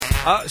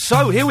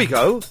So, here we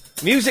go.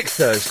 Music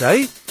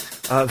Thursday.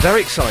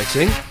 Very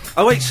exciting.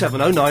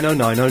 0870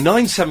 9090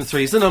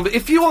 973 is the number.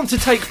 If you want to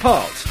take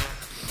part,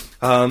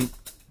 for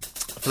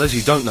those of you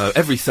who don't know,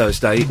 every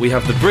Thursday we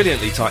have the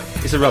brilliantly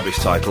it's a rubbish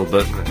title,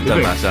 but it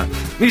don't matter.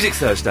 Music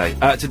Thursday.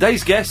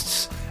 Today's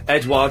guests,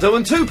 Eduardo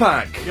and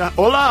Tupac. Yeah,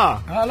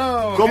 hola!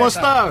 Hello! ¿Cómo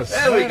estás?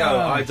 There we go.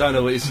 I don't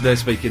know what they're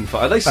speaking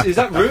for. Is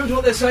that rude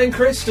what they're saying,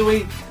 Chris? Do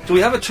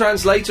we have a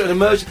translator and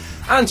emerge?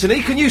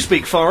 Anthony, can you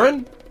speak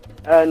foreign?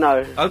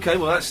 No. Okay,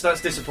 well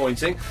that's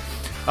disappointing.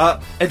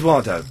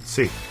 Eduardo.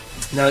 Si.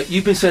 Now,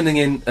 you've been sending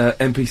in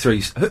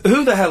MP3s.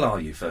 Who the hell are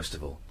you, first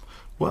of all?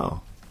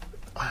 Well,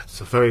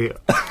 it's a very...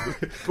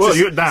 well,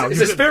 it's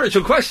a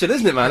spiritual question,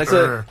 isn't it, man? It's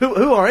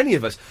who are any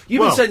of us?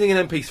 You've been sending in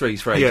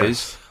MP3s for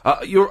ages.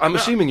 Yes. I'm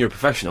assuming you're a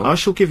professional. I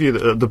shall give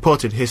you the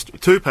potted history.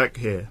 Tupac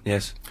here.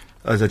 Yes.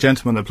 As a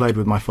gentleman that played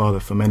with my father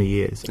for many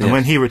years. And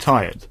when he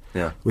retired,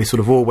 we sort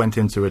of all went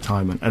into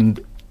retirement.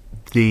 And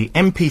the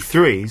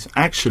MP3s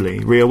actually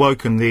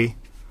reawoken the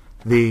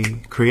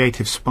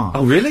creative spark.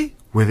 Oh, really?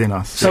 Within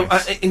us. So,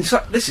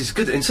 this is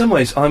good. In some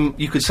ways,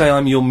 you could say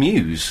I'm your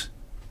muse.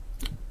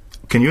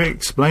 Can you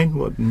explain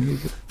what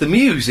muse is? The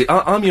muse,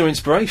 I'm your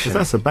inspiration.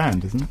 That's a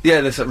band, isn't it?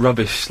 Yeah, that's a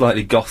rubbish,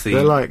 slightly gothy...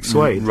 They're like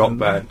Suede. Rock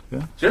band. Yeah.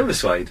 Do you remember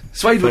Suede?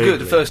 Suede were good,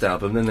 the first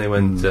album, then they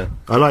went...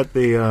 I like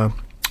the...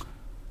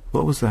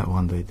 what was that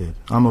one they did?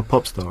 I'm a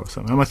Pop Star or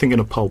something. Am I thinking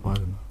of Pulp? I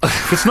don't know.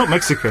 If it's not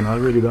Mexican, I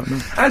really don't know.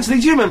 Anthony,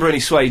 do you remember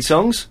any Suede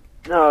songs?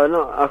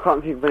 No, I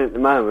can't think of it at the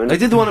moment. They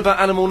did the one about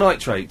animal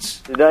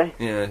nitrates. Did they?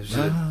 Yeah,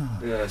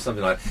 yeah,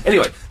 something like that.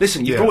 Anyway,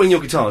 listen, you brought in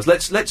your guitars.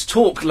 Let's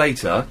talk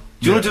later.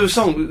 Do you want to do a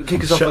song?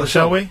 Kick us off with a song?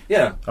 Shall we?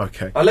 Yeah.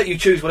 Okay. I'll let you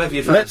choose whatever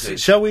you fancy.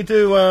 Shall we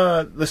do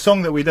the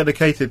song that we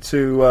dedicated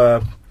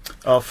to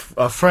our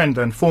friend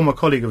and former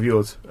colleague of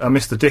yours,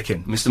 Mr.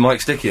 Dickin? Mr.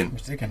 Mike Stickin.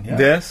 Mr. Dickin, yeah.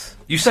 Yes.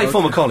 You say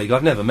former colleague.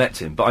 I've never met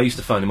him, but I used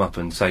to phone him up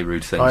and say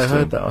rude things. I to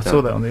heard him. that. I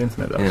saw that on the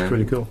internet. That was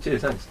pretty cool.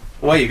 Cheers, thanks.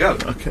 Away you go.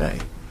 Okay.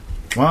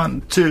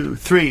 1, 2,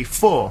 3,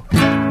 4.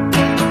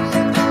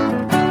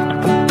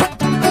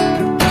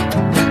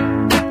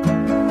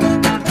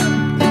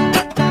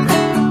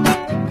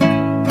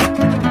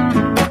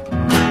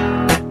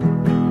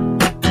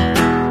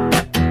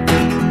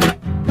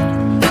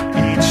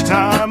 Each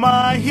time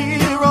I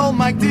hear old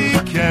Mike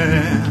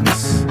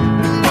Dickens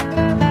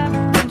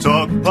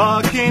talk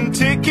parking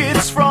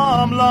tickets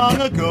from long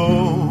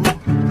ago,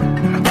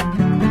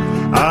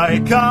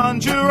 I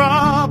conjure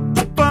up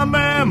a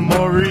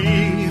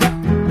memory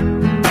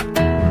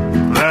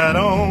that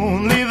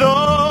only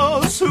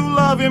those who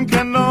love him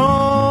can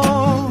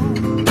know.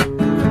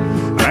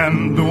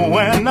 And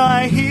when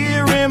I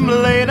hear him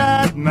late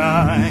at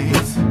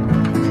night,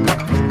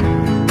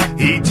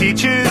 he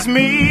teaches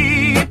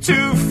me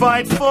to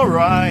fight for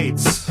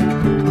rights.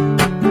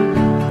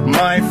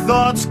 My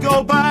thoughts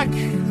go back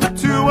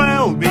to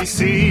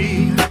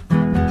LBC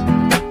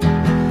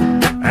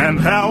and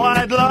how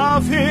I'd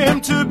love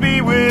him to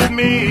be with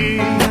me.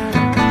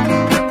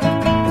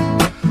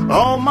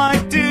 Oh,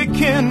 Mike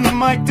Dickin,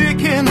 Mike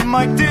Dickin,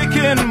 Mike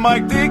Dickin,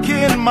 Mike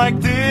Dickin, Mike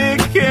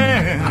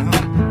Dickin,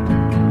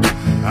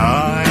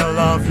 I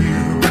love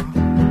you.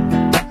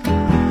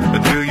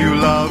 Do you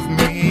love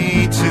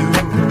me too?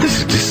 This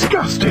is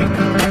disgusting.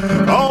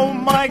 Oh,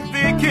 Mike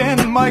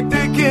Dickin, Mike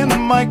Dickin,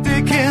 Mike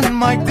Dickin,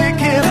 Mike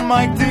Dickin,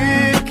 Mike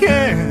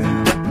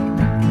Dickin,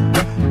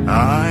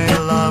 I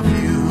love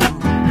you.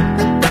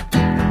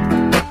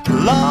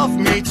 Love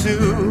me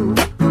too.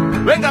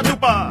 Venga,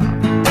 Tupac.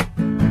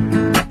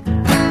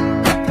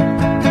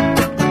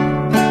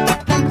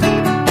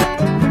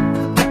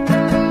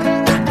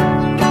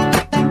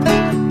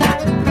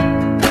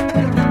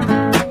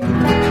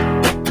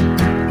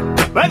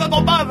 Venga,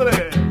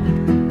 compadre.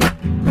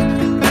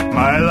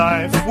 My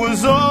life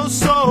was oh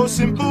so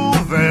simple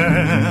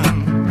then.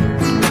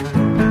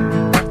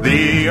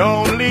 The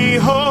only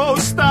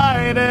host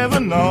I'd ever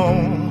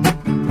known.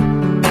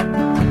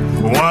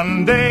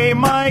 One day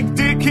Mike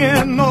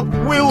Dickin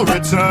will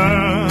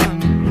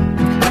return,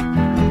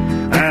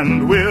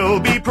 and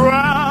we'll be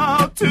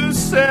proud to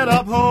set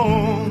up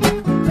home.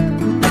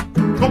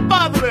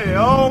 Compadre,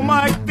 oh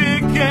Mike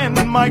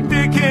Dickin, Mike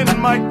Dickin,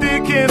 Mike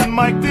Dickin,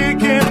 Mike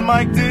Dickin,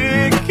 Mike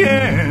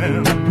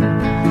Dickin,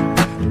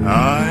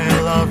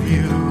 I love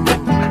you.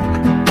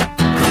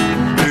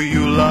 Do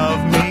you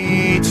love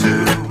me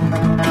too?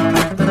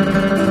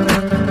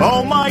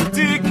 Oh Mike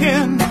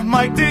Dickin,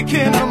 Mike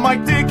Dickin,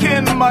 Mike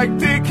Dickin, Mike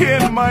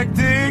Dickin, Mike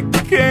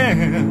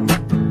Dickin,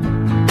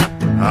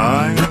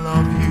 I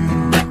love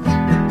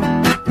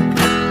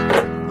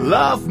you.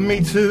 Love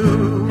me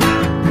too.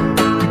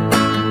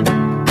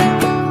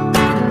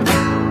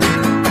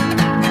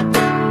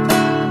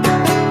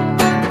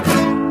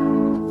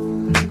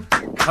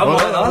 Come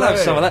on, I'll have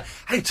some of that.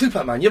 Hey,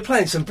 Tupac, man, you're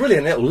playing some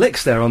brilliant little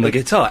licks there on the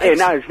guitar. Yeah,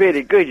 no, it's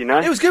really good, you know.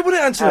 It was good,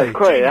 wasn't it, Anthony? That's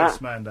great,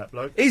 that. Man, that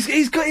bloke.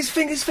 He's got his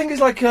fingers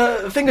like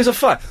fingers of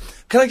fire.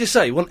 Can I just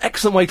say, one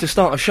excellent way to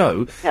start a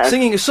show,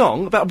 singing a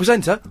song about a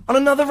presenter on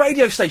another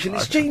radio station.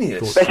 It's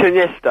genius. Better than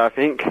yesterday, I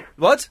think.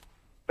 What?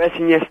 Better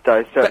than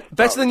yesterday. So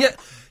Better than yet.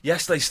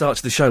 Yesterday's start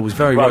to the show was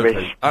very Rubbish.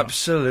 ropey.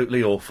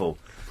 Absolutely awful.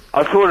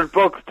 I saw the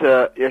blog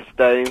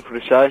yesterday for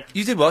the show.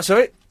 You did what,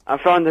 sorry? I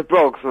found the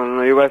blogs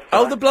on your website.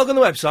 Oh, the blog on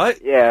the website?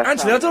 Yeah.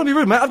 Anthony, I don't want to be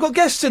rude, mate. I've got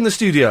guests in the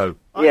studio.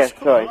 Yeah,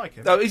 sorry.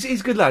 Oh,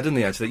 he's a good lad, isn't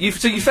he, Anthony?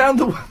 So you found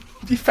the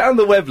you found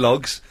the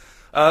weblogs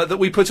that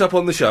we put up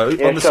on the show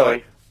on the sorry.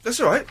 site. That's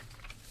all right.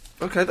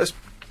 Okay, that's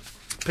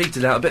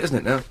petered out a bit, isn't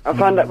it? Now I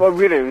found that Rob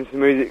Williams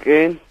music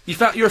in.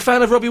 you're a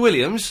fan of Robbie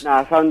Williams? No,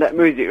 I found that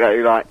music that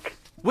you like.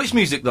 Which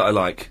music that I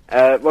like?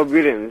 Rob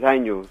Williams,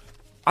 Angels.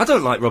 I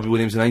don't like Robbie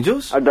Williams and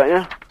Angels. I don't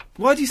you?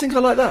 Why do you think I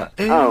like that?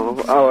 I know,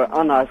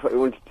 that's what you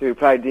wanted to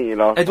play, didn't you,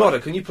 last Eduardo,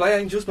 can you play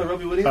Angels by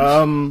Robbie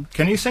Williams?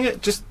 Can you sing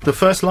it? Just the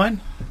first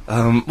line?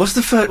 What's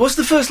the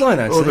first line,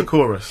 Anthony? Or the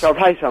chorus? So I'll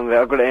play some of it,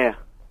 I've got it here.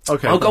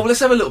 Okay. Oh, well,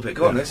 let's have a little bit.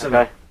 Go on, let's have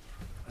Okay.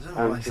 I don't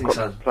know why he thinks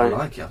I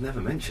like it. I've never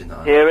mentioned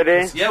that. Here it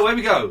is. Yeah, where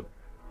we go?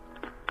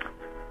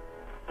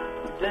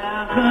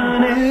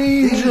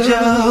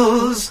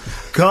 Angels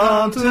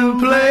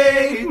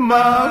contemplate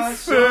my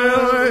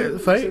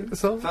fate.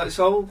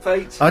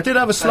 Fate. I did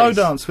have a slow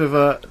dance with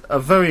a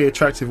very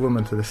attractive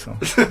woman to this song.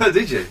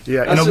 Did you?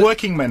 Yeah, in a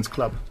working men's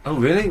club. Oh,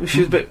 really?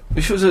 She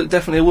was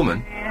definitely a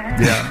woman.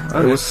 Yeah.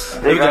 Oh, yes.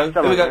 Here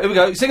we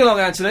go. Sing along,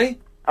 Anthony.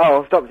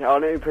 Oh, I've stopped it. I'll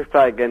let you press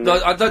play again. No,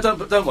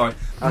 don't worry.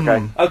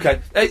 Okay. Okay.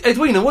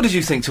 Edwina, what did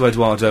you think to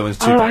Eduardo and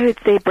Tupac? Oh, I would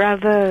say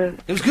bravo.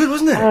 It was good,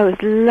 wasn't it? Oh, it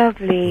was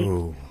lovely.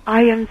 Ooh.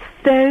 I am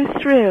so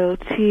thrilled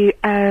to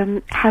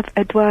have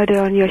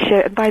Eduardo on your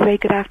show. And by the way,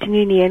 good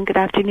afternoon, Ian. Good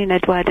afternoon,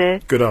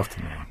 Eduardo. Good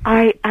afternoon.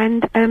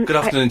 Good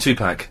afternoon,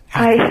 Tupac.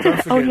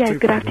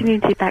 Good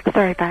afternoon, Tupac.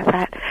 Sorry about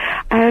that.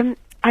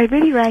 I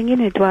really rang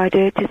in,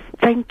 Eduardo, to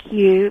thank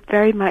you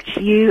very much,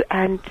 you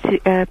and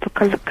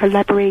for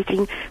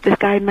collaborating with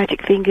Guy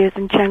Magic Fingers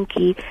and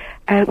Chunky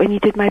when you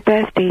did my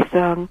birthday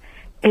song.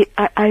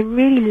 I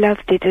really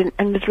loved it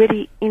and was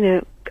really,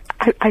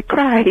 I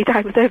cried.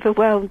 I was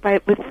overwhelmed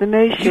with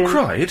emotion. You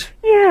cried?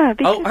 Yeah.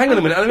 Oh, hang on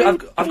a minute.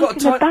 I've got a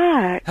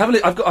time.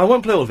 I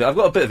won't play all of it. I've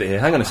got a bit of it here.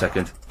 Hang on a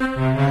second.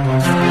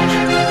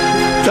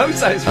 Don't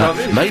say it's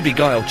rubbish. Maybe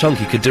Guy or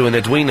Chunky could do an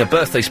Edwina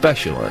birthday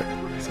special, right?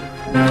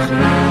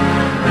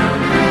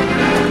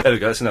 There we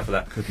go, that's enough of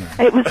that. Good night.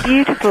 It was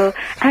beautiful.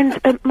 And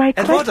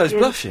Eduardo's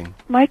blushing.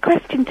 My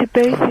question to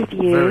both of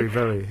you, Very,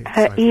 very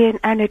exciting. Ian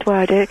and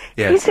Eduardo,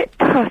 yes. Is it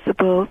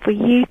possible for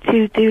you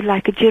to do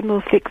like a Jim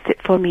will fix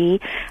it for me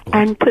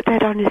and put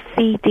that on a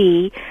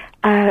CD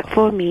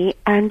for me,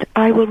 and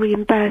I will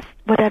reimburse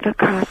whatever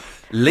costs?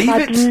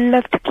 I'd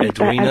love to keep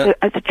Edwina, that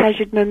as a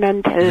treasured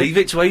memento. Leave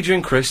it to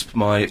Adrian Crisp,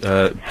 my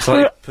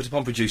slightly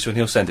put-upon producer, and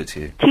he'll send it to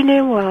you. Do you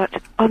know what?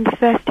 On the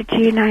 1st of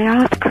June, I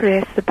asked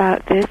Chris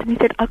about this, and he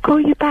said, I'll call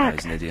you back.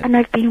 He's an idiot. And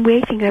I've been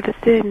waiting ever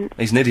since.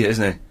 He's an idiot,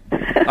 isn't he?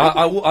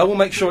 I will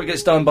make sure it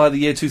gets done by the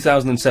year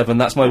 2007.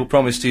 That's my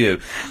promise to you.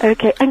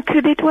 Okay, and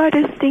could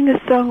Eduardo sing a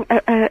song,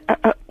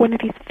 one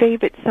of his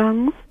favourite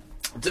songs?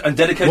 And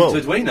dedicated to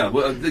Edwina.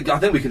 Well, I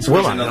think we can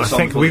squeeze another song.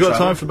 I think we got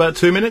time for about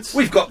 2 minutes.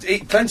 We've got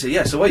plenty,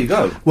 yes, away you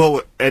go.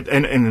 Well,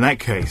 in that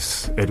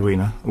case,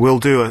 Edwina, we'll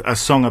do a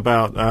song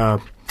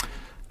about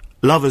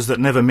lovers that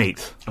never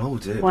meet. Oh,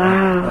 dear.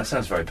 Wow. That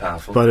sounds very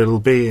powerful. But it'll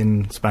be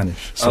in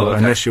Spanish, so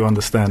unless you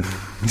understand.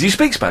 Do you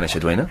speak Spanish,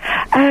 Edwina?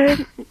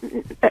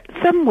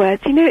 Some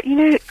words. You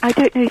know, I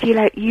don't know if you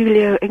like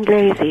Julio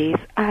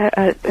Iglesias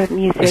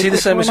music. Is he the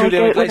same as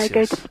Julio Iglesias? When I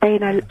go to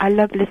Spain, I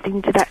love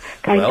listening to that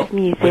kind of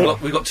music.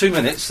 We've got 2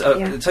 minutes.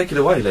 Take it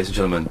away, ladies and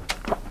gentlemen.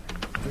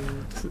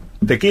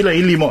 Tequila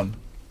y limón.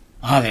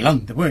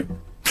 Adelante, pues.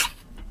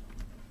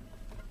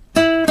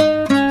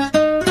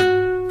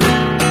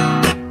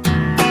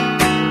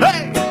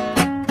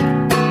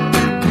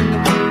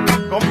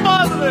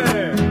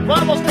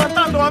 Vamos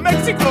cantando a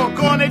México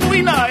con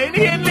Edwina and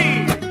Ian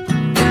Lee.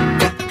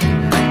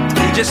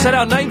 You just said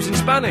our names in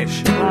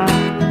Spanish.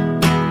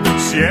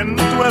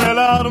 Siento en el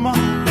alma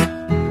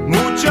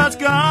muchas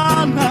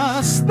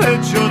ganas de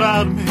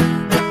llorarme,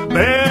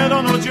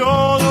 pero no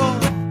lloro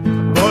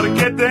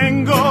porque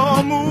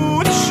tengo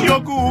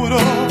mucho curo.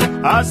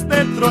 Has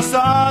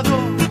destrozado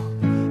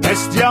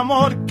este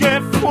amor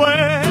que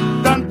fue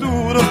tan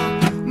duro,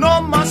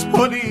 no más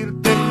por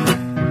irte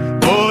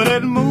por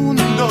el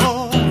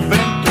mundo.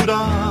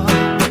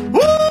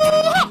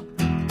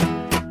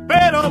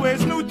 Pero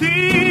es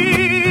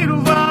inútil,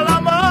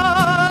 vale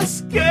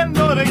más que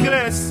no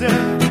regrese.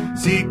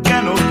 Si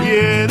que no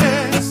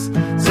quieres,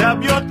 se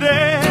abrió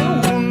de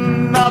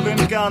una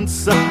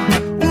venganza.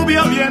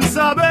 Ubia bien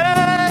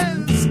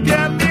sabes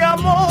que mi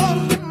amor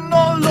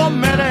no lo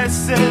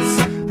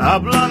mereces.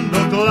 Hablando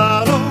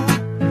claro,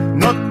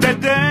 no te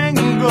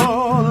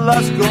tengo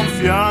las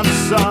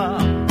confianza.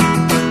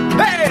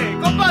 ¡Hey,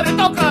 compadre,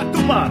 toca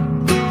tu mano!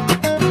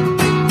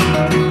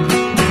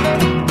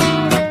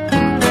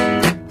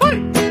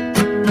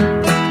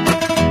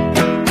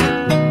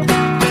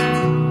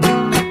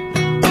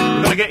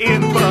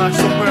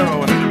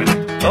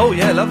 Oh,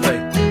 yeah, lovely.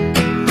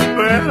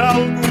 Pero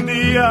algún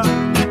día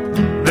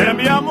de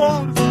mi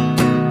amor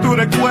tú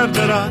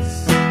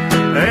recuerdarás.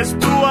 Es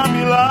tú a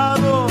mi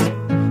lado,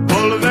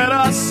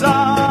 volverás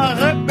a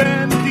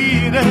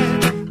arrepentir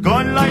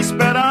con la hay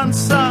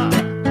esperanza,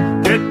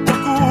 que tu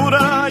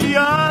cura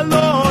ya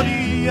lo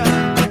orilla,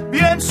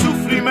 bien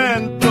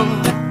sufrimiento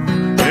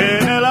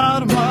en el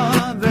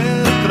alma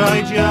de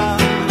traía.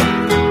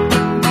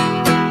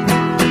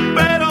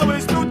 Pero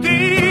es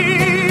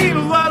inútil,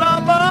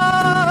 vale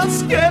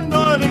más que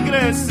no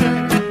regrese,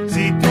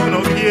 si tú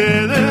no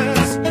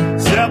quieres,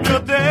 se abrió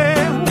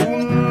de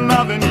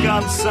una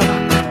venganza,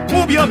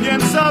 muy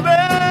bien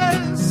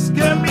sabes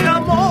que mi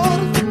amor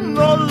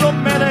no lo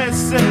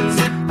mereces,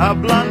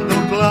 hablando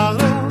claro,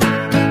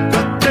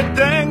 yo te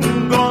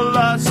tengo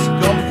las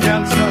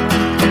confianzas.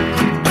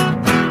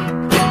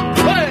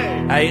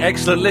 Hey,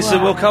 excellent.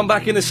 Listen, we'll come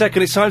back in a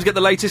second. It's time to get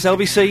the latest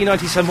LBC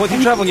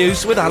 97.3 travel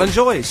news with Alan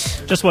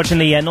Joyce. Just watching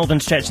the northern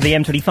stretch of the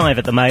M25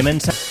 at the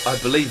moment. I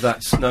believe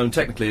that's known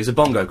technically as a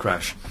bongo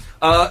crash.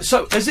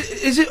 So,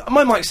 is it...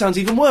 My mic sounds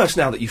even worse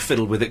now that you've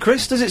fiddled with it,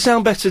 Chris. Does it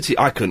sound better to you?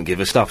 I couldn't give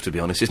a stuff, to be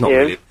honest. It's not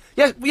really...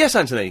 Yes,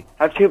 Anthony?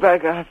 Have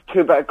Tupac got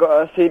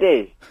a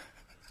CD?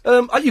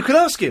 You can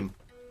ask him.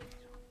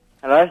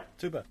 Hello?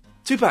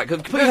 Tupac,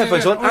 put your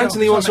headphones on.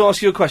 Anthony wants to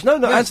ask you a question.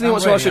 No, yes, Anthony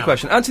wants to ask you a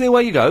question. Anthony,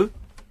 away you go.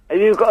 Have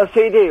you got a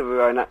CD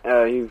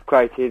you've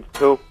created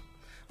at all?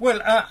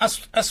 Well,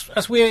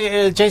 as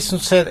we, Jason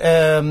said,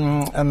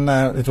 and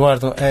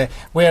Eduardo,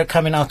 we are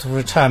coming out of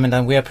retirement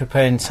and we are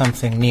preparing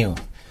something new.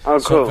 Oh,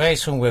 so cool. very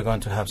soon we're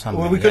going to have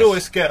something. Well, we could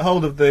always get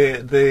hold of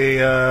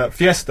the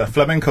Fiesta,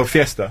 Flamenco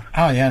Fiesta.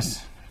 Oh,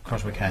 yes. Of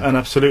course we can. And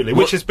absolutely,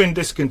 which has been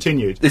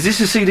discontinued. Is this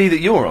a CD that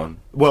you're on?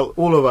 Well,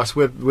 all of us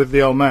with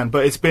the old man,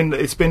 but it's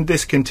been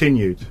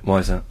discontinued. Why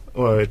is that?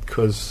 Well,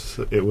 because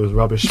it was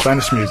rubbish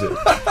Spanish music.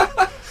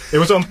 It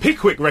was on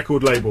Pickwick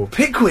record label.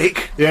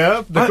 Pickwick?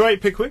 Yeah, the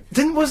great Pickwick.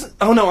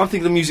 Oh no, I'm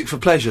thinking the Music for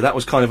Pleasure. That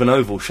was kind of an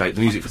oval shape,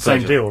 the Music for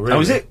Pleasure. Same deal, really.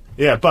 Oh, is it?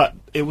 Yeah, but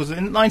it was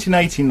in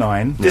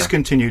 1989,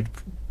 discontinued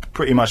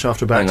pretty much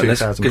after about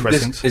 2,000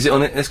 pressings. Is it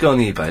on it? Let's go on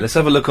the eBay. Let's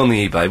have a look on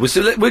the eBay.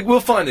 We'll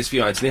find this for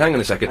you, Anthony. Hang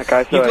on a second.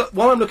 Okay, sorry.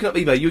 While I'm looking up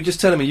eBay, you were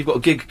just telling me you've got a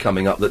gig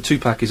coming up that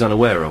Tupac is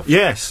unaware of.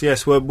 Yes,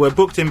 we're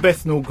booked in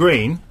Bethnal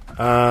Green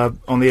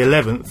on the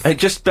 11th. Hey,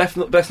 just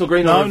Bethnal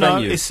Green or a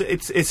venue? No,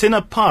 it's in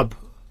a pub.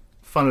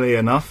 Funnily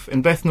enough,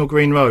 in Bethnal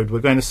Green Road,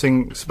 we're going to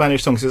sing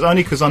Spanish songs. It's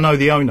only because I know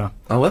the owner.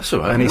 Oh, that's all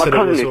right. And he said it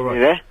was all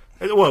right.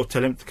 There? Well,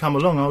 tell him to come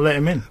along. I'll let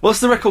him in. What's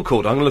the record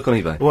called? I'm going to look on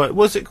eBay. What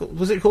was it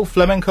called?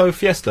 Flamenco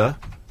Fiesta.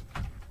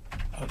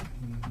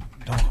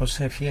 Don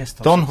Jose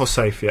Fiesta. Don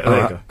Jose Fiesta.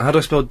 There you go. How do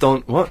I spell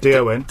Don? What?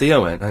 D-O-N.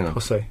 D-O-N. Hang on.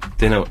 Jose.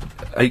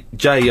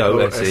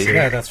 J-O-S-E.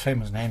 Yeah, that's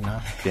famous name now.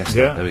 Fiesta.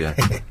 Yeah. There we go.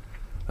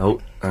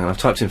 Oh, hang on. I've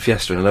typed in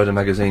Fiesta in a load of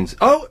magazines.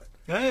 Oh,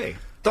 hey,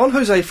 Don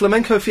Jose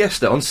Flamenco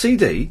Fiesta on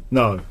CD.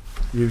 No.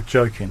 You're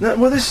joking. No,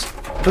 well, is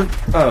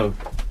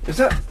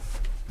that?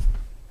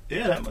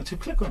 Yeah, that much to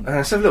click on.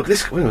 Let's have a look.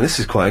 This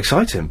is quite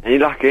exciting. Are you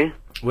lucky?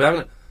 We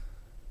haven't.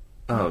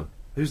 Oh,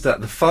 who's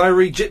that? The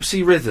Fiery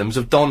Gypsy Rhythms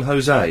of Don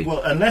Jose.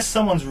 Well, unless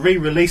someone's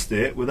re-released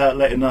it without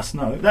letting us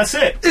know, that's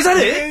it. Is that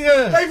it?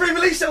 Yeah. They've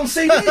re-released it on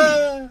CD,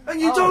 and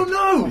you don't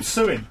know. I'm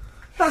suing.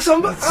 That's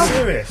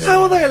serious.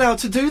 How are they allowed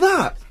to do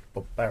that?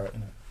 Bob Barrett,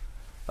 isn't it?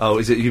 Oh,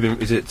 is it?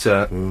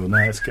 No,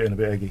 it's getting a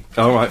bit eggy.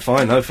 All right,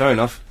 fine. No, fair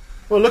enough.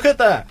 Well, look at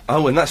that.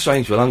 Oh, and that's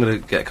strange. Well, I'm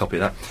going to get a copy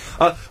of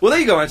that. Well, there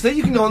you go, Anthony.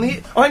 You can go on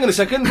the... Oh, hang on a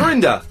second.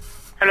 Verinda.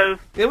 Hello.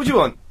 Yeah, what do you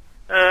want?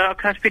 Can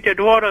I speak to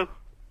Eduardo?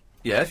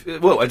 Yeah.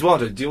 Well,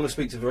 Eduardo, do you want to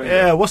speak to Verinda?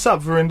 Yeah, what's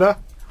up, Verinda?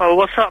 Oh,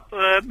 what's up?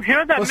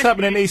 Hear that what's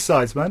happening East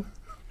Sides, man?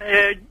 Do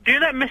you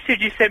know that message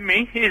you sent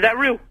me? Is that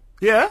real?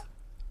 Yeah.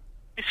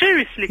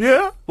 Seriously?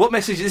 Yeah. What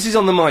message? This is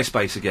on the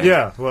MySpace again.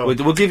 Yeah, well...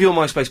 We'll give your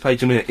MySpace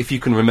page in a minute, if you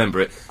can remember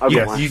it.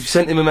 You've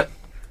sent him a...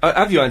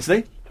 have you,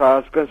 Anthony? So I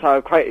was going to say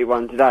I created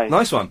one today.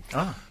 Nice one.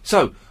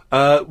 So,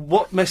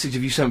 what message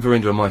have you sent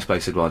Verinda on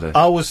MySpace, Eduardo?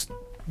 I was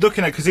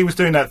looking at, because he was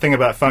doing that thing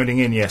about phoning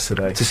in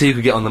yesterday. To see who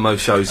could get on the most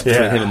shows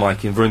between him and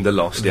Mikey, and Verinda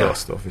lost,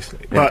 Lost, obviously.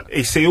 Yeah. But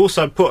he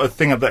also put a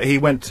thing up that he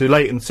went to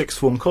Leighton Sixth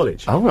Form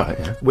College. Oh, right,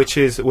 yeah. Which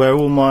is where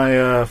all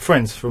my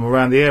friends from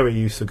around the area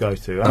used to go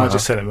to. And I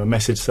just sent him a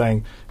message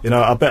saying,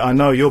 I bet I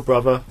know your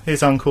brother,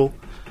 his uncle,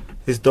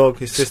 his dog,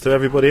 his sister,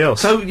 everybody else.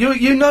 So,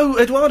 you know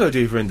Eduardo, do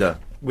you, Verinda?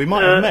 We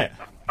might have met.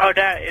 Oh,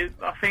 that is,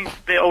 I think,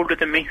 a bit older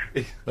than me.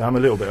 I'm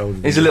a little bit older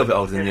than He's a little bit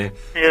older than you.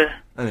 Yeah.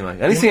 Anyway,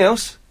 anything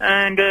else?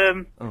 And,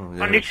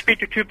 I need to speak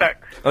to Tupac.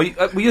 Oh,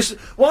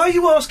 why are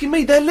you asking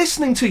me? They're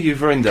listening to you,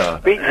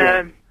 Verinda.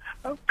 Can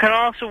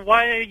I ask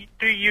why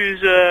do you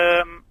use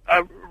a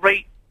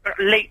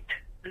late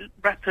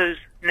rapper's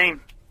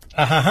name?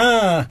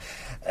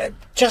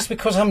 Just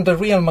because I'm the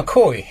real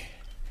McCoy.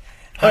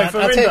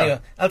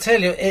 I'll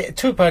tell you,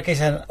 Tupac is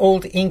an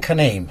old Inca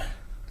name.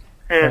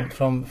 Yeah.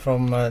 From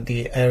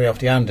the area of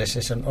the Andes.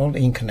 It's an old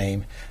Inca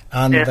name,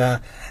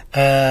 and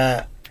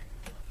I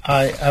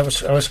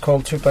was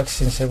called Tupac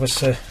since I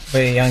was a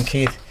very young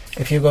kid.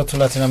 If you go to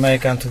Latin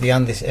America and to the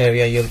Andes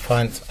area, you'll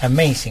find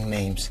amazing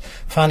names.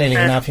 Funnily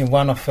enough, in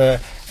one of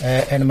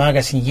in a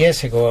magazine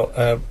years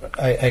ago,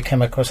 I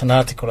came across an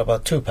article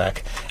about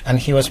Tupac, and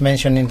he was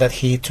mentioning that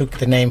he took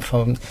the name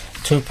from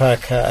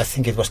Tupac. I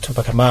think it was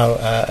Tupac Amaru,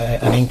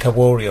 an Inca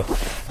warrior,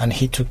 and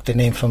he took the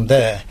name from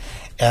there.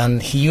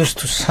 and he used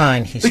to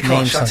sign his name. We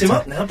can't shut him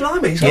up now,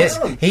 blimey. He's Yes,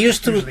 on. he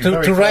used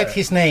to write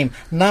his name,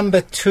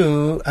 number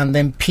 2, and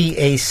then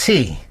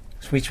PAC,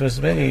 which was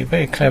very,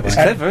 very clever. It's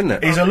clever, isn't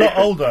it? He's a lot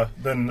older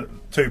than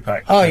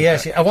Tupac. Oh,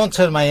 yes, I won't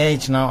tell my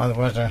age now.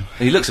 Otherwise,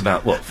 he looks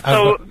about, what,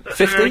 So,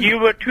 50? you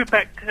were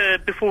Tupac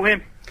before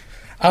him?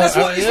 That's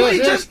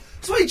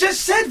what he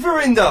just said,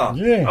 Verinda.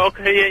 Yeah.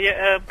 Okay,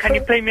 yeah. Can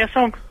you play me a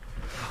song?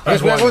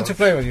 Yes, we're going to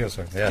play with you,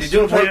 sir. Yes. Do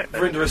you want to play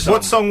Verinda a song?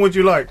 What song would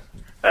you like,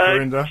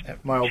 Verinda,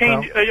 my old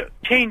pal?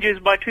 Changes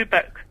by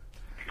Tupac.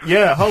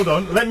 Yeah, hold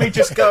on. Let me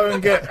just go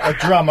and get a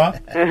drummer.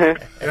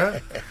 Yeah.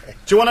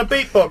 Do you want to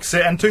beatbox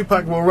it and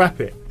Tupac will rap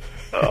it?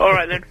 All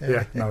right, then.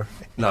 Yeah, no.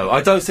 No,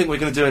 I don't think we're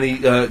going to do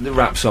any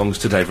rap songs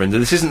today, Verinda.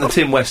 This isn't the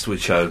Tim Westwood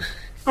show.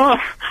 Oh,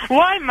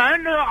 why,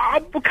 man?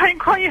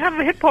 Can't you have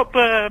a hip-hop...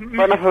 Why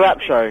not a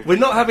rap show? We're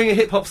not having a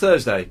hip-hop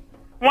Thursday.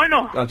 Why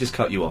not? I'll just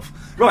cut you off.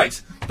 Right,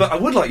 but I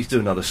would like you to do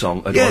another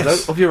song, Eduardo,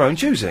 of your own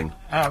choosing.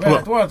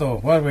 Eduardo,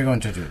 what are we going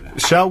to do?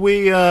 Shall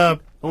we, Oh,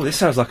 this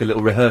sounds like a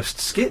little rehearsed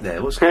skit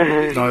there. What's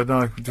going on?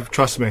 No,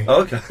 trust me.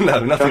 Oh, okay.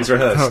 No, nothing's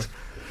rehearsed.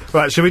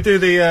 Right, shall we do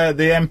the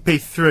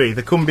MP3,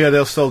 the Cumbia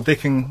del Sol,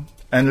 Dick and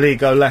Lee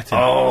Go Latin?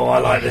 Oh, I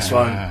like this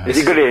one. Is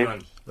he good here?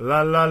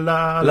 La la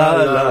la la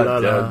la la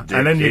la.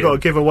 And then you've got to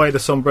give away the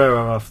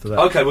sombrero after that.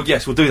 Okay, well,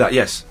 yes, we'll do that,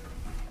 yes.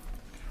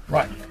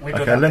 Right.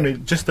 Okay, let me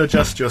just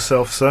adjust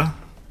yourself, sir.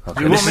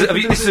 Okay.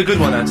 This is a good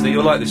one, Anthony.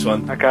 You'll like this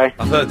one. Okay.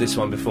 I've heard this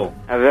one before.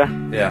 Have you?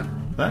 Yeah.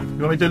 You want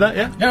me to do that,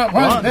 yeah? Yeah,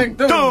 1,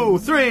 2,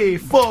 3,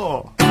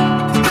 4.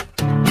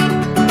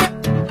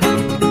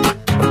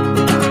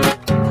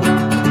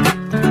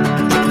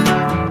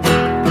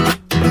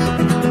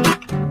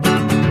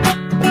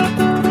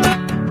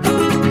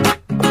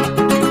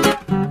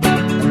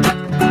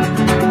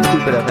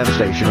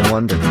 Station in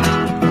London.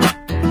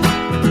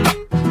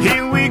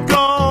 Here we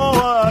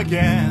go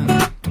again.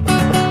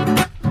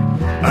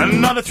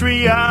 Another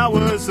 3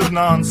 hours of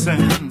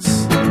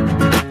nonsense.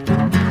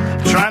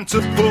 Trying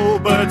to pull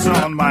birds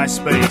on my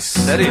space.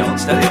 Steady on,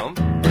 steady on.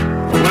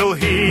 Will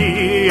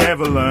he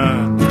ever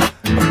learn?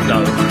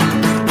 No.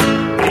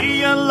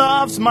 Ian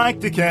loves Mike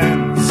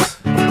Dickens.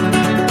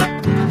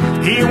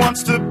 He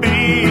wants to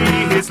be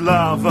his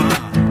lover.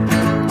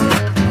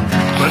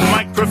 But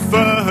Mike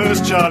prefers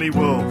Charlie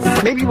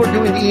Wolf. Maybe we're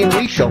doing the Ian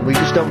Lee show, we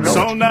just don't know.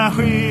 So now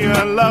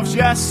Ian loves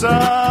Yes Sir.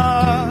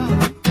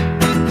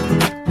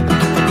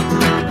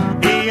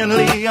 Ian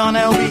Lee on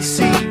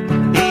LBC.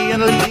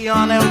 Ian Lee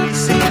on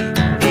LBC.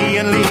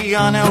 Ian Lee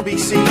on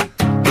LBC.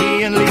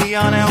 Ian Lee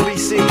on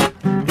LBC.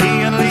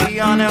 Ian Lee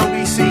on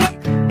LBC.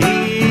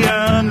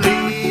 Ian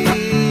Lee.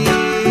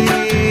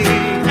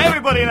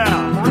 Everybody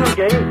now.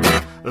 Okay.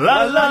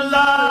 La la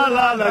la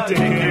la la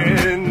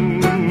Dickens.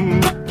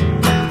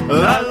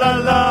 La la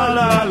la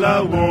la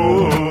la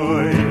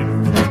boy.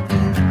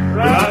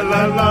 La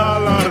la la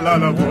la la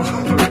la boy.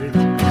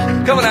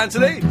 Come on,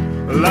 Anthony.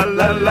 La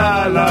la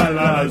la la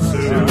la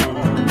zoo.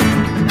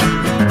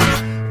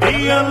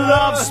 Ian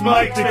loves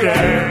Mike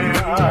Dickens.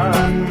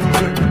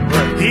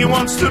 He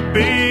wants to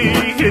be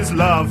his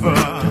lover.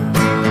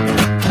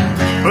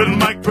 But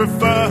Mike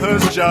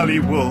prefers Jolly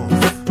Wolf.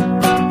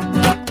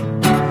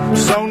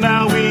 So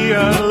now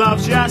Ian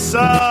loves Yes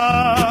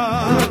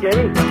Sir.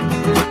 Okay.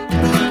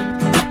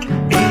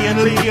 Ian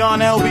Lee on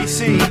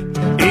LBC.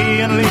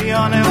 Ian Lee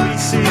on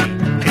LBC.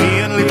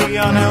 Ian Lee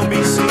on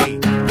LBC.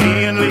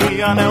 Ian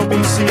Lee on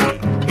LBC.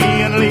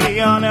 Ian Lee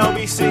on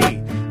LBC.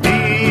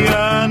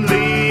 Ian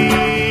Lee.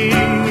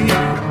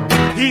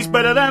 He's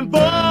better than boy.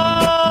 Ha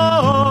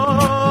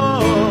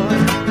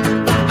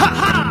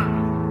ha!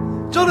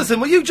 Jonathan,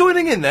 were you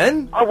joining in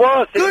then? I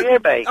was. Did you hear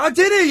me? I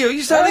did hear you.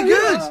 You sounded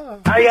good.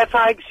 Oh, yeah,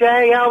 thanks,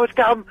 yeah, I was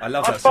going. I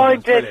love I that song, find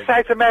it's brilliant.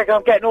 South America,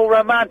 I'm getting all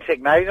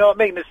romantic now, you know what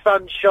I mean? The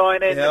sun's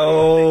shining.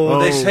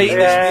 This heat,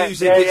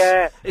 this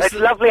music. It's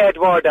lovely,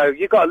 Eduardo.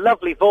 You've got a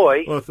lovely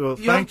voice. Well,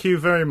 thank you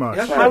very much.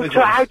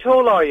 How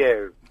tall are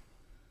you?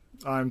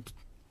 I'm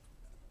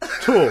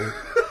tall.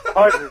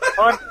 I'm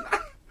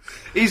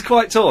He's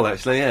quite tall,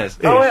 actually, yes.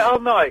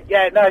 I'm not.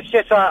 Yeah, no, it's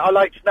just I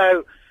like to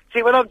know.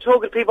 See, when I'm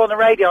talking to people on the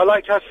radio, I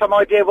like to have some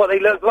idea what they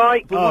look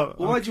like.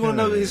 Why do you want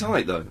to know his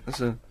height, though?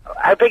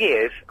 How big he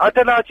is? I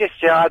don't know, just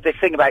this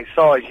thing about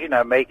size, you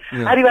know me.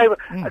 Yeah. Anyway,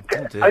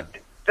 dear.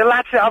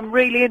 I'm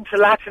really into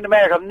Latin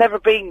America. I've never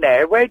been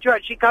there. Where do you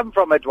actually come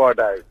from,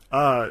 Eduardo?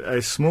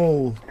 A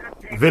small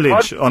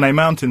village on a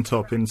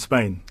mountaintop in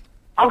Spain.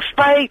 Oh,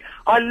 Spain!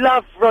 I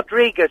love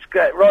Rodriguez.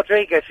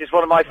 Rodriguez is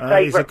one of my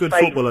favourite. He's a good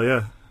footballer,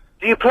 yeah.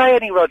 Do you play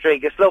any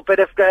Rodriguez? A little bit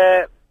of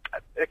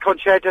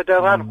Concerto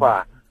del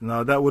Aranjuez?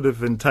 No, that would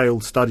have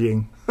entailed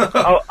studying.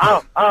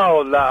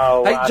 Oh,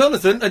 no. Hey,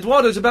 Jonathan,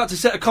 Eduardo's about to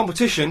set a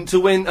competition to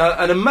win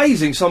an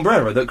amazing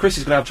sombrero that Chris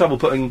is going to have trouble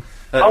putting...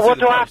 what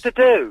do I have to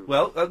do?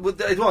 Well,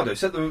 Eduardo,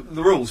 set the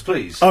rules,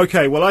 please.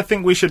 Okay, well, I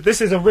think we should...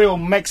 This is a real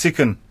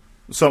Mexican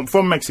song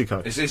from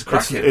Mexico. It's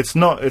cracking. It's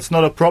not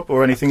a prop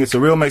or anything. It's a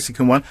real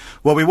Mexican one.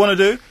 What we want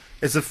to do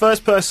is the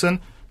first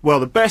person...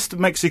 Well, the best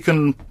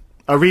Mexican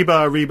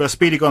Arriba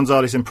Speedy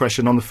Gonzalez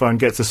impression on the phone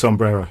gets a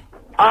sombrero.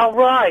 Oh,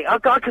 right.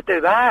 I could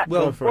do that.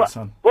 Well, for it,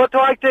 son. What do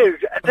I do?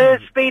 The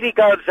Speedy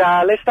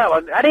Gonzales, that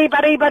one.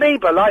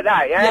 Arriba, like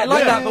that, yeah? Yeah,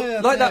 like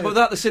that, but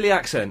without the silly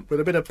accent. With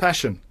a bit of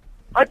passion.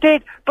 I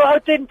did, but I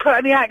didn't put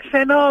any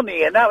accent on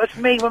it, and that was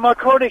me with my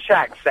Cornish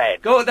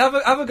accent. Go on, have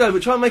a go,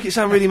 but try and make it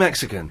sound really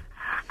Mexican.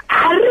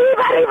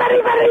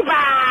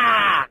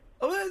 Arriba!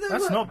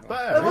 That's not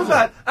bad. That's not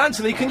bad.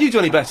 Anthony, can you do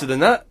any better than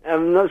that?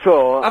 I'm not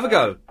sure. Have a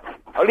go.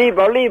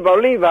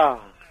 Oliva.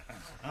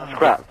 That's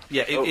crap.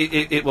 Yeah,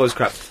 it was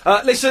crap.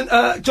 Listen,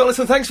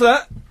 Jonathan, thanks for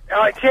that. All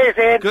right, cheers,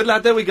 Ian. Good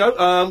lad. There we go.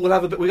 We'll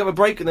have a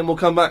break, and then we'll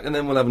come back, and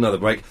then we'll have another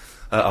break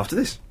after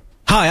this.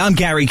 Hi, I'm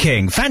Gary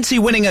King. Fancy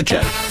winning a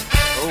joke?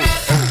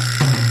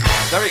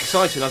 Very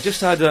exciting. I've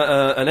just had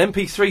an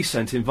MP3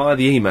 sent in via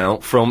the email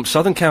from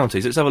Southern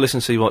Counties. Let's have a listen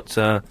and see what...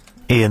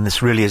 Ian,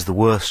 this really is the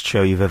worst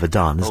show you've ever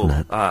done, isn't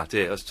it? Ah,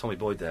 dear, that's Tommy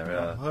Boyd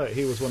there.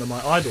 He was one of my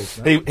idols.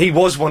 He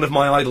was one of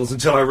my idols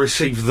until I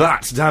received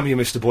that. Damn you,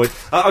 Mr. Boyd.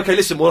 Okay,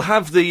 listen, we'll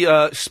have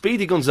the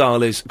Speedy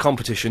Gonzales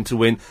competition to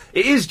win.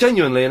 It is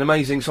genuinely an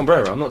amazing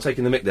sombrero. I'm not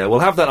taking the mick there. We'll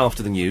have that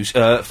after the news.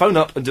 Phone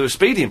up and do a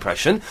Speedy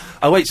impression.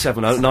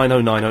 0870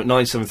 9090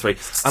 973.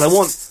 And I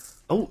want...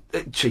 Oh,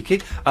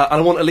 cheeky. And I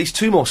want at least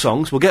 2 more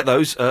songs. We'll get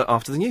those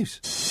after the news.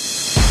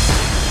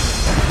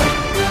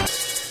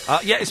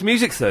 Yeah, it's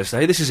Music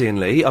Thursday. This is Ian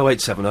Lee,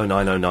 0870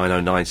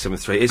 9090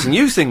 973. It's a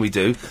new thing we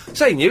do.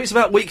 Say new, it's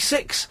about week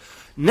 6.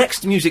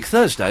 Next Music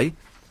Thursday,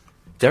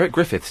 Derek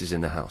Griffiths is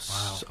in the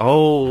house. Wow.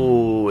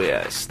 Oh,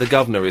 yes. The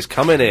governor is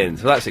coming in,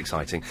 so that's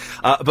exciting.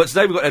 But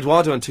today we've got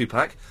Eduardo and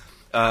Tupac,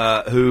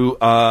 who,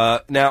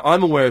 now,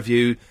 I'm aware of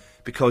you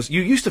because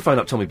you used to phone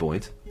up Tommy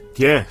Boyd.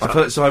 Yeah.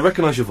 So I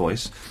recognise your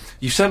voice.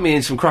 You sent me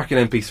in some cracking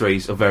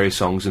MP3s of various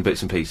songs and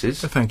bits and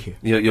pieces. Thank you.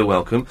 You're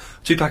welcome.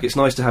 Tupac, it's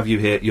nice to have you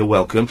here. You're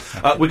welcome.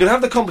 We're going to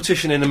have the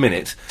competition in a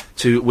minute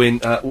to win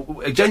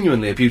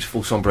genuinely a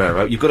beautiful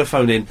sombrero. You've got to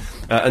phone in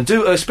and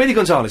do a Speedy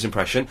Gonzales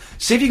impression.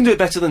 See if you can do it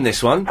better than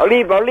this one.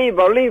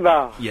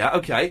 Oliva. Yeah,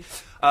 okay.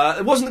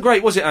 It wasn't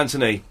great, was it,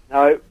 Anthony?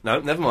 No. No,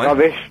 never mind.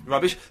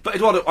 Rubbish. But,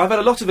 Eduardo, I've had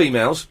a lot of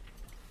emails...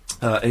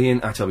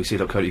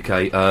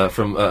 Ian@lbc.co.uk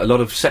from a lot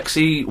of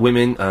sexy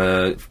women,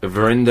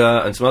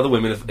 Verinda and some other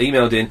women have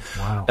emailed in.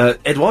 Wow.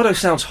 Eduardo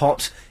sounds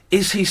hot.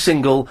 Is he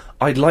single?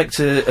 I'd like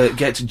to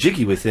get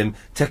jiggy with him.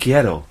 Te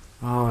quiero.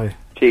 Aye.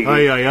 Jiggy.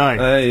 Aye.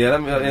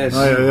 Yes.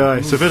 Aye.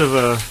 It's a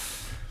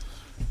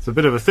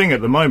bit of a thing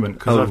at the moment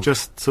because I've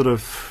just sort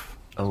of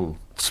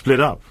split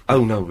up.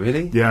 Oh no,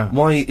 really? Yeah.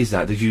 Why is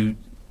that? Did she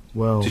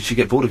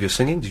get bored of your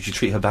singing? Did you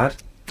treat her bad?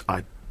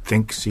 I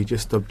think she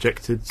just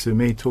objected to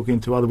me talking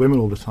to other women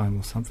all the time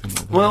or something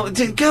like that. Well,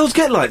 girls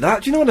get like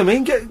that. Do you know what I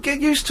mean? Get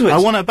used to it. I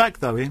want her back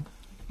though, Ian.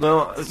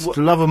 No, it's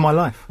the love of my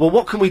life. Well,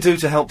 what can we do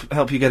to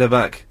help you get her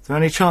back? Is there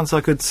any chance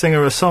I could sing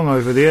her a song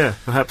over the air?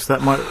 Perhaps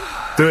that might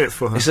do it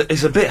for her.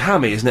 It's a bit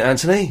hammy, isn't it,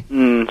 Anthony?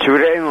 Should we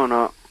let him or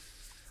not?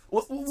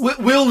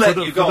 We'll let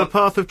you go for the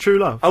path of true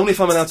love. Only if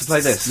I'm allowed to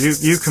play this.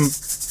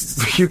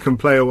 You can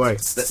play away.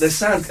 There's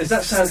sound. Is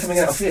that sound coming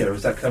out of here, or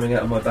is that coming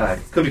out of my bag?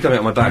 Could be coming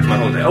out of my bag for my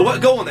holiday. Oh,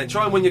 go on then.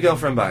 Try and win your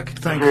girlfriend back.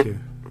 Thank you.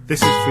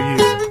 This is for you.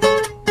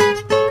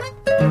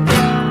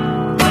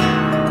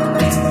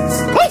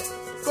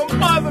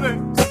 Compadre!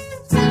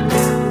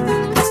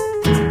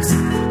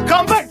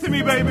 Come back to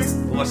me, baby.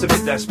 Well, that's a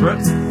bit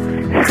desperate.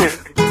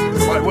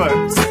 Might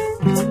work.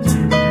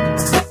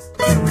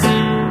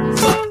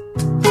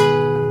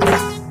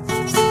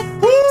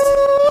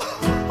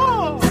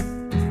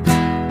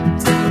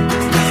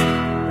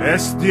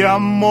 Este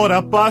amor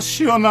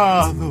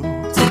apasionado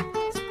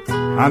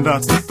anda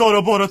todo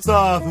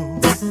alborotado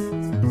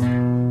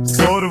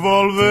por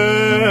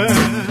volver.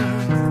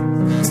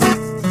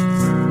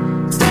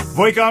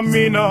 Voy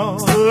camino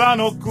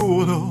al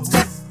oscuro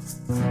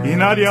y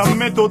nadie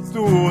me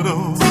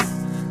torturo.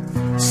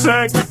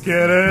 Sé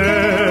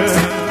querer.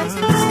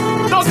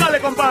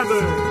 ¡Tócale,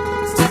 compadre!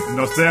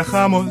 Nos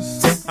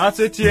dejamos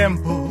hace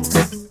tiempo,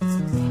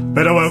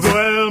 pero llegó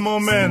el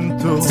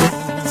momento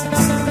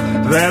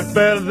de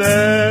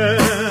perder.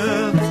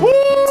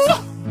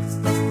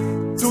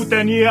 Tú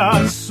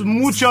tenías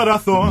mucha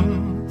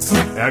razón,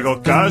 hago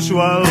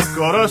caso al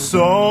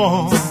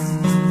corazón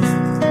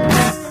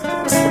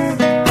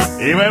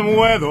y me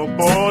muero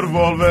por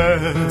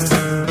volver.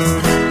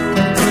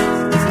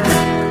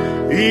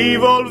 Y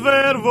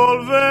volver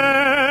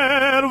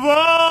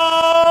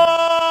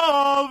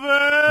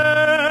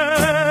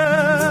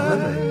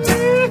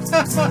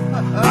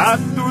a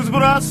tus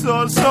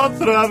brazos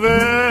otra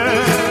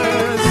vez.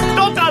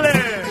 ¡Tócale!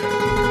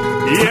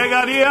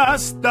 Llegaría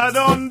hasta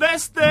donde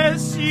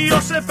estés.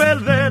 Yo sé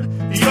perder.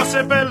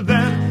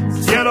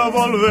 Quiero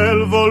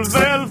volver.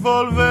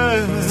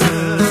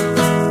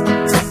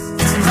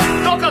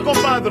 ¡Toca,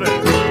 compadre!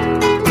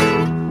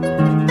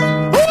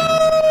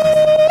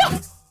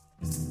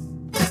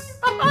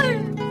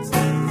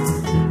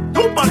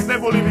 Tupac de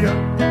Bolivia.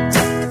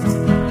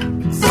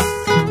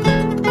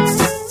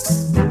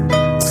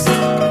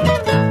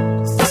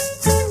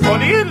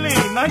 On Ian Lee,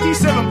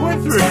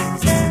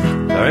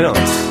 97.3. Very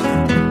nice.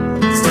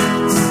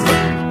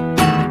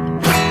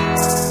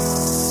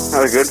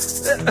 was good.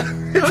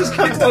 It was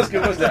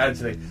good, wasn't it,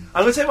 Anthony?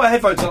 I'm going to take my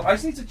headphones off. I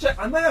just need to check.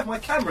 I may have my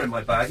camera in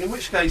my bag, in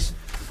which case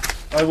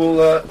I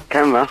will...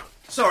 Camera?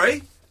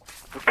 Sorry?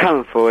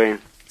 Camera for you.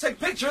 Take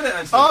a picture, innit,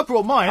 Anthony? Oh, I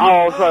brought mine.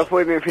 Oh, sorry, I thought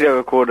you meant video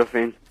recorder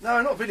thing.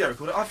 No, not video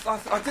recorder. I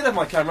did have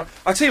my camera.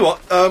 I tell you what,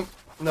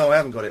 no, I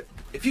haven't got it.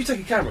 If you take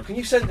a camera, can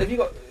you send... If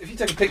you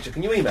take a picture,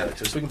 can you email it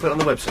to us so we can put it on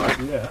the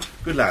website? Yeah.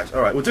 Good lad.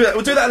 All right, we'll do that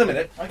in a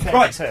minute. Okay.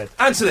 Right,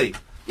 Anthony.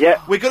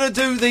 Yeah. We're going to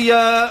do the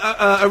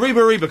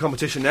Ariba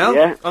competition now.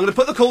 Yeah. I'm going to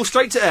put the call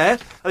straight to air, and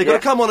they're going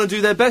to come on and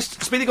do their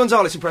best Speedy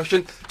Gonzales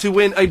impression to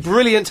win a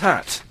brilliant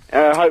hat.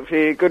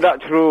 Hopefully, good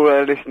luck to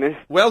all listeners.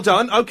 Well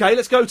done. Okay,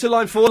 let's go to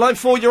line 4. Line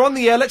 4, you're on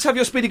the air. Let's have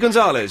your Speedy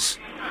Gonzales.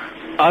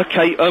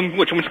 Okay, what, do you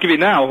want me to give it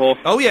now, or...?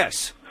 Oh,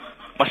 yes.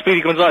 My Speedy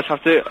Gonzales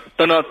have to...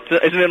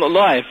 isn't it not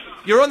live?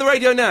 You're on the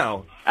radio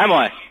now. Am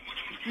I?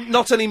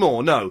 Not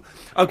anymore, no.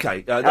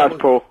 Okay. That was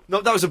poor.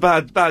 No, that was a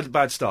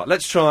bad start.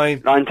 Let's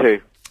try... Line 2.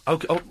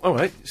 Okay, all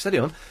right, steady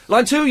on.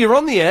 Line 2, you're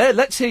on the air.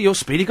 Let's hear your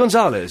Speedy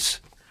Gonzales.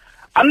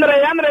 Andre!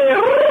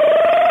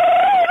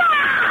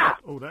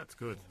 Oh, that's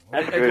good.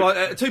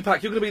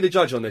 Tupac, you're going to be the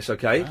judge on this,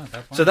 okay?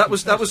 So that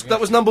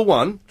was number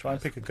 1. Try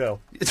and pick a girl.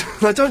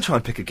 No, don't try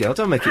and pick a girl.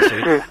 Don't make it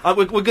silly.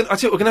 We're going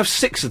to have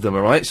 6 of them,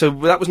 all right? So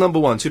that was number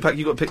 1. Tupac,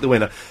 you've got to pick the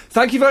winner.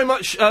 Thank you very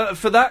much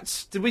for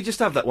that. Did we just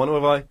have that one, or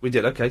have I? We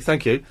did. Okay,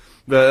 thank you.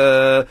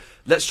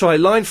 Let's try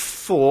line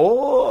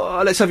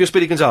 4. Let's have your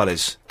Speedy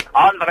Gonzales.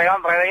 Andre,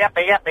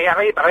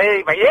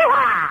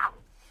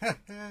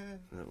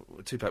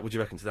 Tupac, what do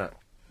you reckon to that?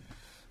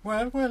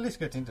 Well, let's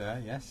get into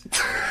that, yes.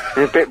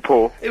 A bit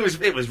poor. It was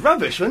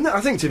rubbish, wasn't it?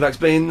 I think Tupac's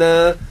been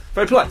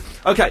very polite.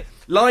 Okay,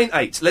 line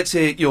 8. Let's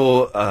hear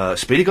your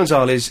Speedy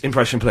Gonzales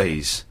impression,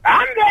 please.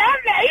 Oh,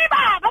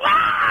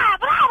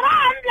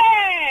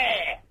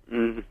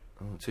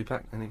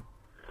 Tupac,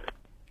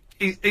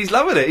 he's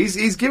loving it.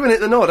 He's giving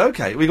it the nod.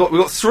 Okay, we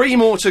got 3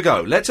 more to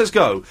go. Let us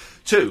go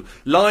to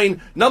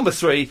line number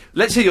 3.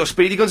 Let's hear your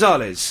Speedy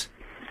Gonzales.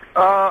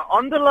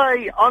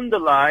 Underlay,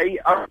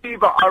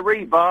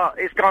 Arriba,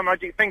 it's Guy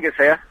Magic Fingers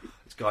here.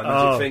 It's Guy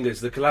Magic Fingers,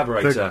 the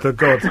collaborator. The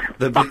god.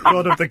 the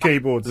god of the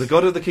keyboards. The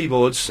god of the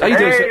keyboards. How you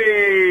doing, sir?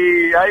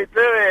 Hey, how you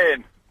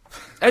doing?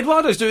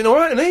 Eduardo's doing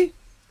alright, isn't he?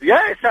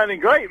 Yeah, it's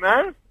sounding great,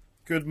 man.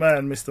 Good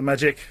man, Mr.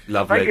 Magic.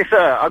 Lovely. Thank you,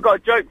 sir. I've got a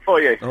joke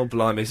for you. Oh,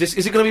 blimey. Is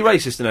it going to be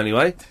racist in any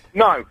way?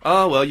 No.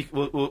 Oh, well,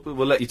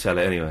 we'll let you tell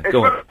it anyway. It's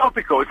Go very on.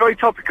 topical. It's very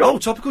topical. Oh,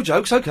 topical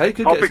jokes. Okay,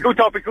 good.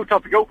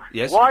 Topical.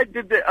 Yes. Why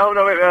did the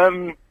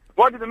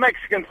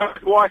Mexican throw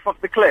his wife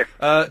off the cliff?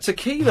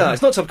 Tequila.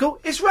 It's not topical.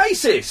 It's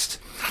racist.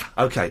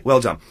 Okay,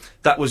 well done.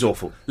 That was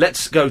awful.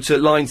 Let's go to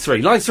line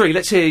 3. Line 3,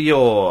 let's hear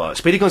your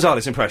Speedy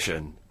Gonzales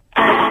impression.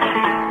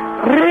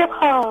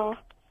 Yeah.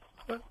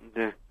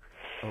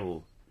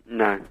 Oh.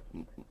 No.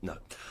 No.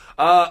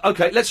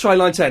 Okay, let's try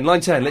line 10.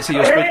 Line 10, let's hear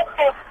your Speedy...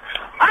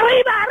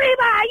 Arriba,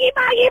 Andre!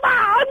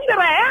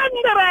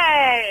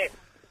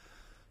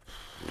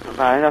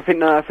 I think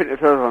the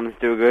first one is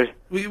still good.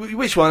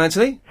 Which one,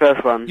 Anthony?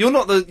 First one. You're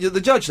not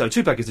the judge, though.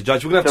 Tupac is the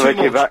judge. We're going to have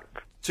 2 more.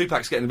 Tupac.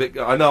 Tupac's getting a bit...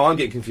 I know, I'm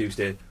getting confused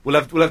here. We'll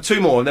have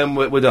 2 more, and then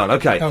we're done.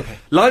 Okay.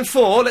 Line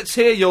 4, let's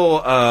hear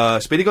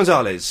your Speedy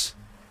Gonzales.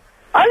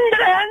 Arriba,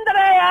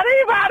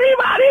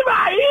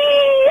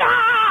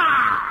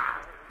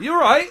 You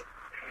all right?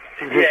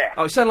 Yeah.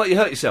 Oh, it sounded like you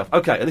hurt yourself.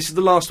 Okay, and this is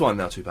the last one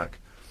now, Tupac.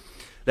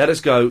 Let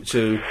us go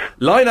to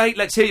line 8.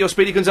 Let's hear your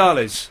Speedy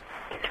Gonzales.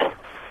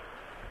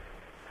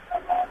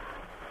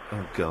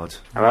 Oh, God.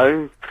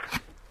 Hello?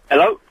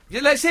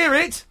 Yeah, let's hear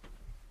it.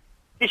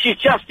 This is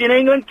Justin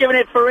England, giving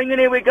it for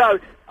England. Here we go.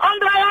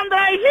 Andre,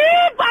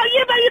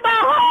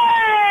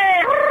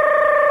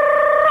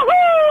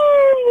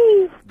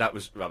 That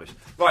was rubbish.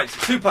 Right,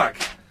 Tupac,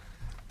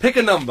 pick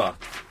a number.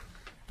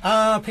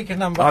 Pick a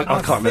number.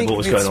 I can't remember what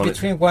was going on. It's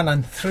between 1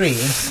 and 3.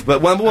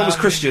 But number 1 was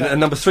Christian, and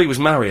number 3 was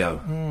Mario.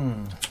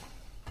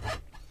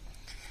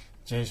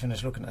 Jason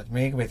is looking at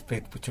me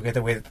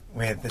together with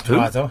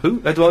Eduardo.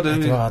 Who?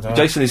 Eduardo.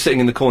 Jason is sitting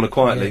in the corner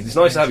quietly. It's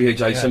nice to have you here,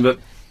 Jason, but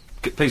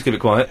please keep it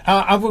quiet.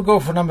 I will go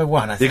for number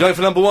 1. You're going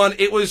for number 1.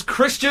 It was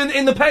Christian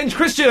in the Penge.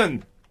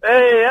 Christian!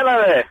 Hey,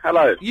 hello there.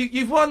 Hello.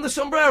 You've won the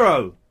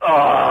sombrero.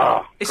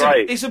 Oh,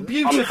 great. It's a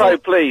beautiful... I'm so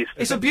pleased.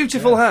 It's a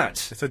beautiful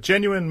hat. It's a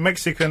genuine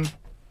Mexican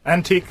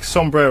antique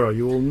sombrero.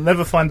 You will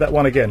never find that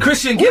one again.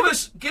 Christian, give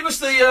us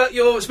the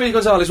your Speedy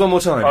Gonzales one more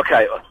time.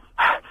 Okay.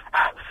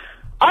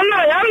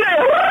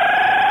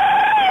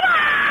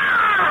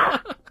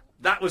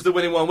 That was the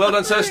winning one. Well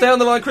done, sir. Stay on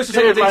the line. Chris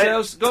will take the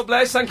details. God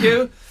bless. Thank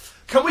you.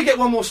 Can we get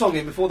one more song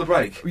in before the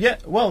break? Yeah,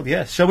 well,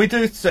 yeah. Shall we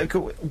do...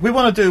 we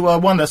want to do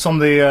one that's on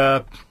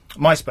the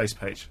MySpace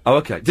page. Oh,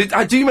 okay. Do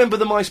you remember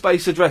the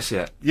MySpace address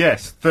yet?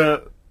 Yes.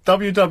 The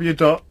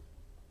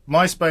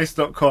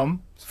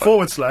www.myspace.com /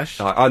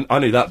 I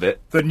knew that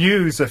bit. The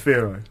new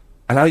Zafiro.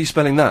 And how are you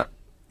spelling that?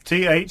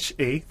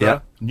 THE. Yeah.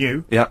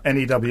 New. Yeah.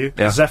 NEW.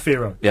 Yeah.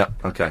 Zafiro. Yeah.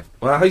 Okay.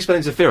 Well, how are you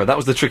spelling Zafiro? That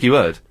was the tricky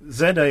word.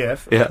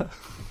 ZAF. Yeah.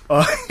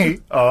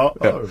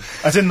 IRO.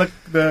 As in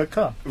the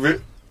car.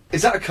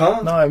 Is that a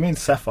car? No, I mean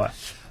sapphire.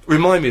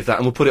 remind me of that,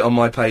 and we'll put it on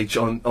my page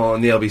on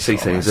the LBC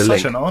thing as a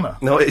link. Such an honour.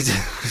 No,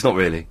 it's not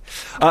really.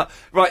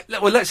 Right,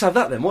 well, let's have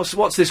that then. What's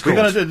this called?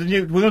 We're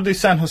going to do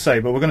San Jose,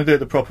 but we're going to do it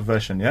the proper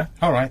version, yeah?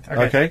 All right.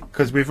 Okay,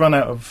 because we've run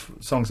out of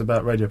songs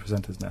about radio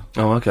presenters now.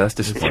 Oh, okay, that's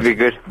disappointing. It should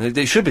be good.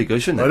 It should be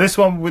good, shouldn't it?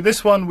 With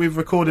this one, we've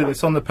recorded.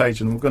 It's on the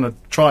page, and we're going to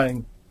try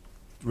and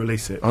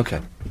release it.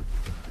 Okay.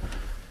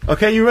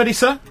 Okay, you ready,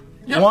 sir?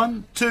 Yeah.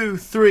 1, 2,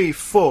 3,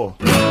 4.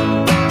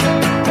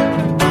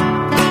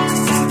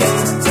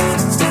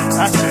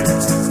 That's it.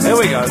 Here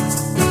we go.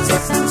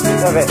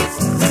 Love it.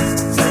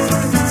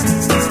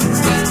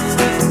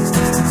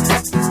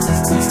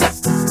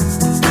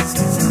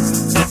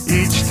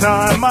 Each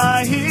time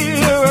I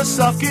hear a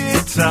soft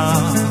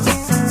guitar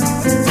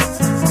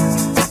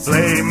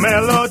play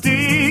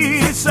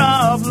melodies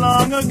of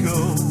long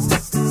ago,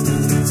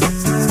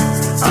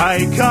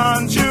 I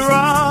conjure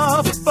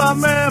up a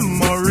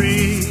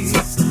memory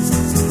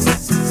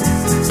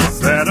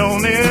that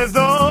only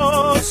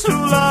those who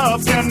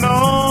love can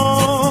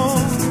know.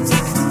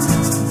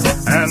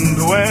 And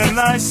when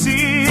I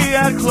see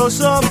at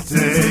close-up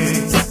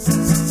day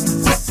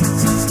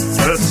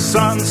the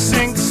sun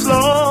sinks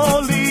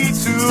slowly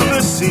to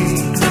the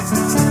sea,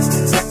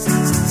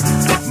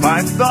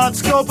 my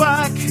thoughts go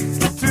back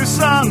to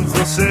San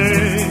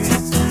Jose,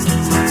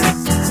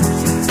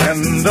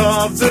 and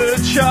of the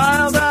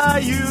child I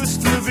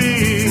used to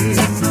be.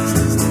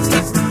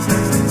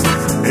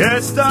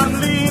 Es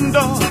tan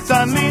lindo,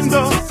 tan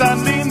lindo,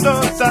 tan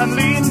lindo, tan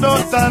lindo,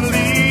 tan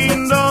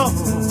lindo,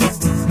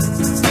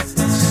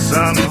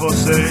 San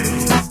Jose,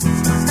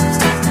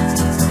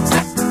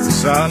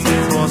 San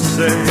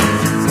Jose.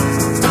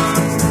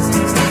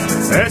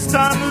 Es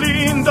tan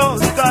lindo,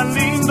 tan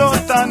lindo,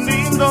 tan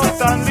lindo,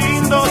 tan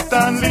lindo,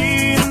 tan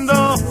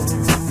lindo,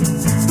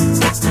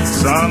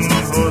 San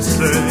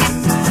Jose,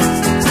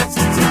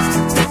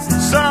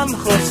 San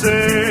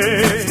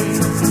Jose.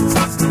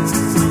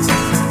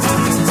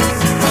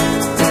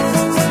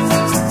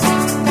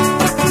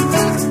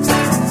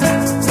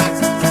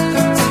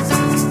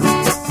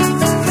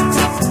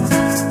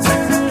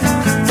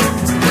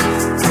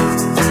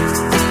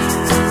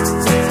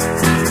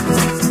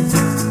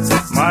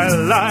 My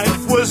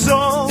life was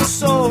all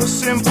so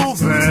simple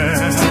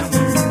then,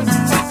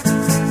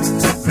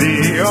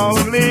 the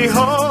only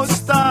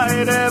host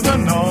I'd ever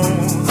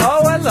known.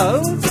 Oh,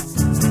 hello.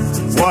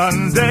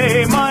 One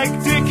day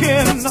Mike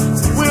Dickin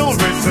will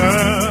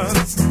return,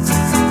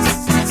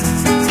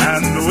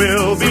 and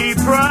we'll be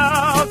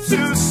proud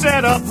to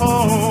set up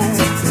home.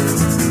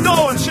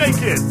 Go and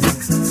shake it.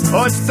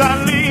 Oh, it's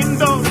tan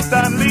lindo,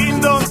 tan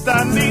lindo,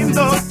 tan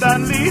lindo,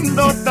 tan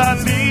lindo, tan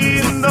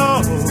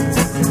lindo,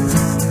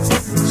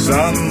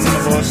 San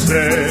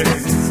Jose,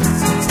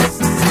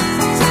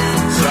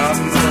 San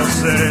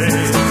Jose.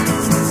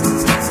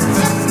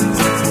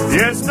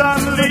 Yes, tan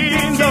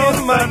lindo,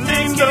 tan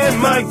lindo,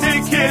 Mike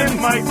Dickin,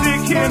 Mike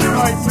Dickin,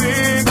 Mike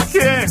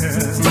Dickin,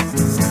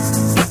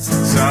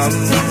 San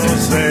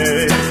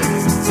Jose,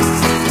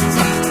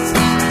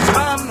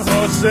 San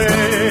Jose.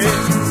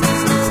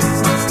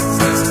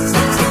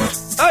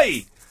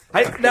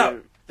 Hey, now,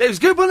 it was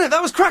good, wasn't it?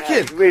 That was cracking.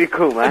 Yeah, really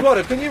cool, man.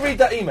 Eduardo, can you read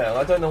that email?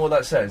 I don't know what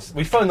that says.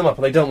 We phoned them up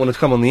and they don't want to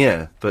come on the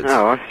air, but...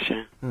 Oh, that's a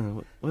shame.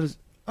 What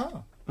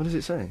does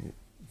it say?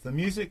 The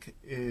music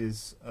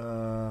is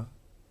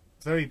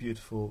very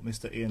beautiful,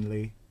 Mr. Ian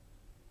Lee.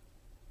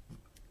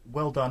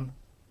 Well done.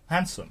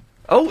 Handsome.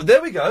 Oh,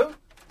 there we go.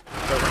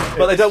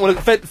 But they don't want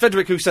to...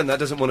 Frederick, who sent that,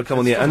 doesn't want to come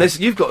on the air. And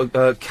you've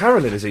got...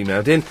 Carolyn has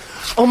emailed in.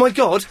 Oh, my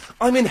God,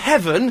 I'm in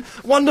heaven.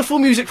 Wonderful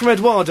music from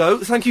Eduardo.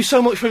 Thank you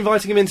so much for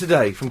inviting him in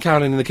today, from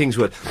Carolyn in the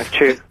Kingswood. That's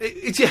true.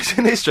 Yes,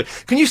 in history.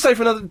 Can you stay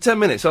for another 10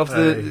 minutes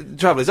after the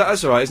travel?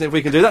 That's all right, isn't it, if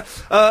we can do that?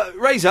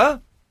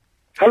 Razor?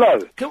 Hello.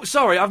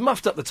 Sorry, I've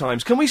muffed up the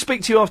times. Can we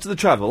speak to you after the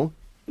travel?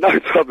 No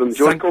problem. Do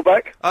you want to call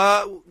back?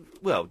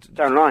 Well...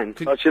 Down line.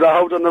 Should I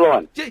hold on the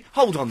line? Yeah,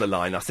 hold on the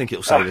line. I think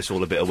it'll save us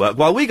all a bit of work.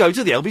 While we go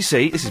to the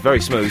LBC, this is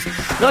very smooth.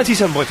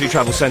 97.3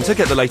 Travel Centre.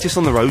 Get the latest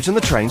on the roads and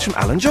the trains from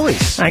Alan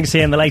Joyce. Thanks,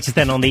 Ian. The latest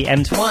then on the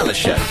M2 Wireless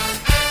Show.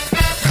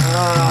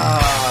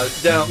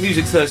 Now,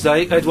 Music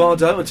Thursday.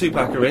 Eduardo and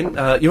Tupac are in.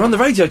 You're on the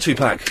radio,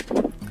 Tupac.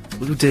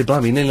 Oh, dear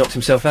blimey, he nearly knocked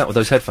himself out with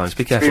those headphones.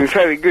 Be careful. It's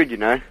been very good, you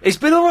know. It's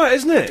been alright,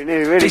 isn't it? It's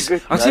been really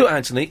good. I tell you what,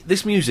 Anthony,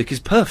 this music is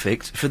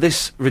perfect for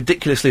this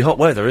ridiculously hot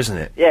weather, isn't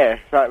it? Yeah,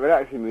 it's like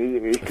relaxing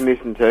music that you can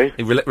listen to.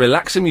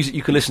 Relaxing music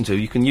you can listen to.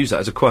 You can use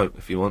that as a quote,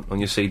 if you want, on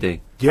your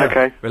CD. Yeah.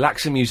 Okay.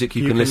 Relaxing music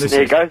you can listen to.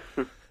 There you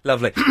go.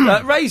 Lovely.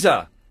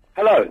 Razor.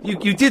 Hello.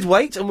 You did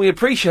wait, and we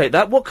appreciate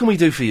that. What can we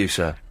do for you,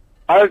 sir?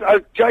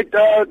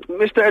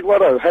 Mr.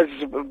 Eduardo has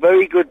a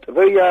very good,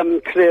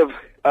 very clear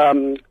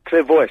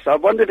voice. I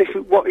wondered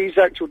what his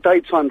actual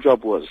daytime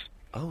job was.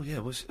 Oh, yeah.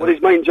 What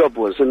his main job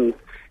was, and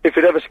if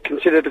he'd ever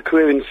considered a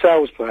career in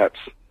sales, perhaps.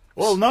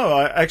 Well, no,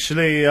 I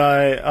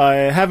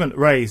haven't,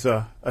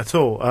 Razor, at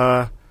all.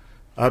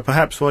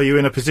 Perhaps were you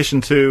in a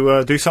position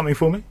to do something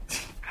for me?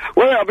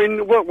 Well, I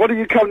mean, what are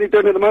you currently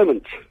doing at the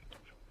moment?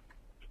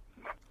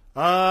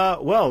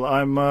 Well,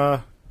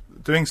 I'm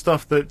doing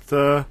stuff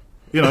that,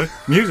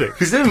 music.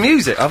 He's doing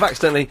music. I've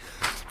accidentally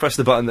press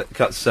the button that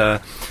cuts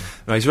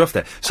Razor off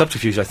there.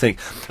 Subterfuge, I think.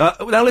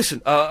 Now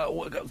listen,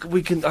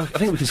 we can. I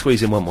think we can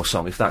squeeze in one more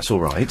song if that's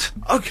all right.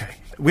 Okay.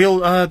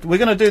 We're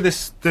going to do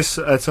this.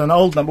 It's an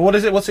old number. What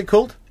is it? What's it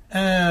called?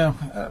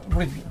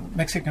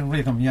 Mexican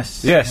rhythm,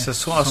 yes. Yes, a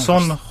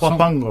son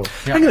huapango.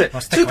 Yeah. Hang on a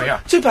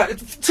minute. Tupac,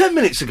 10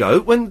 minutes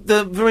ago, when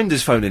the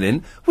Verinda's phoning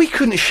in, we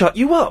couldn't shut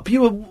you up. We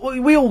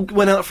all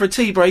went out for a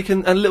tea break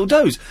and a little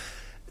doze.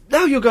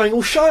 Now you're going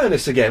all shy on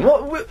us again.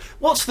 Who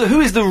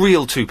is the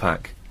real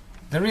Tupac?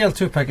 The real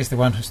Tupac is the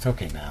one who's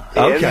talking now.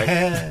 Okay.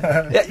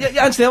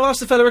 yeah, Anthony, I'll ask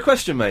the fella a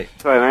question, mate.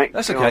 Sorry, mate.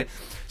 That's okay.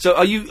 So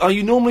are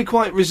you normally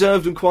quite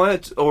reserved and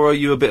quiet, or are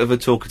you a bit of a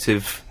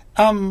talkative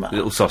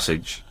little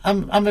sausage?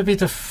 I'm a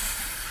bit of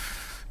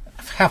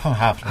half and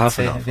half. Half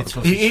and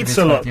half. He eats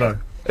a lot, though.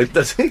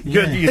 Does he?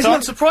 You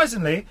don't,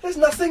 surprisingly. There's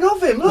nothing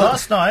of him. Look.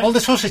 Last night, all the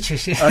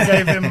sausages. I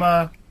gave him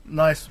a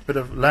nice bit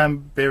of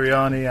lamb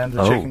biryani and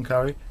a chicken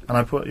curry, and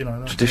I put,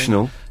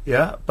 traditional.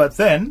 Yeah, but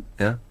then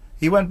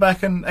he went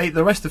back and ate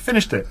the rest and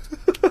finished it.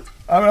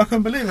 I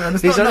couldn't believe it. And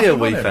he's only a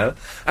wee fella.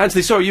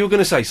 Anthony, sorry, you were going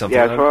to say something.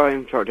 Yeah, sorry,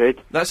 I'm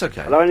interrupted. That's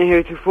okay. Are they only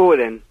here till 4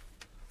 then?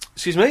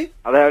 Excuse me?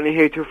 Are they only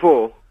here till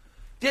 4?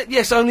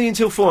 Yes, only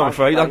until 4, I'm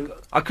afraid.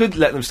 I could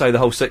let them stay the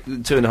whole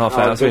 2.5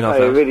 hours, 3.5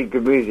 hours. Really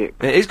good music.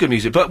 It is good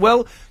music, but,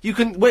 you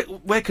can...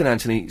 Where can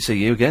Anthony see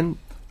you again?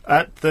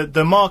 At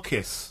the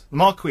Marquis. The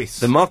Marquis.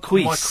 No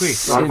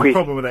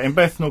problem with that. In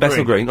Bethnal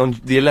Green, on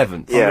the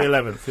 11th. Yeah. On the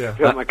 11th, yeah.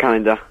 Got my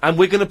calendar. And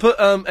we're going to put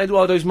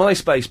Eduardo's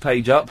MySpace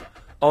page up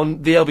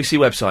on the LBC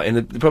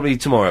website, probably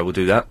tomorrow we'll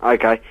do that.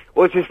 Okay.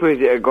 What's this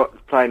music I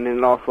got playing in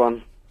the last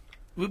one?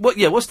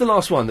 What's the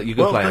last one that you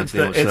can play,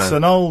 Anthony? It's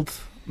an old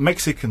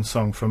Mexican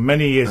song from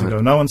many years ago.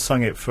 No one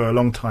sung it for a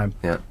long time.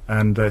 Yeah.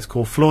 And it's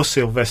called Flor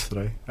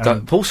Silvestre.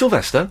 Paul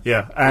Sylvester?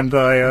 Yeah. And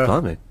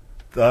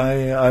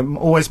I'm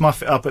always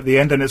muff it up at the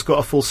end, and it's got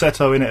a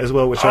falsetto in it as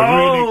well, which I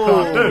really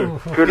can't do.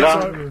 Good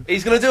luck.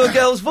 He's going to do a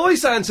girl's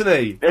voice,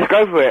 Anthony. Let's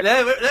go for it.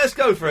 Let's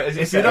go for it.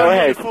 If you don't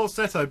hear the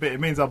falsetto bit, it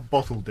means I've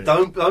bottled it.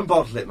 Don't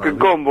bottle it, man.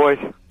 Good on, boys.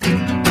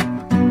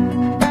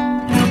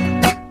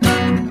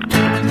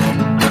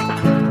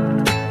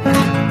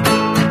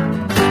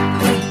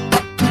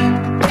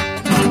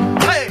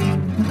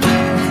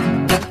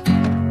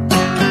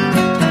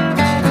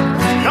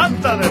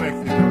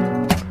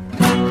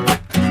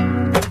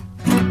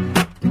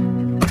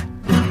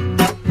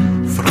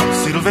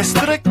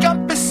 Silvestre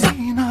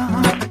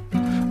campesina,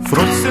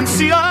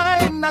 frosencia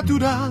y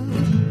natural.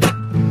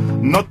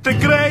 No te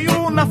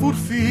creo una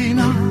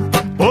furfina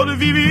por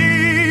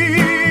vivir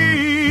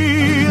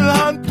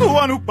en tu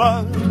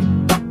anupal.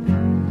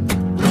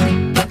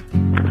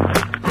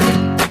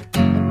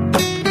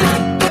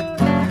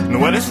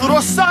 No eres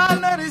rosa,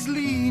 no eres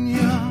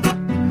línea,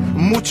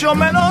 mucho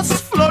menos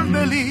flor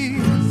de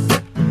lis,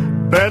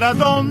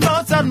 pero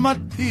no San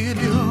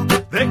Martirio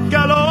de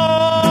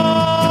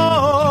calor.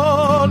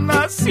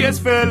 Si es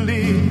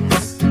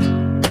feliz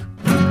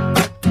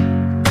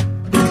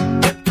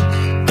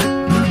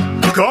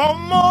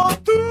como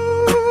tú,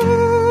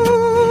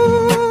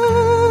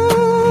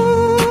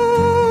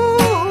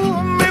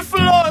 mi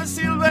flor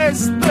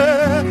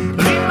silvestre,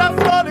 linda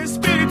flor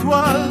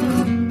espiritual,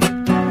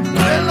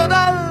 te lo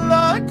da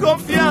la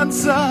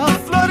confianza,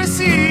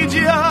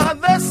 florecilla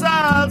de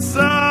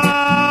salsa.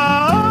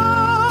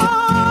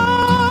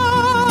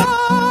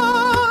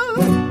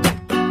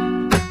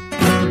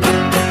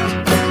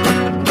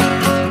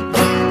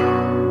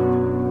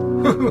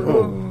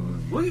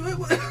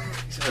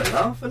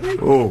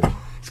 Oh,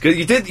 it's good.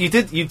 You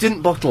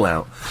didn't bottle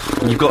out.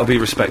 You've got to be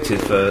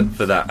respected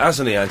for that,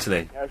 hasn't he,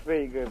 Anthony? That's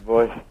really good,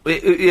 boys.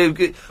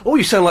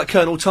 You sound like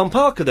Colonel Tom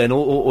Parker then,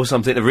 or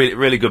something. Really,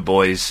 really good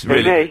boys.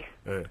 Really.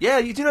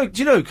 Yeah. Do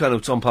you know who Colonel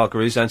Tom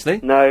Parker is, Anthony?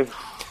 No.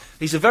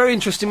 He's a very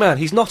interesting man.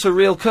 He's not a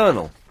real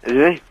colonel. Is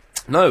he?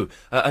 No,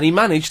 and he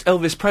managed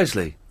Elvis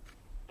Presley.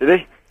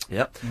 Did he?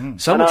 Yep. I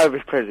know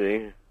Elvis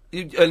Presley.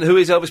 And who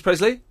is Elvis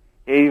Presley?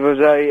 He was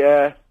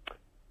a.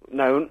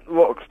 No,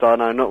 rock star,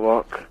 no, not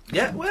rock.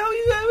 Yeah, well,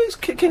 he's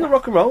king of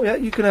rock and roll, yeah,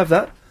 you can have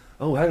that.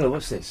 Oh, hang on,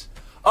 what's this?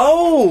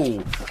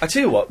 Oh! I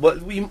tell you what,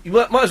 you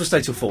might as well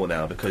stay till 4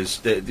 now,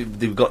 because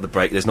we've got the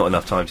break, there's not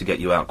enough time to get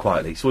you out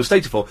quietly. So we'll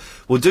stay till 4.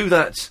 We'll do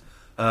that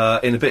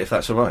in a bit, if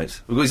that's all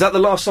right. Is that the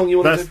last song you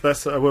want to do?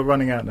 That's we're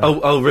running out now.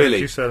 Oh, really?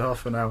 You said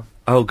half an hour.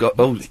 Oh, God.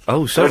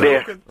 Oh,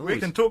 sorry. We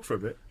can talk for a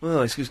bit.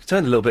 Well, it's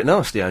turned a little bit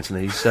nasty,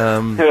 Anthony. He's,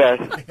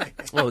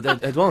 well,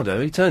 Eduardo,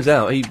 he turns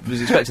out he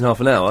was expecting half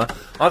an hour.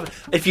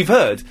 If you've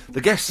heard,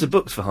 the guests are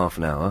booked for half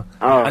an hour.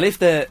 Oh. And if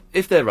they're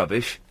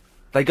rubbish,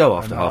 they go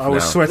after half an hour.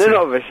 Sweating. They're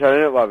not rubbish,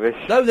 they're not rubbish.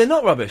 No, they're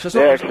not rubbish. That's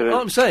what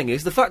I'm saying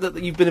is the fact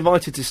that you've been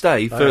invited to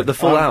stay for the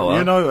full hour.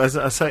 You know, as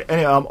I say,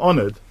 I'm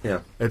honoured.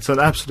 Yeah. It's an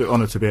absolute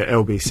honour to be at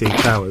LBC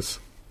Towers.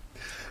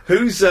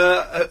 Who's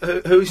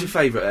your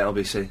favourite at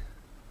LBC?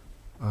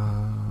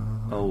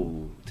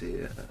 Oh,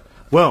 dear.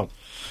 Well,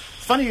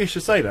 funny you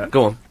should say that.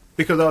 Go on.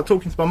 Because I was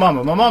talking to my mum,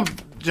 and my mum,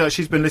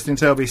 she's been listening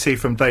to LBC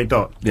from day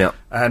dot. Yeah.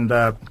 And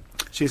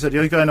She said,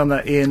 "You're going on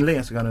that Ian Lee."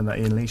 I said, "Going on that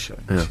Ian Lee show."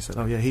 And she said,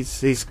 "Oh yeah,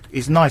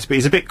 he's nice, but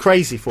he's a bit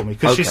crazy for me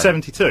because she's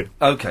 72.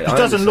 Okay, she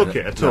doesn't look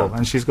it at all,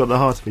 and she's got the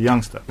heart of a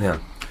youngster." Yeah.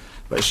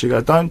 But she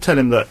goes, "Don't tell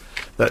him that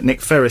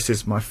Nick Ferris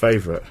is my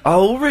favourite."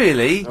 Oh,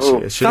 really?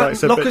 She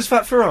likes a Locker's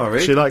Fat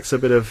Ferrari? She likes a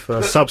bit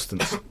of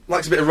substance.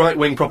 Likes a bit of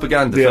right-wing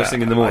propaganda first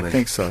thing in the morning. I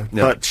think so.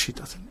 Yeah. But she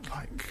doesn't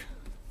like...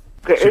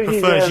 She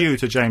prefers you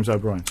to James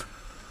O'Brien.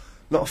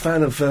 Not a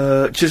fan of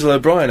Chisel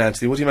O'Brien,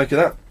 Anthony. What do you make of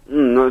that?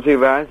 Not too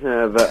bad,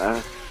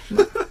 but...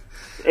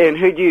 Ian,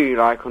 who do you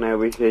like on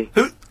LBC?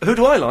 Who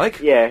do I like?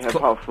 Yeah,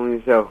 apart from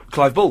yourself.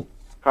 Clive Bull.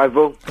 Clive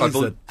Bull? He's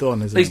a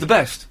don, isn't He's the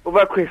best. What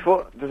about Chris?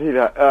 What does he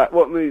like?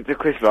 What movies does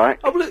Chris like?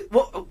 Oh,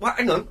 what,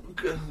 hang on.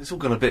 It's all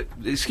gone a bit...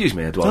 Excuse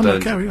me, Edward. No,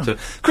 carry on.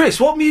 Chris,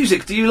 what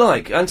music do you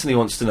like? Anthony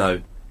wants to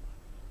know.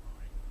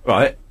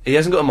 Right. He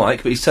hasn't got a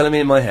mic, but he's telling me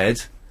in my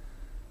head.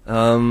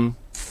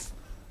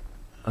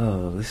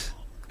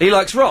 He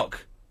likes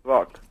rock.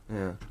 Rock.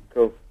 Yeah.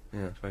 Cool.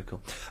 Yeah, it's very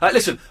cool.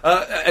 Listen,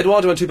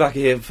 Eduardo and Tupac are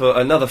here for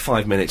another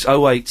 5 minutes.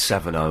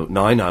 0870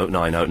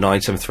 9090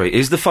 973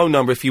 is the phone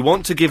number. If you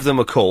want to give them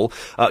a call,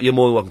 you're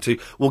more than welcome to.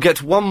 We'll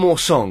get one more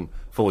song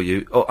for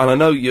you. And I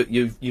know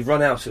you've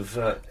run out of...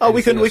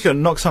 we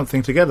can knock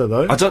something together,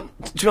 though. To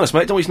be honest,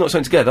 mate, don't want you to knock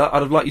something together.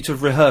 I'd have liked you to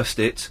have rehearsed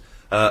it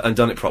and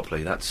done it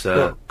properly. That's...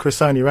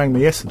 Chris only rang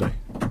me yesterday.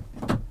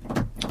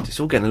 It's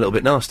all getting a little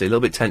bit nasty, a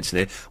little bit tense in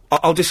here.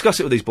 I'll discuss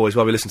it with these boys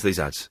while we listen to these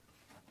ads.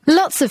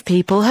 Lots of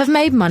people have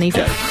made money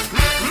from...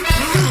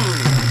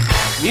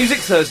 Music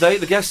Thursday,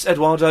 the guests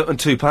Eduardo and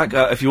Tupac.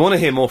 If you want to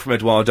hear more from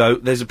Eduardo,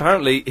 there's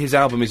apparently his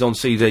album is on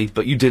CD,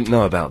 but you didn't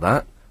know about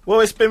that. Well,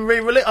 it's been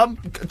re-released.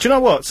 Do you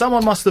know what?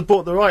 Someone must have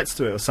bought the rights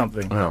to it or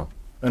something. Oh.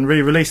 And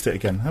re-released it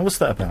again. What's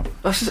that about?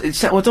 I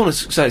don't want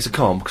to say it's a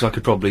con, because I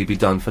could probably be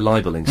done for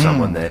libelling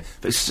someone there.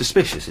 But it's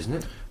suspicious, isn't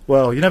it?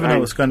 Well, you never know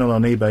what's going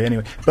on eBay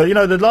anyway. But, you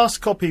know, the last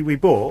copy we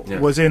bought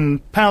was in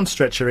Pound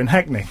Stretcher in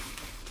Hackney.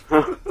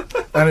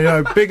 And, you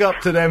know, big up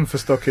to them for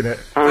stocking it.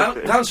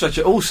 Pound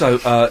Stretcher also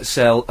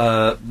sell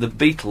the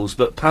Beatles,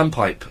 but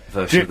panpipe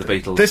version of the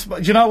Beatles.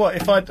 Do you know what?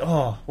 If I...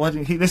 Oh, why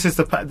didn't he... This is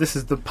the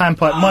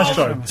panpipe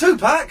maestro.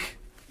 Tupac!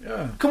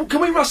 Yeah.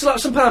 Can we rustle up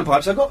some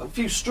panpipes? I've got a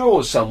few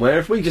straws somewhere.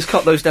 If we just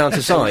cut those down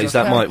to size,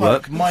 that might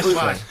work.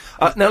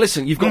 Now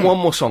listen, you've got one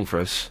more song for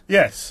us.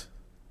 Yes,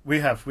 we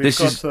have. This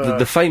is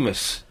the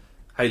famous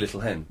Hey Little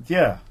Hen.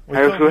 Yeah.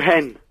 Hey Little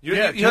Hen. You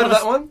heard of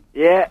that one?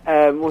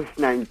 Yeah, what's his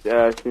name?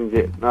 Sings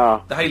it.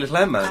 Oh. The Hey Little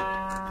Hen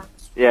man?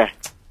 Yeah.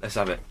 Let's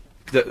have it.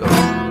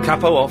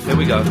 Capo off, here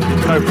we go.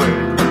 Go for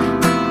it.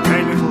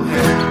 Hey Little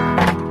Hen.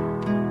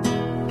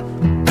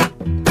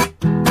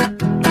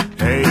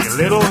 Hey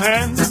Little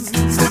Hen.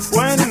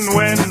 When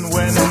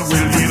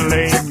will you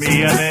lay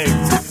me an egg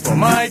for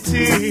my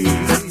tea?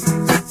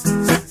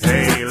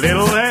 Hey,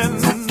 little hen,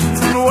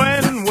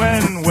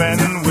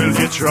 when will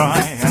you try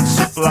and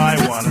supply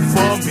one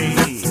for me?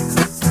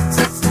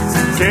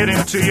 Get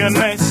into your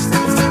nest,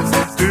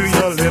 do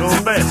your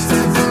little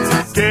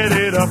best, get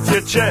it off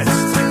your chest,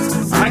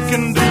 I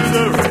can do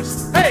the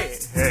rest.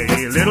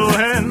 Hey, little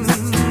hen,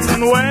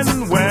 when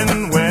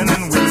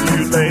will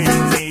you lay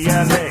me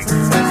an egg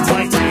for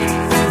my tea?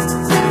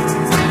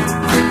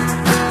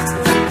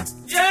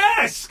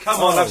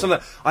 Come on, have some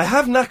of that. I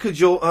have knackered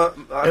your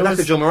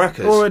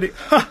maracas. Already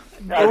cool,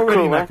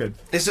 knackered.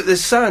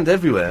 There's sand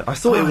everywhere. I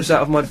thought it was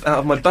out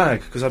of my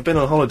bag because I've been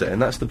on holiday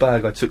and that's the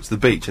bag I took to the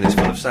beach and it's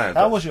full of sand.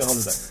 How was your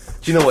holiday?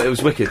 Do you know what? It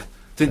was wicked.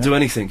 Didn't do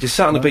anything. Just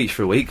sat on the beach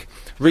for a week,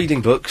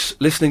 reading books,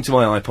 listening to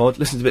my iPod,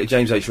 listening to a bit of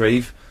James H.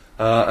 Reeve.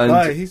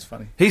 And he's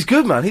funny. He's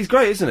good, man. He's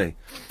great, isn't he?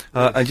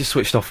 And just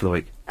switched off for the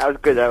week. That was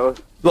good. That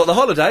was. What, the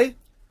holiday?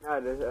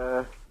 No,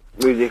 there's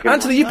music.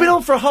 Anthony, you've been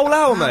on for a whole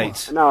hour,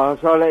 mate. No,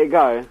 so I'll let it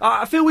go.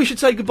 I feel we should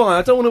say goodbye.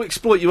 I don't want to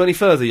exploit you any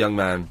further, young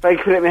man.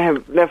 Thank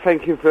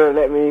you for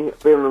letting me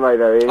be on the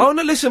radio, Ian. Oh,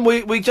 no, listen,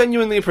 we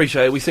genuinely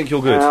appreciate it. We think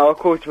you're good. I'll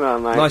call you tomorrow,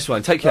 mate. Nice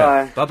one. Take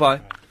care. Bye-bye.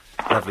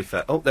 Lovely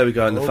fet. Oh, there we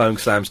go, and the phone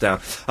slams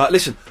down.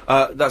 Listen,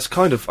 that's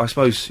kind of, I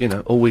suppose, you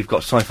know, all we've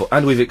got time for.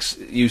 And we've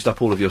used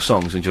up all of your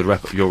songs and your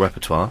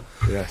repertoire.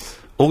 Yes.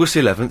 August the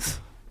 11th.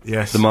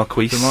 Yes. The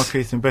Marquise. The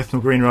Marquise in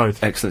Bethnal Green Road.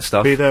 Excellent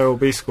stuff. Be there or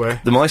be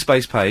square. The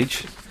MySpace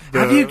page.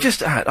 Have you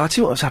just had... I'll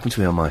tell you what's happened to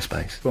me on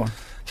MySpace. Go on.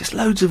 Just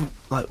loads of,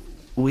 like,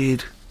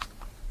 weird,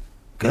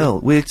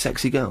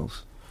 sexy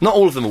girls. Not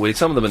all of them are weird,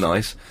 some of them are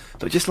nice,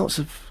 but just lots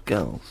of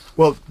girls.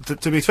 Well,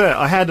 to be fair,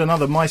 I had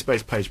another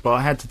MySpace page, but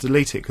I had to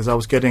delete it because I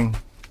was getting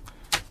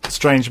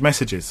strange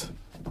messages.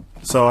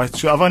 So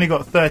I've only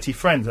got 30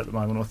 friends at the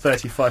moment, or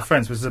 35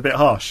 friends, which is a bit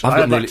harsh. I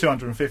had like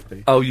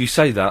 250. Oh, you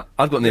say that?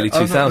 I've got nearly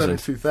 2,000. I've got nearly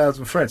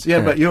 2,000 friends.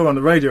 Yeah, but you're on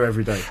the radio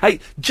every day.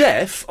 Hey,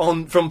 Jeff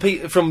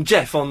from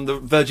Jeff on the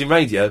Virgin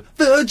Radio.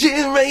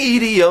 Virgin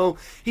Radio!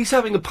 He's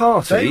having a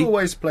party. They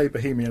always play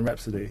Bohemian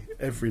Rhapsody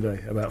every day,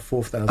 about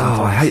 4,000 times.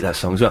 Oh, I hate that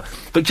song as well.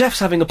 But Jeff's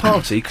having a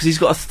party because he's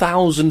got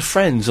 1,000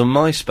 friends on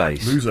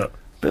MySpace. Loser.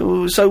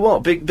 But, so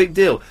what? Big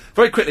deal.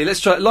 Very quickly, let's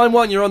try... Line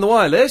 1, you're on the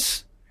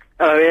wireless.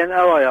 Hello, Ian.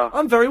 How are you?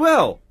 I'm very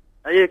well.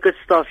 Yeah, good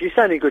stuff. You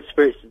sound in good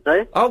spirits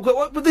today.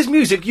 Oh, with this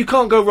music, you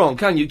can't go wrong,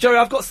 can you? Jerry,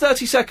 I've got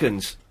 30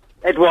 seconds.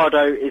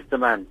 Eduardo is the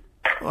man.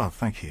 Oh,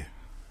 thank you.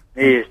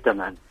 He is the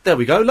man. There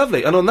we go,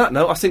 lovely. And on that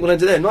note, I think we'll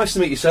end it there. Nice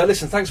to meet you, sir.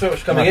 Listen, thanks very much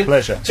for coming in. My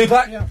pleasure.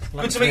 Tupac,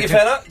 good to meet you,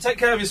 fella. Take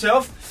care of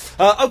yourself.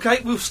 OK,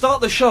 we'll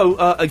start the show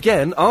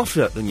again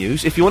after the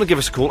news. If you want to give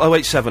us a call,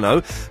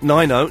 0870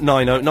 90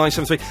 90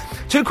 973.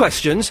 2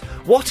 questions.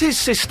 What is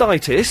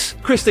cystitis?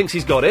 Chris thinks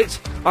he's got it.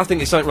 I think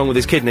there's something wrong with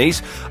his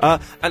kidneys.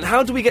 And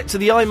how do we get to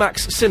the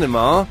IMAX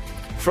cinema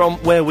from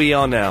where we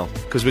are now?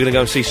 Because we're going to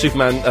go and see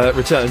Superman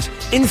Returns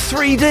in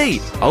 3D.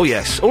 Oh,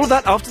 yes. All of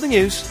that after the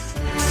news.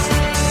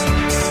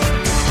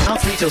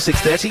 3 till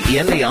 6:30,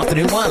 Ian Lee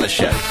Afternoon Wireless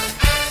Show.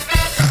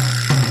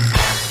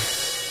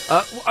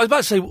 I was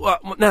about to say,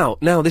 now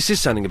this is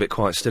sounding a bit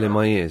quiet still in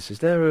my ears. Is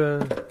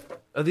there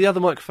are the other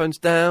microphones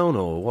down,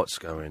 or what's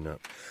going on?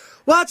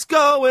 What's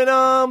going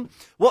on?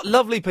 What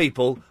lovely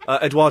people,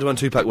 Eduardo and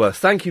Tupac were.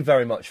 Thank you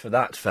very much for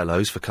that,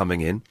 fellows, for coming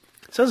in.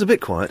 Sounds a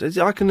bit quiet.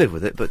 I can live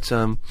with it, but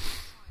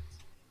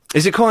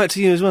is it quiet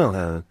to you as well,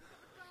 Helen?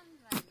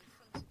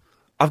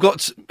 I've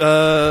got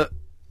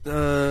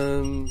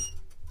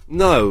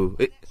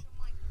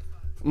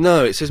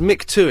No, it says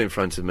Mick 2 in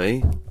front of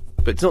me,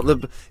 but it's not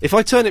the... If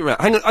I turn it round...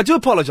 Hang on, I do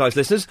apologise,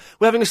 listeners.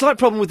 We're having a slight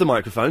problem with the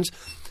microphones.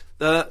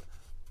 No,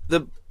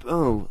 the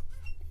brand...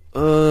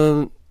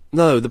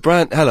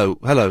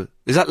 Hello.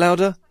 Is that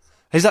louder?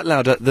 Is that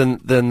louder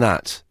than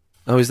that?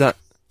 Oh, is that...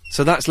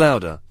 So that's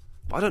louder.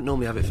 But I don't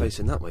normally have it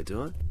facing that way,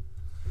 do I?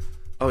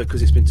 Oh,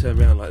 because it's been turned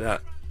round like that.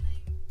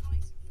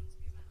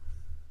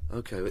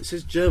 Okay, well, it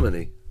says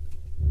Germany.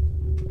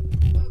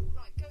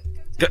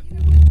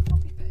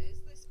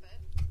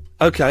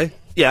 Okay,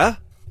 yeah.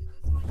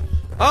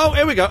 Oh,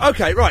 here we go.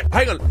 Okay, right,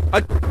 hang on.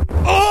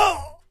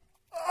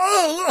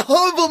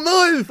 Horrible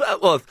noise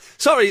that was.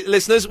 Sorry,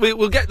 listeners,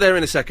 we'll get there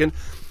in a second.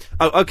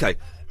 Oh, okay.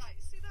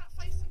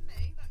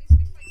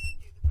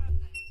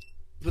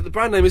 But the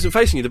brand name isn't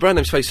facing you, the brand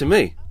name's facing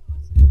me.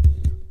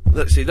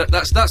 Let's see,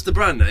 that's the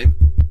brand name.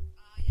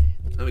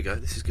 There we go,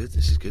 this is good.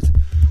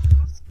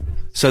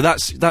 So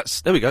that's,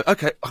 there we go.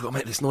 Okay, I've got to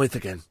make this noise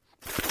again.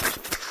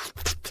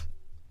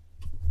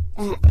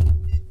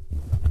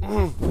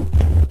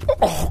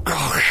 Oh,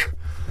 gosh.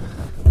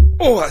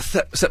 Oh,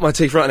 that set my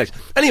teeth right next.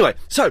 Anyway,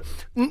 so,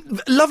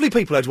 lovely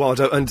people,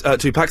 Eduardo and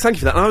Tupac, thank you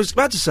for that. And I was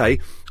about to say,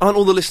 aren't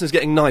all the listeners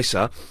getting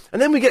nicer?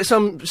 And then we get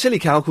some silly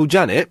cow called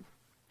Janet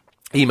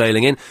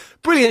emailing in.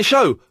 Brilliant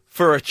show,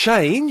 for a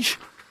change.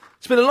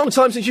 It's been a long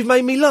time since you've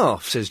made me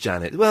laugh, says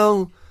Janet.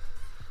 Well,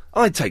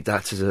 I'd take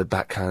that as a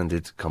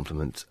backhanded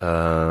compliment.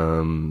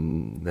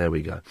 There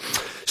we go.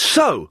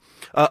 So...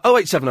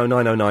 0870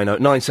 90 90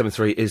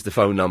 973 is the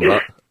phone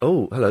number.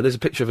 Oh, hello, there's a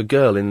picture of a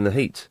girl in the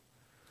heat.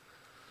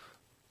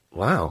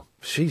 Wow,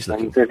 she's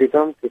looking...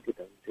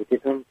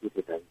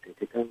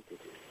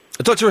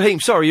 Dr.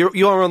 Rahim, sorry,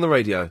 you are on the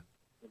radio.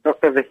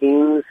 Dr.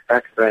 Rahim's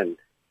fat friend.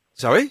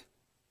 Sorry?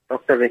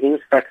 Dr.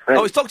 Rahim's fat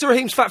friend. Oh, it's Dr.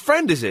 Rahim's fat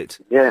friend, is it?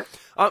 Yeah.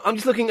 I'm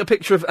just looking at a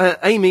picture of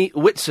Amy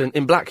Whitson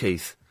in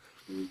Blackheath.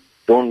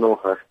 Don't know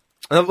her.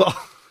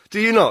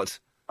 Do you not?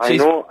 I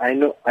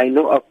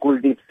know a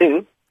Kuldeep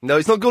Singh. No,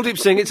 it's not Guldeep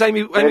Singh, it's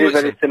Amy Whitson.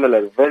 Very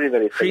similar, very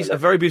similar. She's a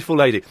very beautiful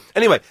lady.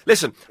 Anyway,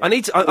 listen, I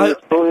need to...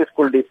 So is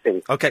Kuldeep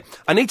Singh. Okay,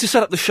 I need to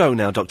set up the show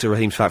now, Dr.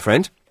 Rahim's fat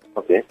friend.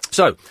 Okay.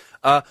 So,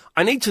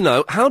 I need to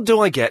know, how do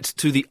I get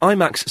to the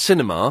IMAX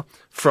cinema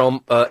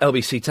from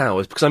LBC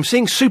Towers? Because I'm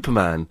seeing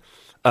Superman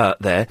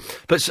there.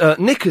 But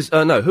Nick has...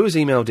 no, who has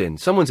emailed in?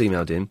 Someone's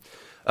emailed in.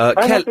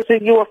 I have to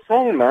sing you a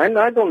song, man.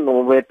 I don't know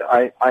where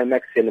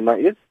IMAX cinema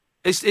is.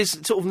 It's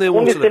sort of near...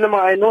 Only cinema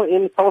I know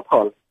in South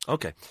Hall.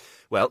 Okay.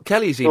 Well,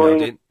 Kelly's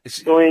emailed in.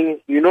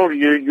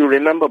 You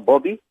remember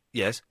Bobby?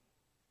 Yes.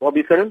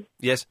 Bobby film?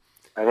 Yes.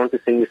 I want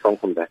to sing you a song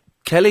from that.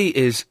 Kelly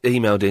is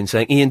emailed in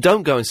saying, Ian,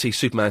 don't go and see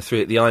Superman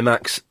 3 at the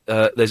IMAX.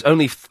 There's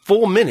only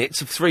 4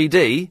 minutes of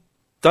 3D.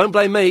 Don't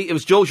blame me. It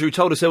was Georgia who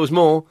told us there was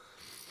more.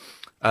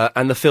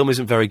 And the film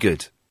isn't very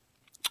good.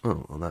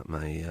 Oh, well, that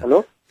may...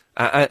 Hello?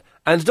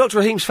 And Dr.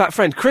 Rahim's fat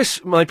friend,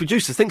 Chris, my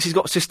producer, thinks he's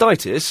got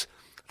cystitis.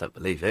 I don't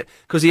believe it.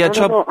 Because he had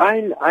trouble...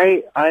 No,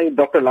 I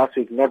doctor last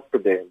week, not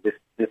today. This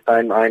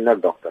time I'm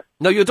not doctor.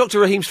 No, you're Dr.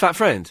 Rahim's fat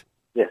friend?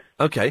 Yes.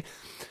 Okay.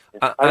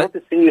 I want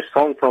to sing you a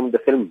song from the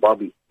film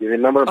Bobby. You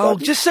remember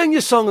Bobby? Oh, just sing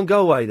your song and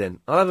go away then.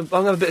 I'll have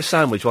a bit of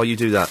sandwich while you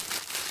do that.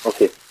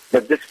 Okay.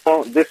 But this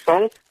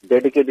song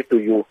dedicated to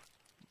you.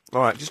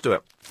 All right, just do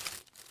it.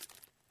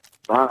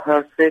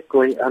 बाहर से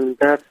कोई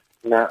अंदर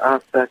न आ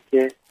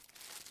सके,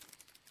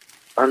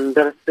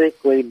 अंदर से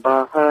कोई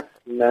बाहर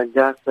न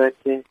जा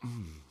सके,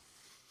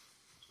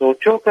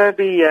 सोचो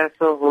कभी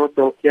ऐसा हो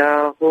तो क्या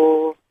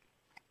हो,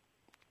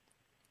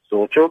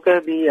 सोचो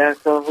कभी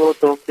ऐसा हो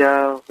तो क्या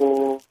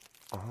हो,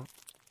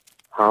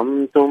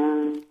 हम तुम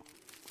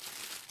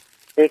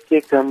एक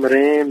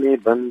कमरे में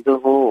बंद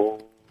हो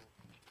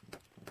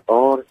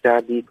और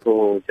चाबी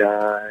खो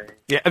जाए.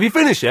 Yeah, have you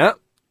finished yet?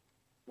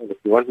 If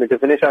you want me to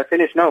finish, I'll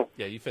finish now.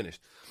 Yeah, you finished.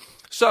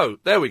 So,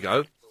 there we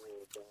go.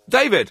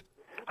 David.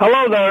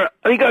 Hello there.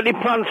 Have you got any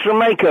plans for a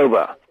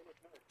makeover?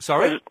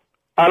 Sorry?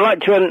 I'd like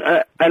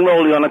to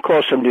enroll you on a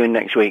course I'm doing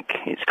next week.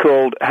 It's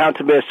called How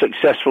to Be a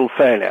Successful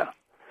Failure.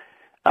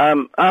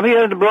 Have you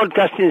heard of the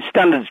Broadcasting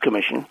Standards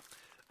Commission?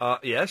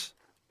 Yes?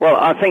 Well,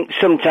 I think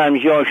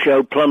sometimes your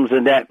show, Plums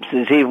the Depths,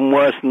 is even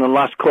worse than the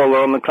last caller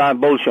on the Clive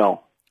Bull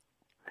show.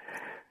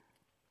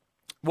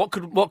 What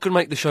could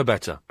make the show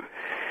better?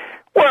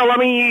 Well, I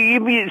mean,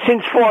 you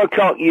since 4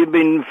 o'clock you've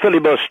been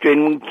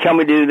filibustering. Can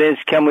we do this?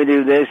 Can we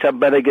do this? I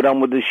better get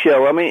on with the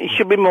show. I mean, it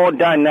should be more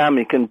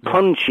dynamic and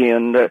punchy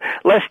and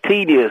less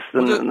tedious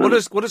than. What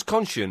does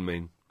conscian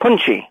mean?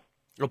 Punchy.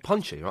 Oh,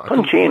 punchy. Right.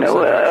 Punchy, you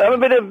know, a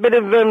bit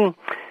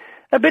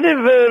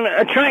of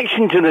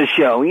attraction to the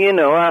show. You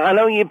know, I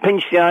know you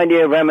pinched the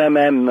idea of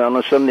MMM on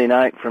a Sunday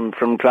night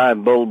from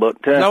Clive Bull, but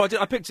no,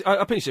 I pinched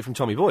it from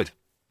Tommy Boyd.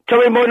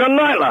 Tommy Boyd on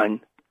Nightline.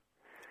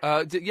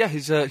 Yeah,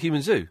 his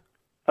Human Zoo.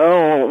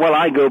 Oh, well,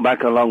 I go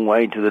back a long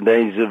way to the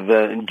days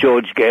of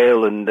George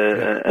Gale and...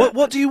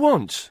 What do you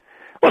want?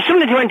 Well,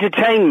 something to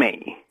entertain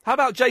me. How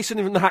about Jason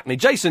from the Hackney?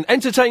 Jason,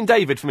 entertain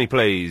David for me,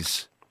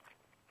 please.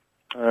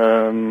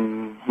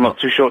 I'm not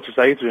too sure what to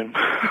say to him.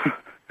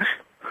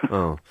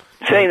 Oh.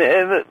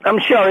 I'm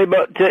sorry,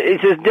 but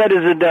it's as dead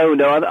as a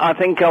dodo. I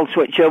think I'll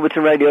switch over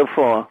to Radio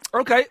 4.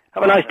 Okay.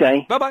 Have a nice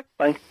day. Bye-bye.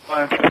 Bye.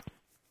 Bye.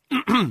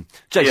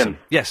 Jason, Ian.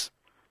 yes.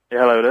 Yeah,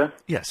 hello there.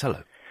 Yes,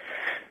 hello.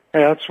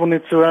 Hey, I just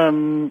wanted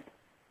to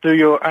do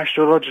your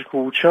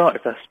astrological chart,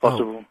 if that's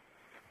possible.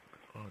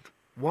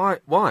 Why?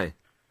 Well,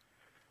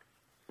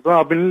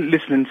 I've been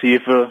listening to you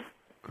for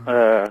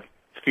a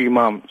few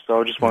months, so I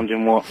was just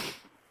wondering what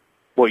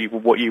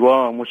you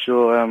are and what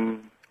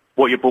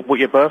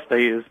your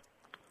birthday is.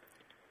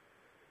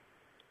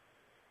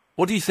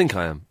 What do you think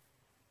I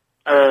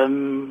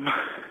am?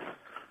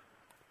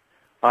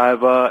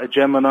 Either a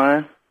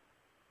Gemini,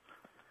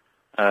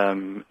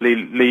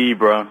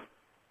 Libra,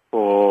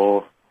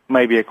 or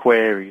maybe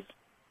Aquarius.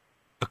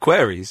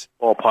 Aquarius?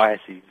 Or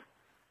Pisces.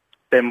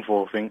 Them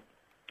four, I think.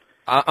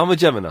 I'm a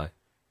Gemini.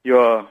 You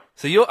are.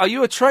 So are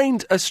you a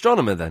trained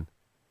astronomer then?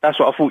 That's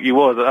what I thought you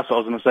was. That's what I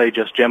was going to say,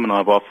 just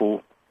Gemini, but I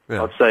thought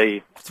I'd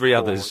say... 3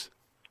 others.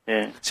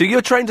 Yeah. So you're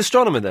a trained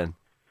astronomer then?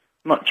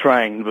 Not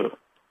trained, but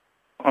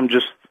I'm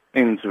just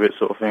into it,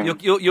 sort of thing.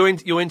 You're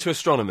into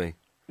astronomy?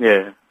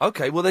 Yeah.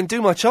 Okay, well then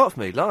do my chart for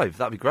me, live.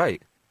 That'd be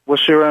great.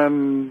 What's your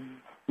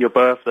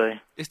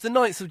birthday? It's the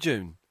 9th of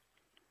June.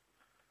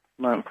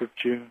 9th of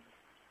June.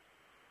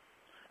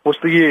 What's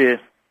the year?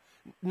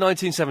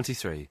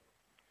 1973.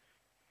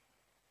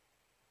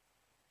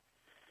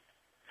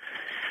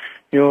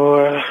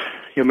 Your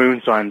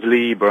moon sign's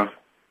Libra.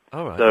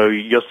 All right. So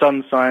your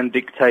sun sign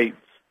dictates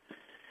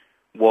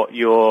what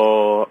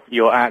your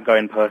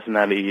outgoing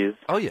personality is.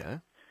 Oh yeah.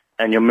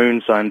 And your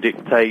moon sign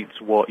dictates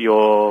what you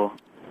are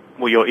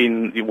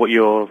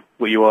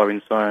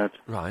inside.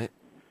 Right.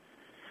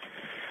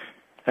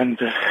 And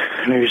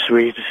let me just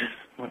read.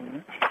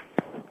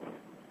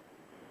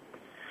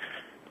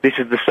 This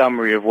is the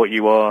summary of what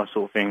you are,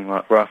 sort of thing,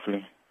 like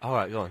roughly. All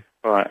right, go on.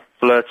 All right.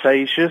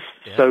 Flirtatious,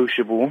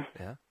 sociable.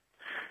 Yeah.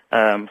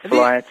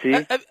 Flighty.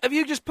 Have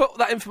you just put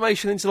that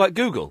information into like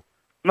Google?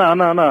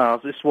 No.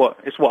 It's what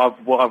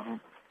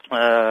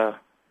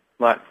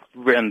I've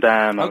written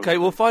down. Okay,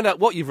 we'll find out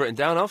what you've written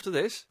down after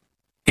this.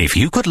 If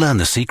you could learn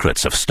the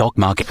secrets of stock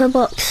market... For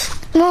books.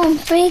 Mom,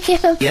 bring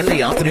it up. In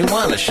the Afternoon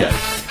Wireless Show.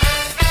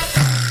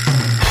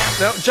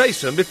 Now,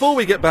 Jason, before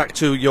we get back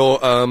to your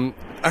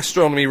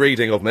astronomy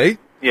reading of me...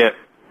 Yeah.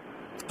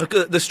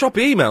 The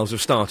stroppy emails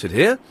have started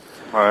here.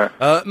 All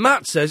right.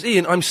 Matt says,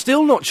 Ian, I'm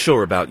still not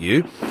sure about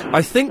you.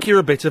 I think you're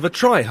a bit of a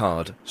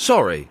try-hard.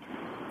 Sorry.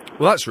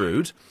 Well, that's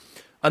rude.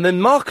 And then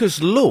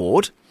Marcus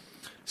Lord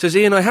says,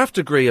 Ian, I have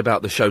to agree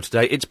about the show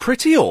today. It's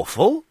pretty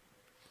awful.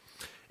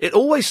 It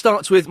always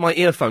starts with, my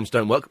earphones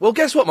don't work. Well,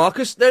 guess what,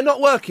 Marcus? They're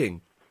not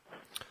working.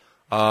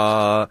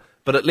 But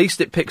at least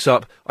it picks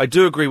up. I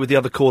do agree with the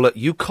other caller.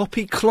 You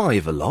copy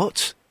Clive a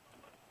lot.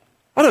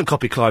 I don't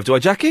copy Clive, do I,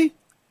 Jackie?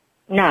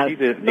 No.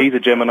 He's a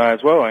Gemini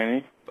as well,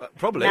 ain't he?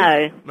 Probably.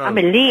 No, I'm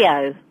a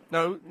Leo.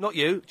 No, not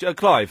you.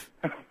 Clive.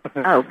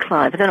 Oh,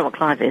 Clive. I don't know what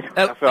Clive is.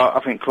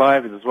 I think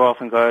Clive is as well. I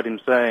think I heard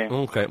him say.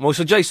 Okay. Well,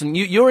 so, Jason,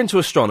 you're into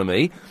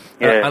astronomy.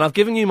 Yeah. And I've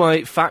given you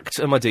my facts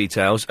and my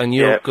details, and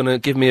you're going to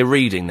give me a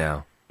reading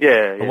now.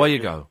 Yeah. Away you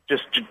go.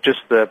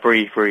 Just a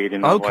brief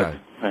reading. Okay.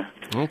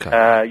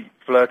 Okay.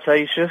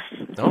 Flirtatious,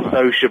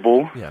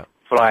 sociable,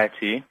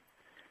 flighty,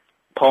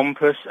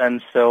 pompous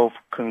and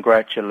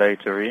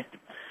self-congratulatory.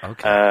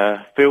 Okay.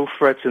 Feel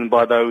threatened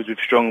by those with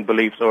strong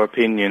beliefs or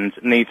opinions.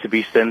 Need to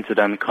be centered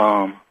and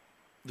calm.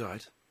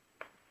 Right.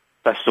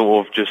 That's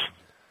sort of just.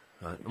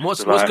 Right. And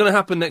what's going to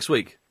happen next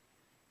week?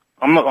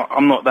 I'm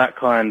not that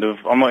kind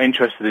of. I'm not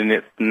interested in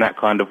it in that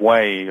kind of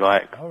way,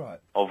 like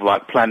of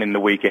like planning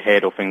the week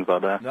ahead or things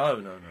like that.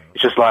 No.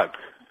 It's just like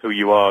who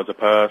you are as a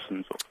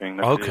person, sort of thing.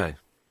 That's Okay. it.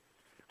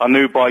 I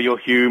knew by your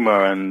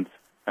humour and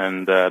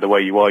the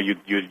way you are,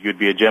 you'd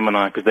be a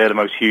Gemini because they're the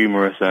most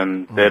humorous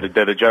and they're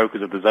the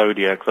jokers of the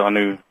zodiac. So I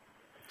knew.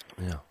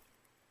 Yeah.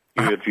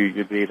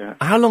 You'd be that.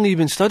 How long have you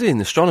been studying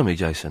astronomy,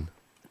 Jason?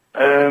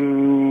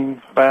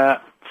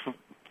 About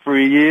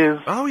 3 years.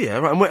 Oh yeah,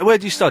 right. And where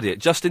do you study it?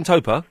 Justin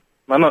Toper?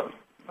 No, not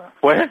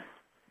where?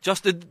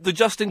 The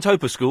Justin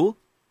Toper School.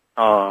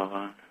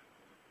 Oh,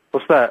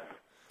 what's that?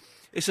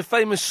 It's a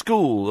famous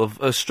school of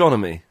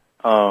astronomy.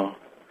 Oh.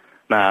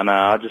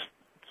 Nah, I just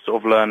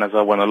sort of learn as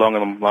I went along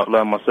and like,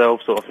 learn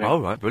myself, sort of thing. Oh,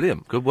 right,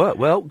 brilliant. Good work.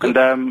 Well, good.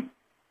 And,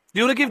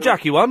 you want to give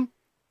Jackie one?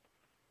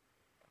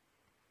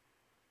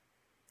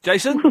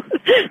 Jason? Do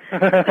you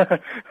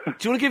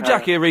want to give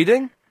Jackie a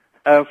reading?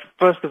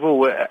 First of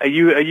all, are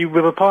you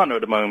with a partner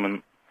at the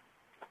moment?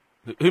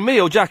 Who, me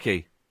or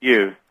Jackie?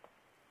 You.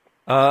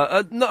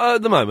 Not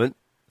at the moment.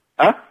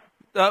 Huh?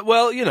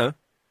 Well, you know.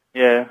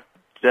 Yeah.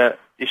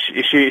 Is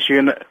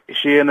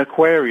she an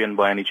Aquarian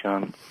by any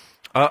chance?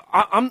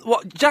 I'm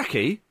what?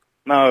 Jackie?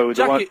 No.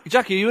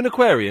 Jackie, are you an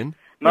Aquarian?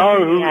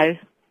 No.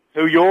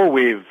 Who you're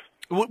with?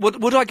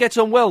 Would I get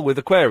on well with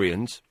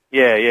Aquarians?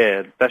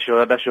 Yeah. That's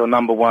your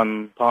number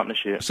one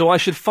partnership. So I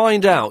should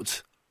find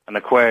out. An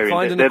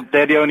Aquarian.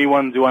 They're the only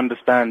ones who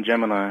understand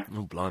Gemini.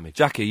 Oh, blimey.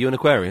 Jackie, you an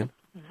Aquarian?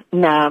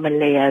 No, I'm a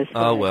Leo.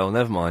 Oh, well,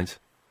 never mind.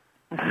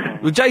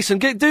 Well, Jason,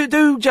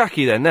 do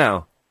Jackie then,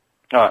 now.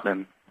 All right,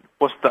 then.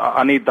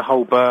 I need the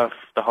whole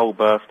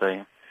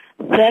birthday.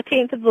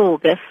 13th of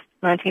August,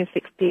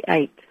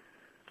 1968.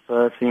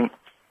 13th.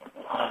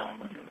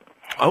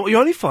 Oh, you're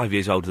only 5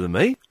 years older than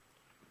me.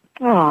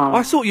 Oh.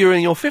 I thought you were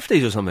in your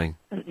 50s or something.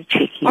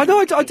 Cheeky. I know,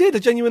 I did. I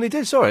genuinely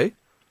did, sorry.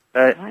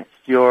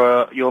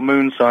 Your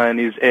moon sign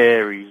is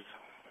Aries.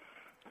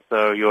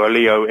 So you're a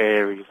Leo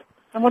Aries.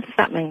 And what does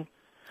that mean?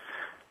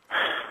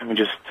 Let me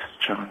just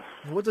try.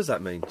 What does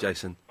that mean,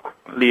 Jason?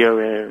 Leo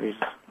Aries.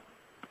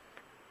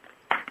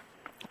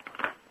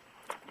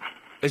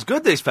 It's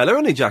good, this fella,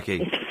 isn't he,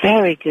 Jackie? It's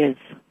very good.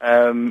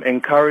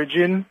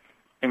 Encouraging,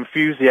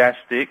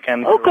 enthusiastic,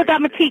 and... Oh, good,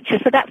 I'm a teacher,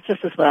 so that's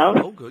just as well.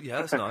 Oh, good, yeah,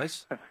 that's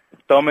nice.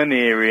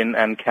 Domineering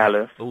and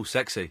callous. Oh,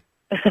 sexy.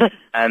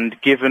 And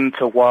given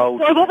to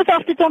wild... Sorry, what was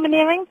after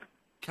domineering?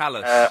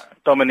 Callous.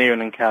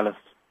 Domineering and callous.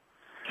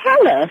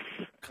 Callous?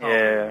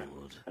 Yeah.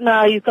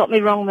 No, you've got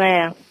me wrong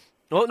there.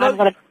 Oh,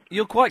 no,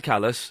 you're quite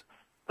callous.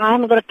 I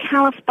haven't got a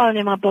callous bone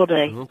in my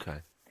body. Okay.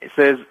 It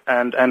says,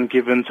 and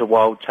given to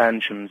wild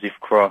tantrums if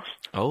crossed.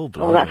 Oh,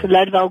 blimey. Oh, that's a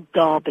load of old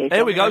garbage.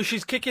 There we go,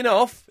 she's kicking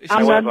off.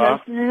 I'm the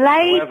most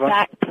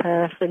laid-back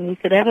person you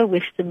could ever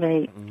wish to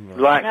meet.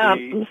 Likely,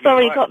 I'm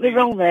sorry, you got me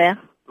wrong there.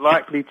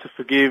 Likely to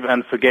forgive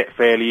and forget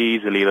fairly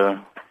easily, though.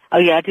 Oh,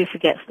 yeah, I do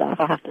forget stuff,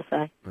 I have to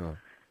say. Oh.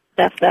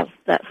 That's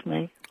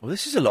me. Well,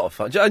 this is a lot of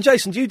fun.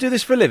 Jason, do you do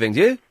this for a living,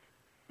 do you?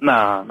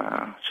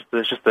 No.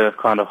 It's just a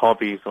kind of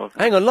hobby, sort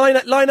of. Hang on,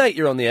 line 8,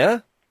 you're on the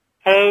air.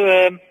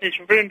 Hello, it's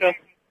Verinda.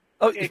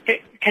 Oh,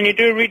 can you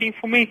do a reading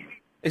for me?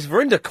 It's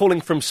Verinda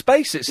calling from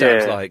space, it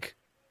sounds like.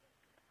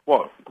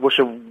 What? What's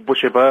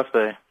your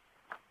birthday?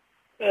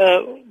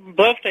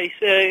 Birthday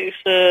is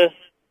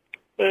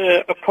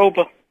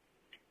October.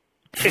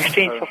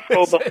 16th of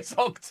October. It's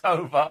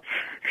October.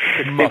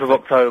 16th of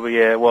October,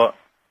 yeah, what?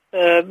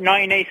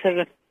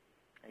 1987.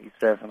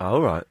 87.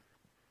 Oh, right.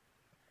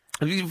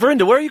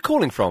 Verinda, where are you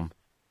calling from?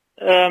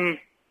 From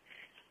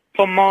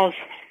Mars.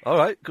 All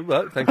right, good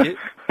work, thank you.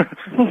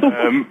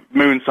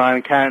 Moon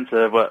sign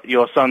Cancer, but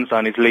your sun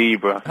sign is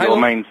Libra. Your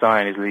main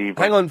sign is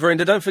Libra. Hang on,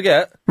 Verinda, don't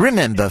forget.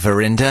 Remember,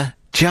 Verinda,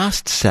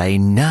 just say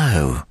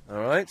no.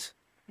 All right.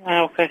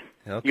 Okay.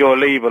 You're a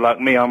Libra, like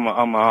me. I'm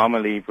a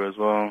Libra as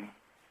well.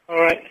 All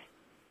right.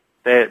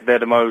 They're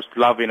the most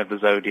loving of the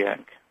zodiac.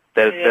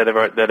 They're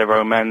the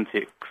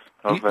romantics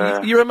of.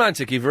 You're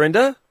romantic,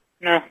 Verinda?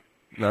 No.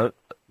 No.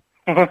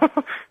 I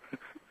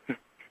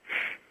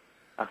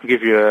can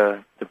give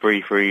you the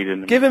brief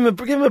reading. Give him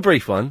a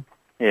brief one.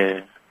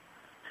 Yeah.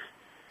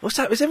 What's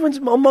that? Is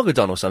everyone on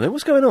Mogadon or something?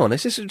 What's going on?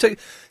 It's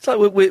like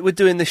we're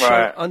doing this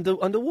show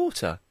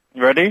underwater.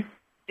 You ready?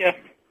 Yeah.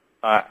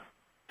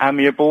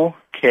 Amiable,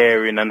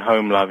 caring, and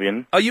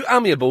home-loving. Are you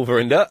amiable,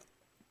 Verinda?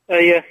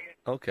 Yeah.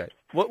 Okay.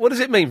 What does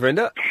it mean,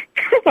 Verinda?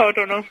 I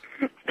don't know.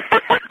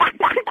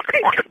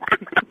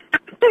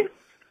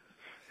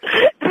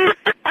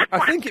 I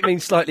think it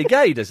means slightly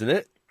gay, doesn't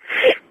it?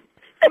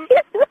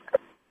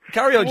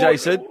 Carry on,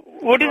 Jason.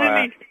 What does it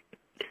mean?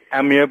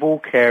 Amiable,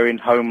 caring,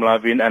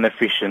 home-loving, and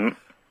efficient.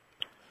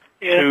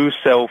 Yeah. Too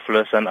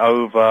selfless and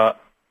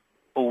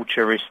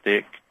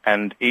over-altruistic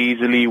and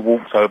easily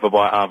walked over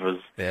by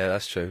others. Yeah,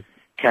 that's true.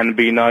 Can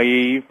be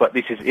naive, but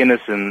this is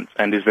innocent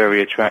and is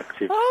very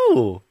attractive.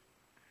 Oh!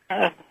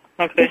 Okay.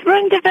 Is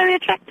Verinda very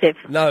attractive?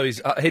 No,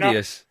 he's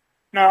hideous.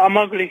 No, I'm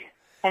ugly.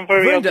 I'm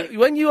very ugly.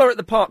 When you were at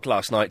the park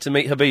last night to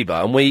meet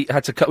Habiba and we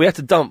had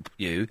to dump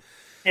you...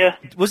 Yeah.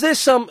 Was there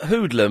some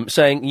hoodlum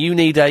saying you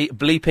need a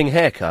bleeping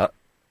haircut?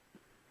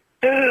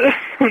 Because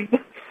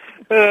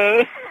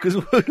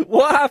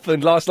what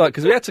happened last night?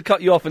 Because we had to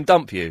cut you off and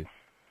dump you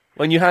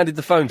when you handed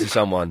the phone to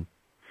someone.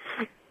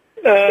 Did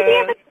he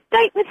have a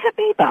date with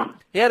Habiba?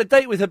 He had a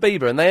date with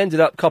Habiba and they ended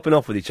up copping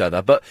off with each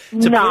other. But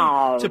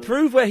to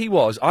prove where he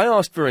was, I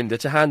asked Verinda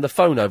to hand the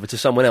phone over to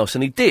someone else,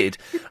 and he did.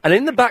 And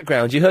in the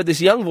background, you heard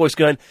this young voice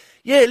going,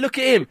 "Yeah, look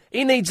at him.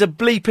 He needs a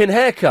bleeping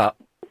haircut."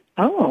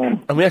 Oh.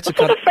 And we had to what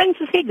sort of friends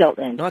has he got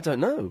then? I don't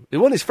know. It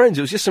wasn't his friends,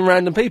 it was just some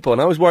random people, and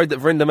I was worried that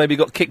Verinda maybe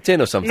got kicked in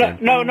or something.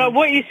 No,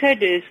 what he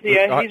said is,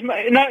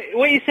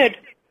 what he said,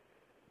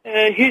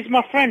 he's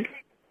my friend,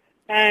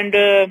 and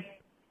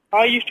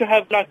I used to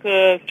have like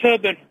a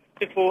turban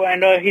before,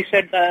 and he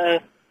said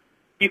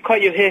you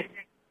cut your hair.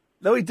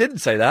 No, he didn't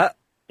say that.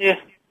 Yeah.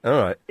 All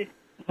right.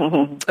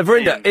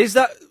 Verinda, is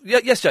that...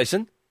 yes,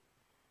 Jason?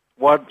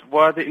 Why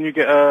didn't you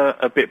get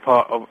a bit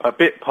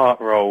part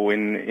role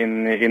in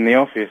the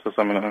Office or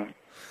something like that?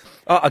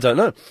 I don't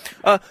know.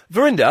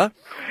 Verinda,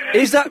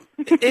 is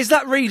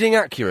that reading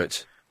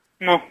accurate?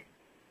 No.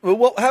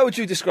 Well, how would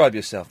you describe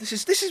yourself? This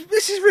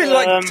is really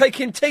like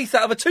taking teeth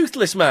out of a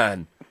toothless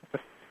man.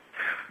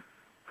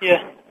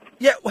 Yeah.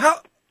 Yeah.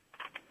 How?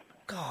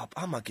 God,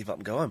 I might give up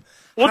and go home.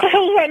 What the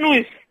hell is that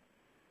noise?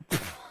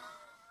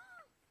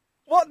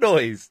 What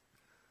noise?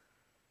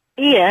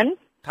 Ian?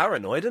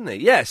 Paranoid, isn't he?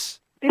 Yes.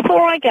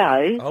 Before I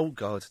go... Oh,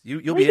 God.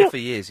 You'll be here for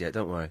years yet,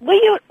 don't worry.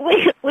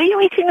 Were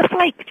you eating a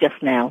flake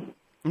just now?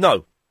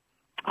 No.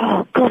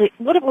 Oh, God,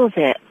 what was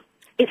it?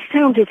 It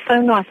sounded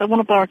so nice. I want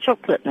to borrow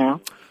chocolate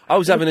now. I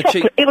was having a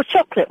cheese... It was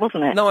chocolate,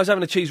 wasn't it? No, I was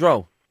having a cheese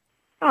roll.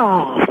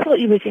 Oh, I thought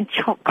you were eating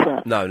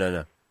chocolate. No.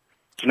 Do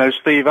you know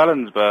Steve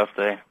Allen's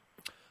birthday?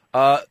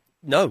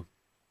 No.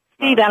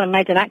 Steve Allen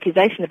made an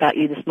accusation about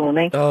you this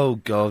morning. Oh,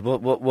 God,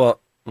 what?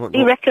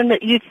 He reckoned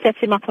that you'd set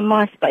him up on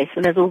MySpace,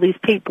 and there's all these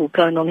people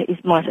going on his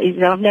MySpace. He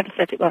said, I've never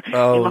set it up.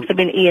 Oh. It must have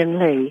been Ian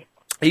Lee.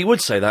 He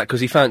would say that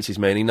because he fancies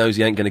me and he knows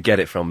he ain't going to get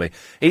it from me.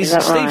 Steve's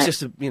right?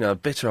 just a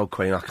bitter old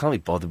queen. I can't be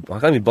bothered. I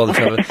can't be bothered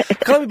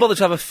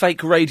to have a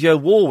fake radio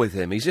war with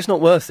him. He's just not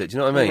worth it. Do you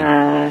know what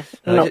I mean?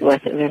 Not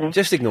worth it, really.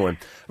 Just ignore him.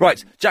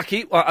 Right,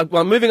 Jackie.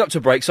 I'm moving up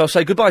to break, so I'll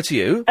say goodbye to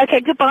you.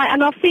 Okay, goodbye,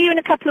 and I'll see you in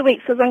a couple of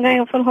weeks because I'm going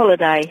off on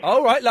holiday.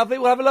 All right, lovely.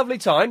 We'll have a lovely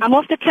time. I'm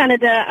off to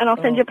Canada, and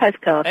I'll send you a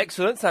postcard.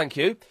 Excellent, thank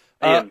you.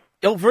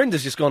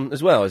 Verinda's just gone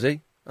as well, is he?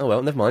 Oh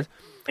well, never mind.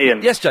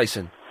 Ian. Yes,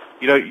 Jason.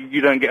 You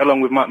don't get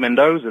along with Mike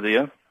Mendoza, do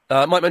you?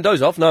 Mike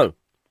Mendoza, no.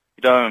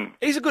 You don't?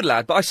 He's a good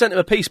lad, but I sent him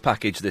a peace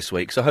package this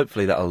week, so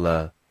hopefully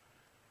that'll...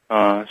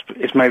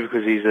 It's maybe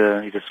because he's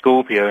a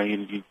Scorpio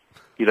and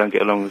you don't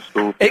get along with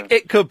Scorpio.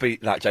 It could be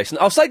that, Jason.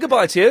 I'll say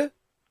goodbye to you.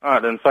 All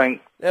right, then,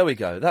 thanks. There we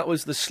go. That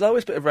was the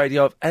slowest bit of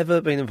radio I've ever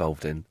been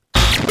involved in.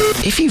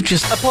 If you've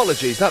just...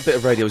 Apologies, that bit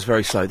of radio was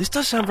very slow. This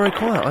does sound very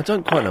quiet. I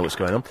don't quite know what's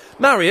going on.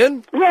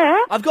 Marion?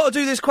 Yeah? I've got to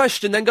do this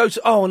question, then go to...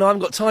 Oh, no, I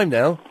haven't got time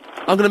now.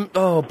 I'm going to...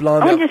 Oh,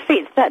 blimey. I want to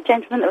speak to that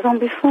gentleman that was on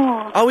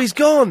before. Oh, he's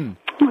gone.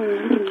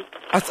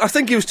 I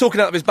think he was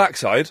talking out of his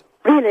backside.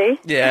 Really?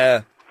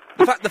 Yeah.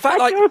 The fact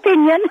That's your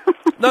opinion.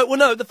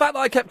 No, the fact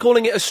that I kept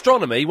calling it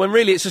astronomy when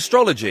really it's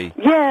astrology.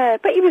 Yeah,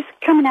 but he was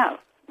coming out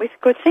with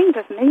good things,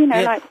 wasn't he?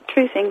 Like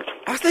true things.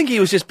 I think he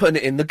was just putting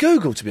it in the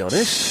Google, to be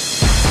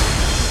honest.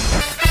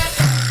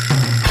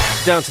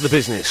 Down to the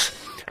business.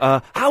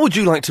 How would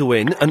you like to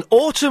win an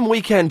autumn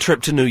weekend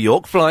trip to New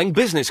York flying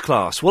business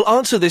class? We'll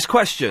answer this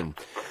question.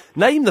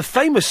 Name the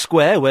famous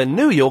square where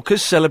New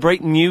Yorkers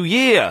celebrate New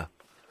Year.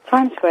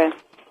 Times Square.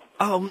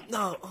 Oh,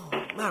 no. Oh,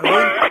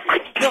 Marion.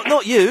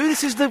 Not you.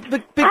 This is the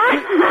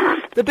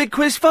big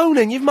quiz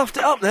phone-in. You've muffed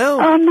it up now.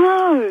 Oh,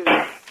 no.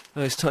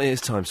 Oh, it's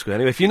Times Square.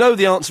 Anyway, if you know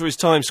the answer is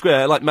Times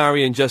Square, like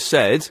Marion just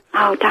said...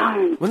 Oh,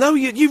 don't. Well, no,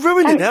 you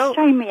ruined it now.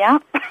 Don't shame me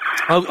up.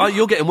 Oh,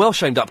 you're getting well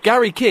shamed up.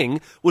 Gary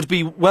King would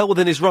be well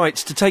within his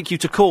rights to take you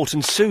to court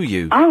and sue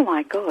you. Oh,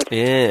 my God.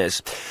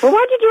 Yes. Well,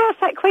 why did you ask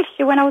that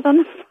question when I was on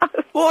the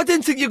phone? Well, I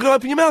didn't think you were going to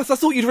open your mouth. I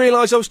thought you'd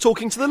realise I was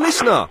talking to the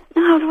listener.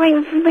 No, I was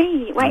waiting for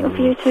me. Waiting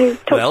for you to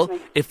talk to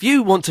me. If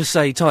you want to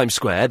say Times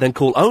Square, then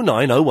call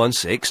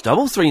 09016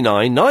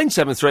 339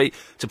 973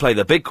 to play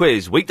the big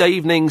quiz weekday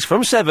evenings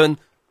from 7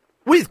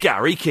 with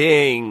Gary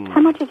King.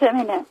 How much is it a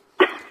minute?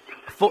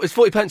 It's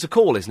 40 pence a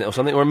call, isn't it, or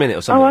something, or a minute,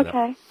 or something Oh, like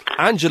okay. that.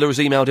 Angela has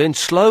emailed in,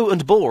 slow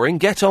and boring,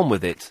 get on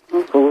with it.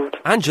 Oh, God.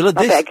 Angela,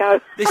 I better go.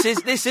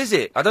 this is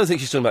it. I don't think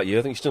she's talking about you,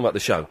 I think she's talking about the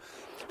show.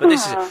 But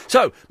this is it.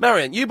 So,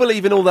 Marion, you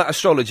believe in all that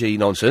astrology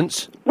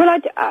nonsense? Well,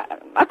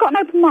 I've got an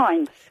open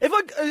mind. Have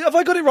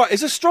I got it right?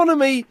 Is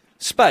astronomy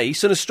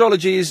space and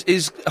astrology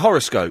is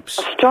horoscopes?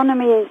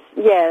 Astronomy is,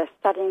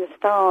 studying the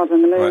stars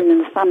and the moon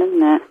and the sun,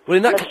 isn't it? Well,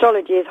 in that and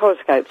astrology is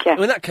horoscopes, yeah.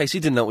 Well, in that case, he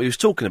didn't know what he was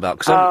talking about.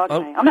 Cause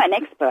okay. I'm not an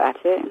expert at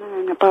it,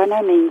 no, by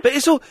no means. But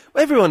it's all...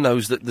 Everyone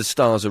knows that the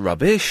stars are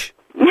rubbish.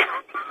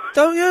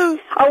 Don't you?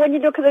 Oh, when you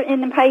look at it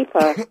in the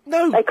paper.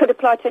 No. They could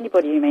apply to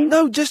anybody, you mean?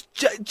 No, just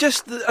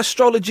the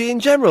astrology in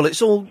general.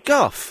 It's all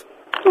guff.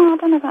 Oh, I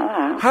don't know about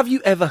that. Have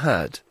you ever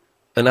had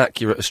an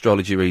accurate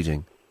astrology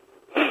reading?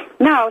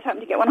 No, I was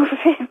hoping to get one off of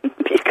him.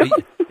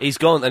 He's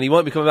gone, and he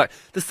won't be coming back.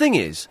 The thing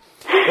is,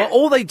 well,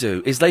 all they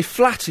do is they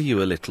flatter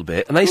you a little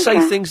bit, and they say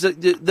things that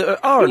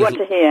are a little... want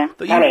to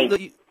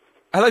hear.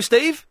 Hello,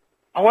 Steve?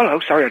 Oh, hello.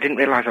 Sorry, I didn't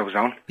realise I was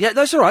on. Yeah,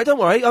 that's all right. Don't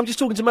worry. I'm just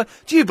talking to my...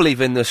 Do you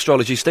believe in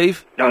astrology,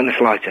 Steve? Not in the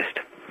slightest.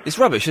 It's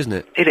rubbish, isn't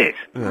it? It is.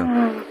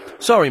 Yeah.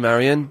 Sorry,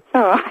 Marion.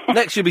 All right.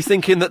 Next you'll be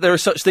thinking that there are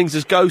such things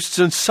as ghosts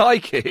and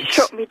psychics.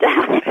 Shut me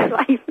down,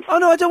 Oh,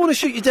 no, I don't want to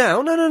shoot you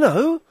down. No.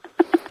 No,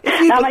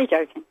 I'm only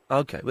joking.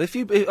 Okay, well,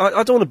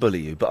 I don't want to bully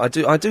you, but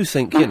I do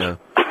think, you know,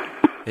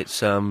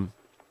 it's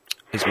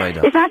made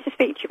up. It's nice to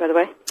speak to you, by the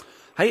way.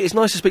 Hey, it's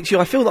nice to speak to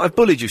you. I feel that I've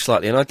bullied you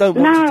slightly, and I don't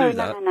want to do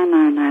that.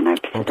 No.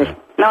 Okay.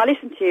 No, I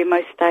listen to you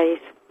most days.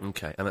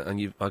 Okay, and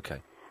you...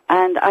 Okay.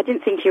 And I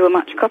didn't think you were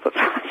much copper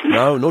first.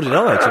 No, nor did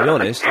I, to be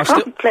honest.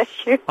 Bless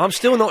you. I'm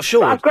still not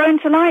sure. But I've grown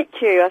to like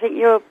you. I think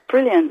you're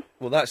brilliant.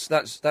 Well, that's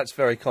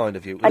very kind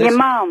of you. And your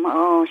mum,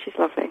 oh, she's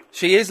lovely.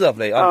 She is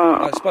lovely.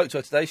 I spoke to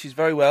her today. She's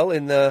very well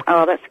in the...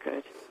 Oh, that's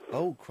good.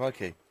 Oh,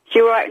 crikey. She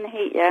all right in the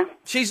heat, yeah?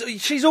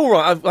 She's all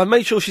right. I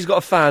made sure she's got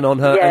a fan on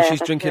her, Yeah, and she's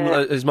that's drinking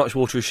it. as much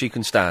water as she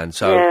can stand.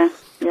 So, Yeah.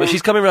 But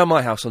she's coming round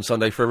my house on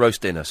Sunday for a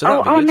roast dinner. So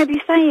that'll be I good. remember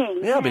you saying.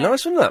 Yeah, it'll be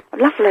nice, wouldn't it?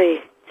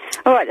 Lovely.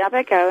 All right, I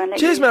better go. And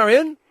Cheers,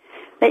 Marion.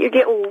 Let you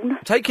get on.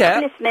 Take care.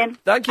 I'm listening.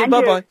 Thank you. And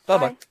Bye-bye.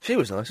 Bye-bye. She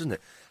was nice, wasn't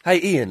it?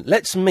 Hey, Ian,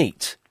 let's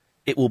meet.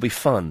 It will be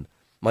fun.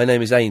 My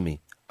name is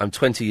Amy. I'm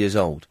 20 years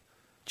old.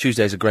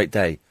 Tuesday's a great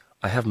day.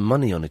 I have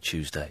money on a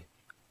Tuesday.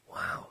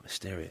 Wow,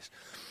 mysterious.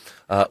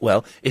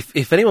 Well,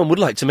 if anyone would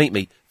like to meet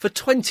me for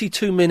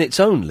 22 minutes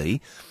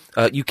only,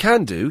 you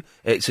can do.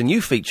 It's a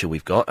new feature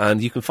we've got,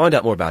 and you can find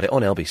out more about it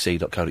on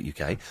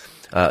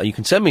lbc.co.uk. You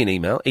can send me an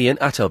email,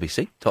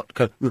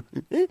 ian@lbc.co.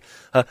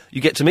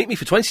 You get to meet me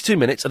for 22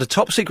 minutes at a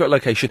top-secret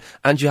location,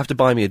 and you have to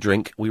buy me a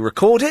drink. We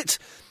record it,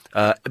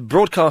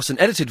 broadcast an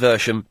edited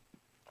version,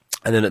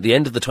 and then at the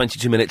end of the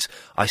 22 minutes,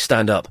 I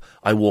stand up,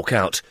 I walk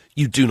out.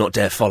 You do not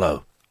dare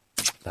follow.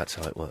 That's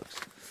how it works.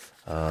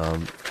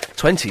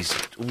 20s,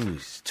 ooh,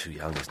 it's too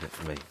young, isn't it,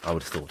 for me? I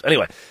would have thought.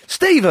 Anyway,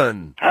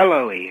 Stephen!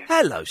 Hello, Ian.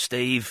 Hello,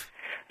 Steve.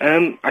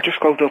 I just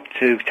called up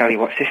to tell you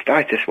what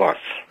cystitis was.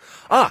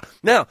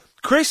 Now,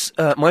 Chris,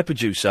 my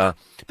producer,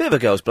 bit of a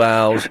girl's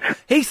blouse,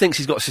 he thinks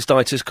he's got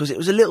cystitis because it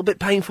was a little bit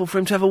painful for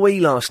him to have a wee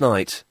last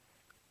night.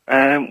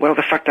 Well,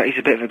 the fact that he's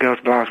a bit of a girl's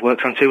blouse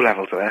works on two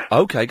levels there.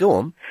 Okay, go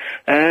on.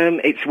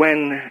 It's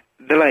when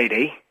the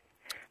lady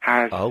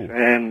has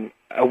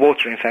a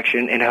water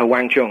infection in her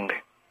Wang Chung.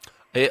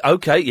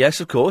 Okay, yes,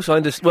 of course, I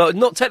understand. Well,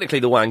 not technically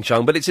the Wang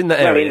Chung, but it's in that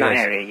area. Well, in that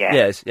yes. area,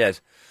 yeah.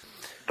 Yes.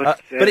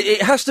 But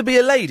it has to be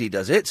a lady,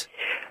 does it?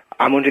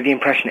 I'm under the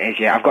impression it is,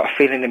 yeah. I've got a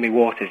feeling in my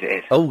waters it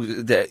is. Oh,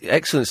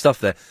 excellent stuff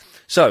there.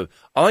 So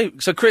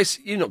Chris,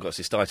 you've not got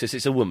cystitis,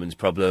 it's a woman's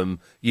problem.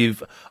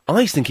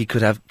 I think he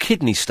could have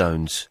kidney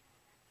stones.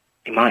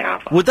 He might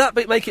have. Would that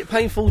make it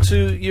painful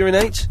to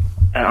urinate?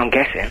 I'm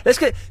guessing. Let's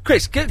get...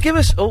 Chris, give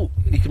us... Oh,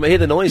 you can hear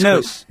the noise, No,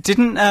 Chris.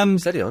 didn't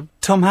Steady on.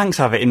 Tom Hanks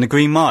have it in The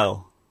Green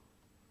Mile?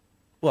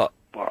 What?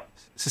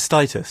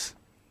 Cystitis.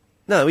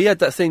 No, he had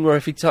that thing where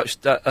if he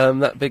touched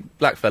that big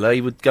black fella, he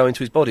would go into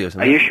his body or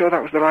something. Are you sure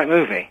that was the right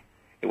movie?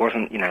 It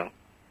wasn't, a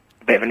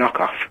bit of a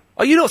knockoff.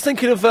 Are you not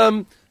thinking of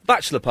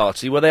Bachelor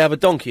Party, where they have a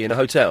donkey in a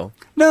hotel?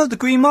 No, The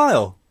Green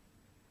Mile.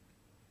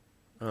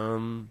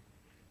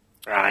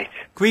 Right.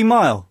 Green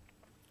Mile.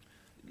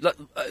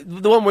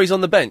 The one where he's on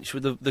the bench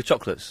with the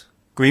chocolates.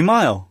 Green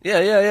Mile.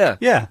 Yeah.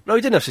 Yeah. No,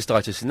 he didn't have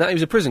cystitis in that. He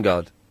was a prison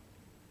guard.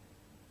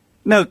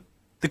 No,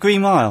 The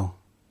Green Mile.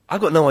 I've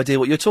got no idea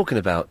what you're talking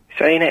about.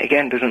 Saying it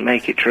again doesn't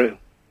make it true.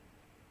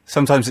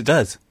 Sometimes it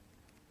does.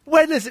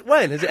 When has it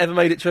ever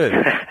made it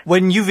true?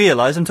 When you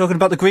realise I'm talking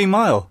about The Green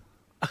Mile.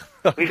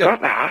 We've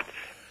got that.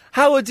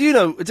 Howard, do you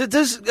know...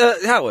 Does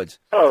Howard?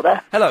 Hello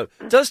there. Hello.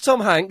 Does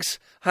Tom Hanks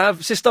have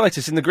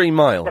cystitis in The Green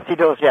Mile? Yes, he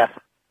does, yes.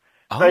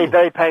 Oh. Very,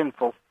 very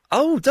painful.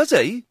 Oh, does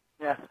he?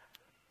 Yeah.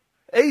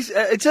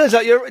 It turns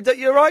out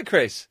you're right,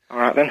 Chris. All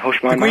right, then,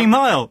 hush my mouth. The Green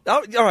Mile.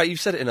 Oh, all right, you've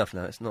said it enough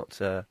now. It's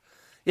not...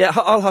 Yeah,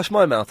 I'll hush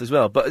my mouth as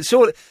well. But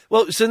surely...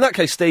 Well, so in that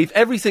case, Steve,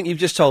 everything you've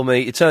just told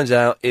me, it turns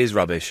out, is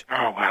rubbish.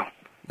 Oh, well.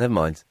 Never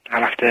mind.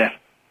 I'll have to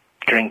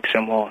drink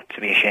some more to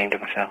be ashamed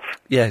of myself.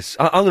 Yes,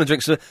 I'm going to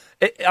drink some...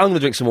 I'm going to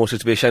drink some water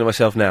to be ashamed of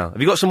myself now. Have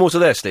you got some water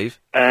there, Steve?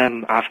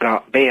 I've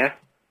got beer.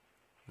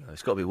 No,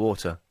 it's got to be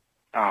water.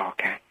 Oh,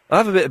 okay. I'll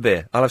have a bit of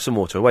beer. I'll have some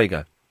water. Away you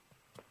go.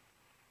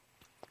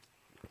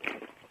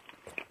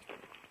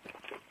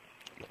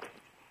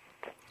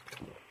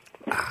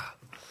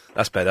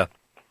 That's better.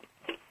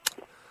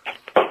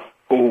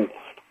 Ooh.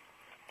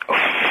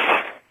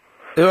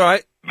 You all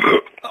right?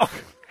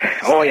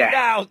 Oh, yeah.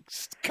 Now,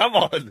 come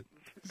on.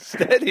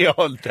 Steady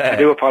on there. I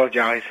do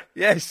apologise.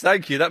 Yes,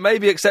 thank you. That may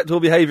be acceptable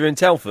behaviour in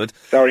Telford.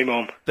 Sorry,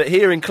 Mum. But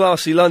here in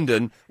classy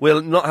London,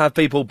 we'll not have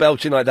people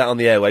belching like that on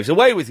the airwaves.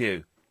 Away with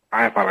you.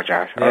 I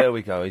apologise. There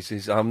we go.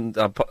 It's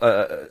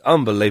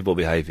unbelievable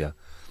behaviour.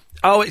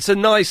 Oh, it's a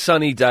nice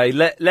sunny day.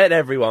 Let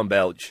everyone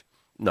belch.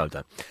 No,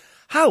 don't.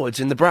 Howard's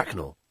in the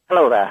Bracknell.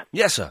 Hello there.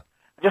 Yes, sir.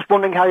 Just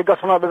wondering how you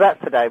got on at the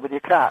vet today with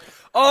your cat.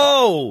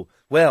 Oh,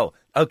 well,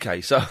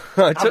 okay, so...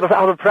 I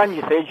have a friend,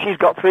 you see, she's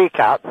got 3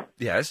 cats.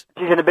 Yes.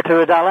 She's in a bit of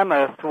a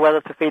dilemma as to whether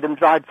to feed them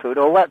dried food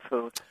or wet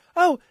food.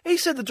 Oh, he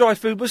said the dry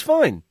food was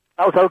fine.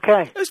 That was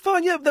okay. It was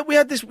fine, yeah. We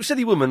had this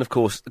silly woman, of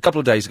course, a couple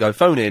of days ago,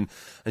 phone in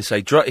and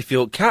say, if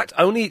your cat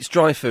only eats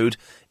dry food,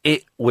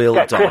 it will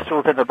die. Get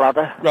crystals in the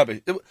bladder.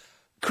 Rubbish.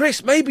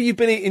 Chris, maybe you've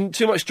been eating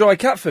too much dry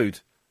cat food.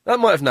 That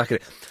might have knackered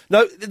it.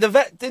 No, the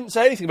vet didn't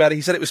say anything about it.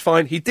 He said it was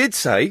fine. He did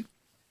say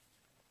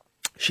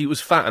she was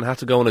fat and had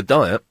to go on a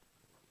diet.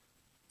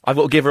 I've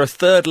got to give her a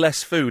third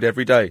less food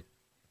every day.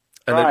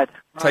 And then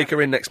take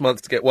her in next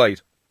month to get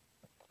weighed.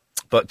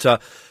 But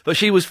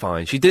she was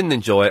fine. She didn't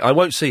enjoy it. I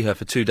won't see her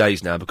for 2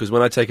 days now because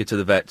when I take her to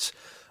the vets,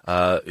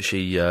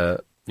 she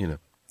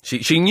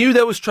She knew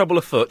there was trouble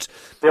afoot.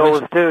 They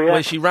always do, yeah.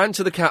 When she ran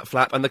to the cat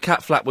flap, and the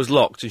cat flap was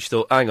locked, and she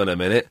thought, hang on a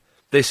minute,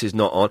 this is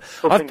not on.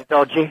 Something's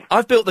dodgy.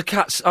 I've built the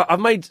cat's... I've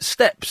made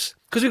steps,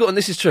 because and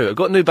this is true, I've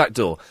got a new back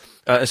door,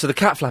 so the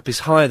cat flap is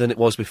higher than it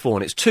was before,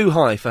 and it's too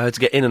high for her to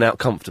get in and out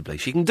comfortably.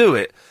 She can do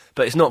it,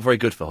 but it's not very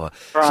good for her.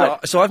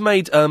 Right. So I've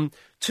made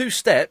 2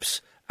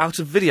 steps out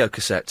of video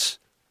cassettes.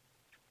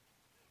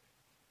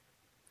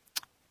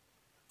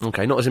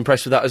 Okay, not as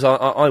impressed with that as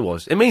I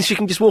was. It means she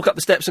can just walk up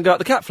the steps and go out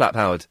the cat flap,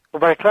 Howard. Well,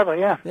 very clever,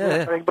 yeah.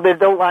 Yeah. But they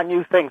don't like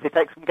new things. It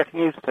takes some getting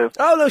used to.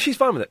 Oh, no, she's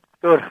fine with it.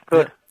 Good.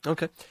 Yeah,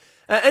 okay.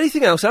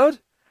 Anything else, Howard?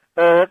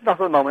 Not at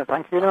the moment,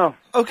 thank you, no.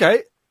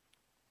 Okay.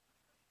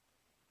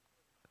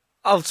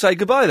 I'll say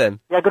goodbye then.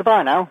 Yeah,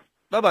 goodbye now.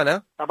 Bye-bye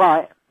now.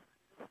 Bye-bye.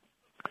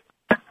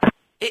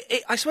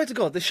 I swear to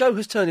God, the show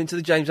has turned into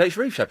the James H.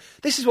 Reeve show.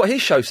 This is what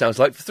his show sounds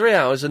like for 3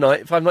 hours a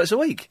night, 5 nights a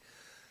week.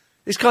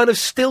 This kind of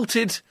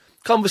stilted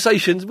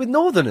conversations with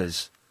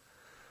Northerners.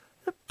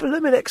 The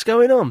blooming heck's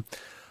going on?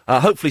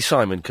 Hopefully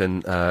Simon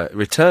can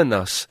return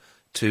us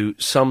to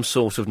some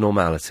sort of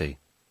normality.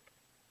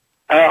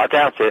 I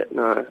doubt it,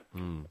 no.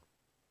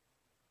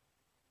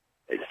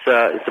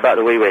 It's about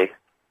the wee-wee.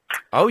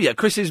 Oh, yeah,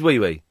 Chris's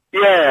wee-wee.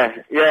 Yeah.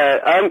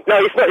 No,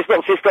 it's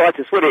not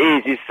cystitis. What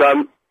it is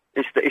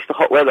it's the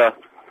hot weather.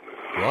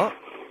 What?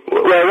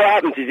 Well, what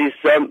happens is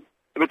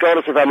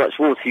regardless of how much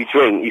water you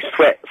drink, you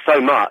sweat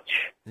so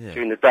much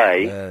during the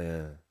day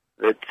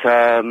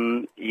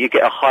that you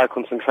get a higher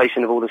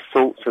concentration of all the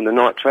salts and the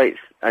nitrates,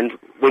 and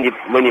when you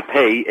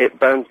pee, it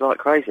burns like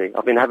crazy.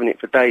 I've been having it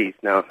for days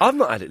now. I've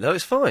not had it though.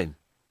 It's fine.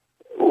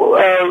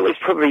 Well, it's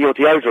probably your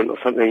deodorant or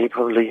something. You're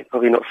probably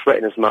not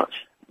sweating as much.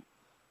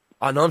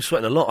 I know I'm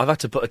sweating a lot. I've had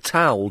to put a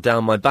towel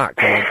down my back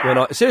when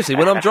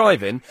I'm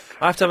driving.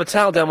 I have to have a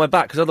towel down my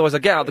back because otherwise I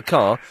get out of the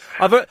car.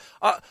 I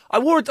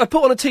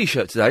put on a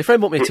t-shirt today. A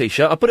friend bought me a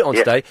t-shirt. I put it on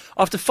today.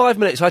 After 5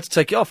 minutes, I had to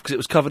take it off because it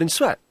was covered in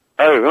sweat.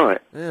 Oh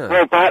right. Yeah.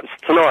 Well, perhaps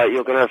tonight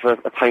you're going to have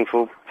a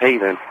painful pee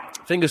then.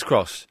 Fingers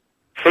crossed.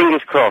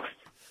 Fingers crossed.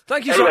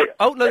 Thank you. Anyway,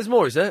 oh no, there's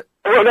more, is there?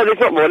 Oh no, there's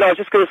not more. No, I was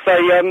just going to say.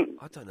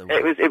 I don't know.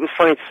 It was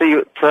funny to see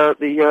you at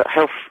the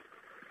health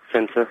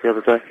centre the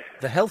other day.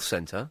 The health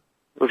centre.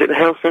 Was it the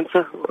health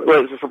centre?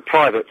 Well, it was a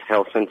private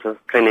health centre,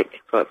 clinic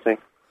type thing.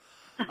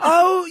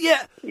 Oh,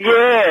 yeah.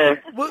 Yeah.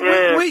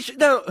 Which,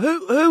 now,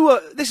 who,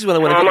 this is when I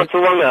went... I'm not too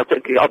long now.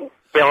 I'm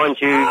behind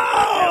you.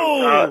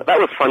 Oh! That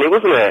was funny,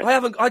 wasn't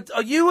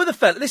it? You were the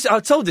fella... Listen, I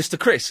told this to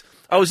Chris.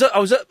 I was at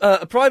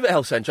a private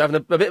health centre having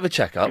a bit of a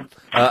checkup,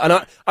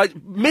 and I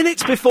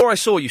minutes before I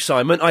saw you,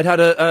 Simon, I'd had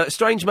a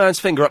strange man's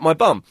finger up my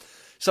bum.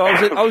 So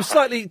I was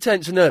slightly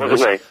tense and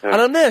nervous, and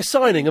I'm there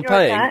signing and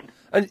paying.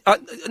 And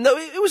no,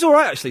 it was all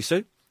right actually,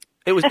 Sue.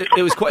 It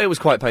was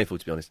quite painful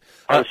to be honest.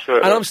 I'm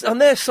sure. And I'm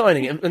there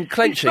signing and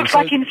clenching.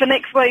 Back in for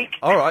next week.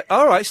 All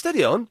right,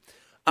 steady on.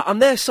 I'm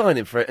there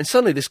signing for it, and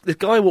suddenly this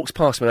guy walks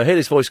past me, and I hear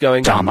this voice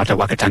going... And it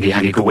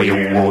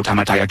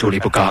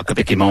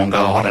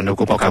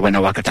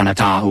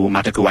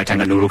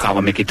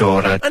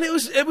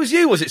was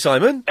you, was it,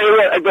 Simon?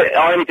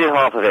 I only did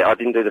half of it. I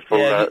didn't do the full...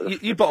 Yeah,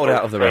 you bottled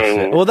out of the rest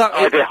of it. Well,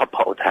 I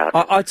bottled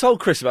out. I told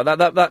Chris about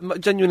that.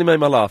 That genuinely made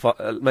my laugh.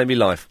 Made me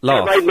laugh. It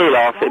made me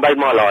laugh. It made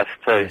my life,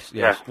 too. Yes.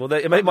 Yeah. Well,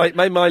 it made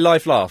my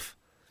life laugh.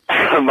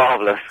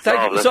 Marvellous.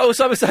 So,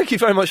 Simon, thank you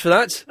very much for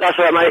that. That's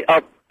all right, mate.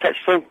 I'll catch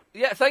you soon.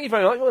 Yeah, thank you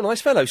very much. What a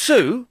nice fellow.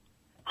 Sue?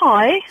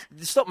 Hi.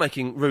 Stop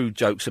making rude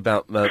jokes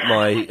about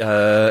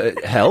my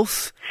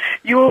health.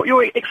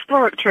 You're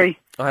exploratory.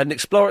 I had an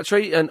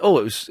exploratory, and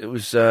it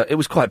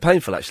was quite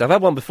painful actually. I've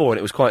had one before, and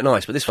it was quite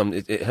nice, but this one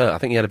it hurt. I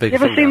think you had a big. You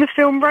ever seen the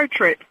film Road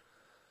Trip?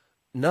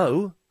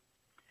 No.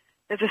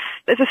 There's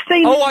a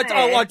scene.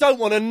 I don't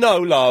want to know,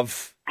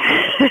 love.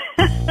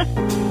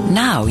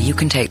 Now you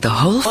can take the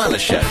whole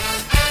Wireless show.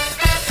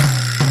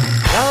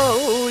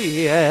 Oh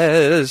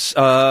yes,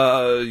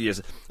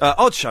 yes.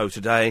 Odd show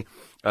today.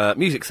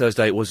 Music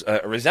Thursday was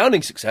a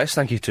resounding success.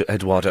 Thank you to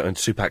Eduardo and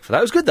Supak for that.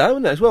 It was good though,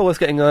 wasn't it? As well worth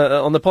getting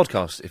on the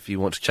podcast if you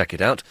want to check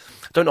it out.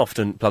 Don't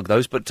often plug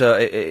those, but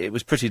it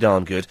was pretty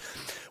darn good.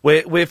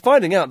 We're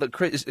finding out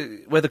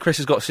that whether Chris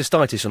has got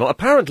cystitis or not.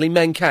 Apparently,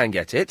 men can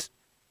get it.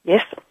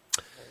 Yes.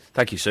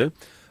 Thank you, Sue.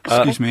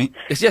 Excuse me.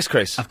 Yes,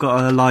 Chris. I've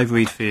got a live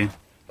read for you.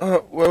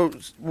 Well,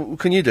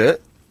 can you do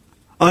it?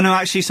 Oh no,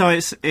 actually,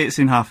 sorry, it's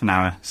in half an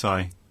hour.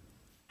 Sorry.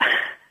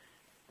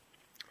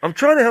 I'm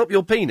trying to help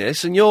your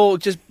penis, and you're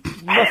just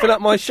muffing up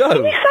my show.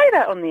 Can you say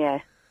that on the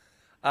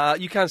air?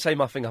 You can say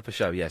muffing up a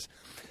show, yes.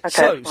 Okay,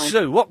 so, fine.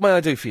 Sue, what may I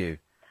do for you?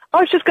 I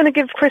was just going to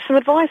give Chris some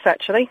advice,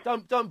 actually.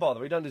 Don't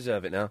bother. He don't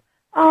deserve it now.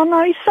 Oh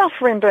no, he's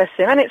suffering, bless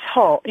him, and it's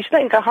hot. You should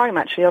let him go home.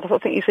 Actually, I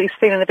think he's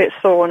feeling a bit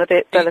sore and a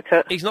bit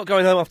delicate. He's not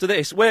going home after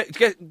this. Do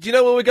you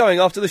know where we're going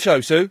after the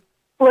show, Sue?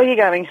 Where are you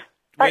going?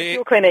 Back to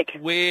your clinic.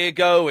 We're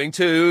going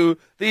to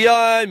the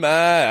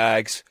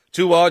IMAX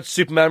to watch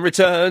Superman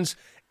Returns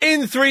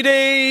in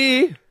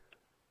 3D.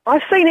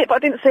 I've seen it, but I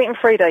didn't see it in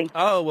 3D.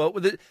 Oh well,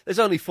 there's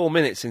only 4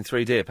 minutes in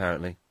 3D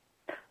apparently.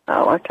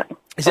 Oh, okay.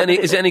 Is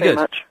it any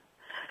good?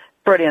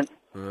 Brilliant.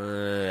 I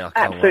can't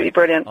Absolutely wait.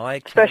 brilliant.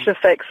 Special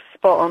effects,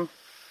 spot on.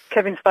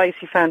 Kevin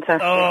Spacey,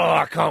 fantastic. Oh,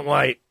 I can't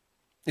wait.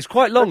 It's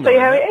quite long, Let's see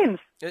though, how isn't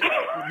it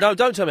ends. No,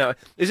 don't tell me how.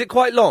 Is it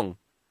quite long?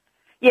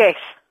 Yes.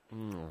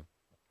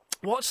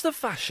 What's the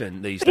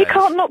fashion these But days? you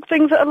can't knock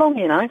things that are long,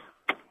 you know.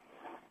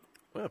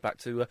 Well, back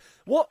to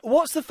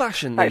what's the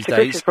fashion Back these to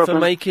Chris's days for problem.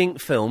 making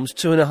films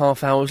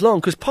 2.5 hours long?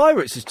 Because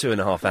Pirates is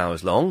 2.5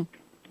 hours long.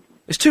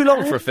 It's too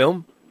long for a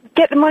film.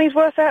 Get the money's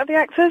worth out of the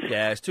actors.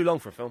 Yeah, it's too long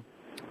for a film.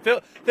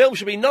 Film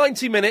should be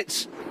 90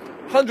 minutes,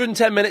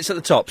 110 minutes at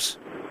the tops.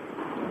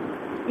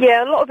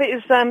 Yeah, a lot of it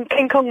is,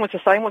 King Kong was the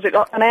same. Was it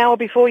like an hour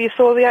before you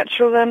saw the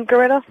actual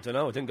gorilla? I don't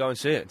know, I didn't go and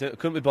see it.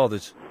 Couldn't be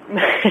bothered.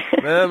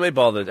 Couldn't be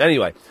bothered.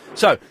 Anyway,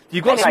 so,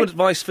 you've got some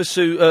advice for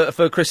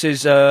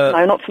Chris's...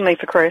 no, not for me,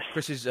 for Chris.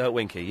 Chris's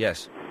Winky,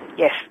 yes.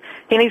 Yes.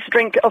 He needs to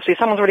drink, obviously,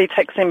 someone's already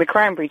texted him with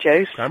cranberry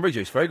juice. Cranberry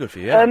juice, very good for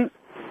you, yeah.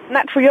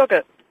 Natural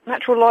yoghurt.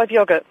 Natural live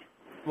yoghurt.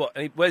 What,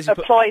 where's he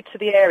applied to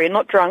the area,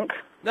 not drunk.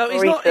 No,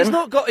 he's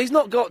not got... He's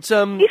got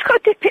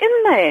to dip it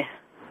in there.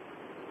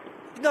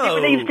 No.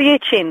 It relieves the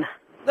itching.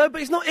 No,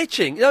 but he's not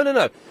itching.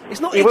 No. It's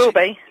not He itching. will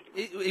be.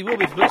 He will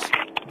be if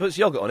he puts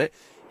yoghurt on it.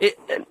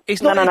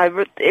 It's not...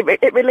 No.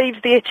 It relieves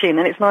the itching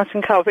and it's nice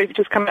and cold. It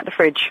just come out the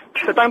fridge.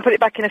 But don't put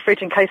it back in the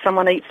fridge in case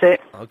someone eats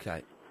it.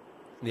 Okay.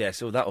 Yeah,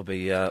 so that'll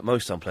be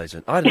most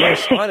unpleasant. I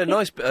had a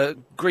nice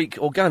Greek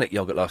organic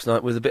yoghurt last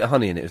night with a bit of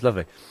honey in it. It was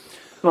lovely.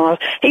 Well,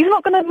 he's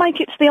not going to make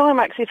it to the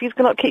IMAX if he's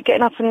going to keep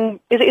getting up and...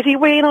 Is he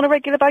weeing on a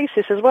regular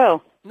basis as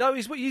well? No,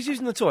 he's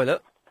using the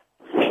toilet.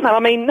 No, I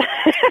mean...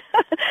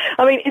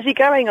 is he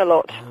going a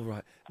lot? Oh,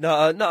 right.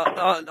 I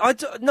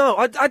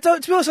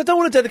don't... To be honest, I don't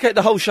want to dedicate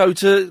the whole show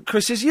to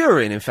Chris's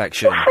urine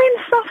infection. Your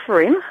friend's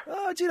suffering.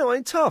 Oh, do you know,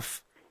 I'm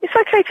tough. It's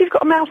okay if you've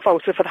got a mouth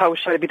ulcer for the whole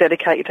show to be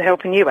dedicated to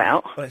helping you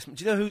out. Well,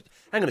 do you know who...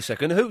 Hang on a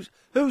second.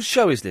 Whose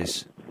show is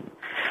this?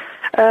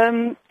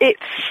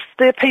 It's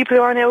the people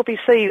who own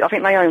LBC. I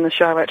think they own the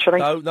show, actually.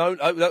 No.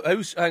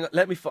 Who's... Hang on,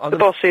 let me... The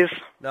bosses.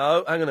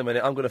 No, hang on a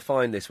minute. I'm going to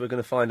find this. We're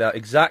going to find out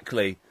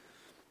exactly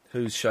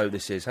whose show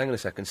this is. Hang on a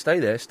second. Stay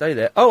there.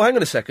 Oh, hang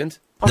on a second.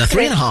 The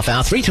 3.5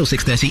 hour, 3 till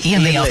 6:30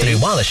 Ian Lee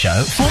Afternoon Wireless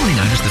Show, formerly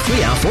known as the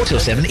 3 hour, 4 till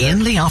 7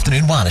 Ian Lee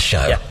Afternoon Wireless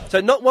Show. Yeah.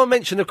 So not one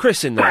mention of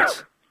Chris in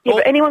that. Yeah,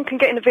 but anyone can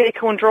get in the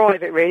vehicle and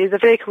drive it, really. The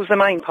vehicle's the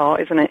main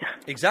part, isn't it?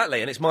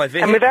 Exactly, and it's my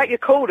vehicle. And without your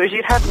callers,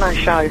 you'd have no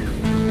show.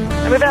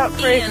 And without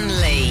Chris... Ian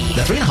Lee.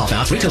 The 3.5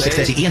 hour, 3 till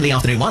 6:30 Ian Lee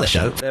Afternoon Wireless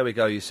Show. There we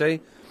go, you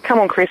see. Come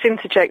on, Chris,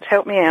 interject,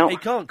 help me out. He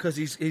can't, because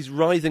he's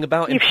writhing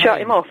about in You've pain. shut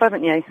him off,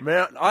 haven't you?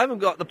 I haven't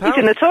got the power. He's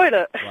in the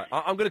toilet. Right,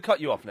 I'm going to cut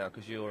you off now,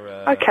 because you're...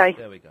 Okay.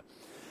 There we go.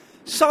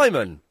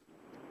 Simon.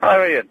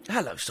 Hi, Ian.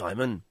 Hello,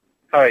 Simon.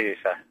 How are you,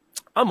 sir?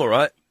 I'm all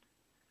right.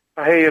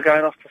 I hear you're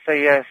going off to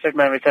see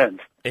Superman Returns.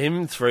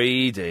 In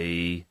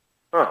 3D.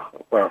 Oh,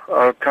 well,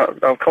 I'll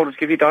call to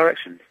give you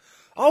directions.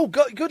 Oh,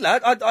 good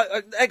lad.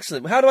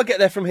 Excellent. How do I get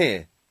there from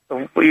here?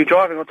 Were you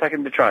driving or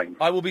taking the train?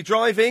 I will be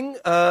driving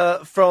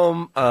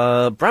from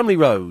Bramley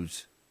Road.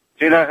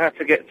 Do you know how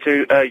to get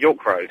to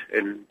York Road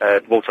in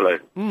Waterloo?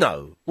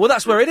 No. Well,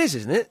 that's where it is,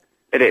 isn't it?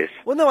 It is.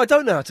 Well, no, I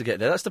don't know how to get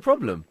there. That's the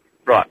problem.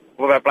 Right.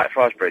 What about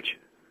Blackfriars Bridge?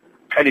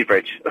 Any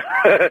bridge.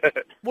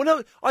 Well,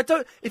 no, I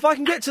don't... If I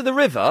can get to the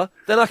river,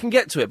 then I can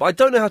get to it, but I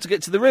don't know how to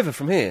get to the river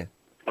from here.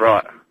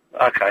 Right.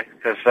 Okay.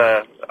 Because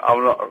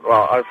I'm not...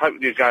 Well, I was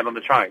hoping you were going on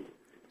the train.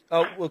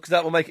 Oh, well, because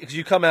that will make it... Because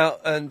you come out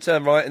and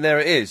turn right, and there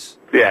it is.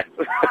 Yeah.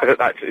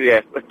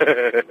 Yeah.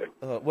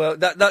 Well,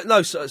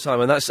 no,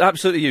 Simon, that's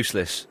absolutely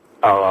useless.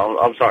 Oh,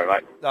 I'm sorry,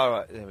 mate. All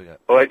right, there we go.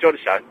 Well, enjoy the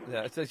show.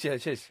 Yeah,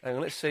 cheers. Hang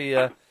on, let's see.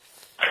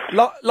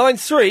 Line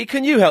 3,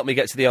 can you help me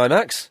get to the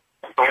IMAX?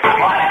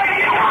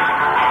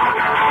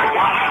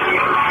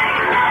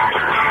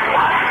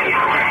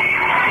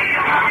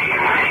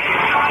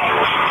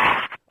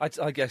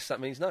 I guess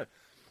that means no.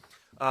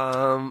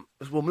 Well,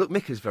 look,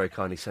 Mick has very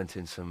kindly sent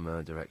in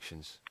some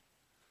directions.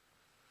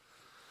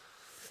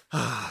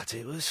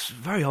 Dear, it was a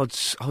very odd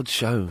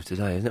show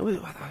today, isn't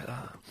it?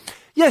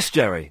 Yes,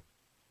 Jerry.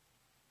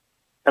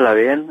 Hello,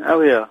 Ian. How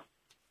are you?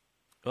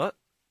 What?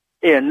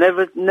 Ian,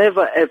 never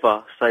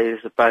ever say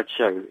it's a bad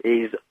show.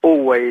 It's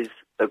always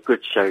a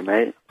good show,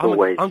 mate.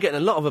 Always. I'm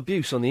getting a lot of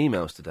abuse on the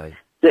emails today.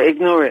 Yeah,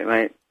 ignore it,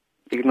 mate.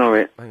 Ignore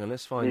it. Hang on,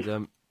 let's find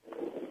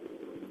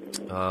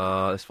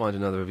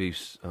another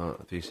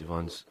abusive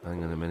ones.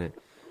 Hang on a minute.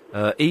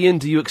 Ian,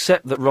 do you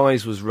accept that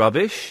Rise was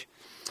rubbish?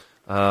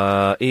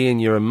 Ian,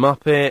 you're a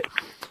muppet.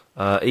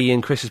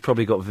 Ian, Chris has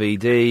probably got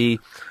VD.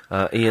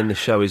 Ian, the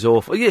show is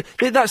awful. Yeah,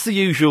 that's the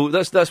usual.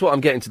 That's what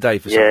I'm getting today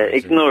for some reason.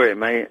 Ignore it,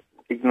 mate.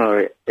 Ignore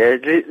it. Yeah,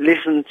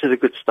 listen to the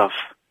good stuff.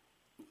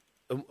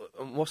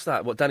 What's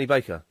that? What, Danny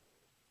Baker?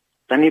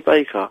 Danny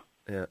Baker?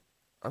 Yeah.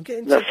 I'm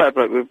getting... That fat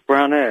bloke with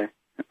brown hair.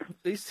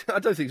 I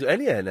don't think he's got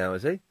any hair now,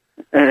 is he?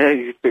 He's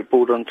a bit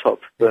bald on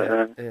top,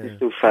 but he's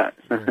still fat.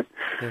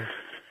 Yeah.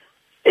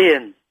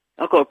 Ian,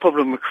 I've got a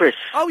problem with Chris.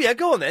 Oh, yeah,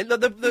 go on then.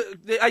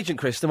 The agent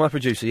Chris, my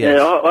producer, yes.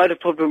 Yeah, I had a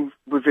problem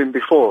with him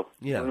before.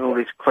 Yeah. And all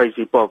this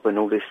crazy Bob and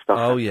all this stuff.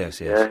 Oh,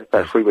 yes. Yeah,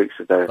 about 3 weeks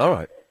ago. All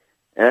right.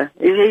 Yeah,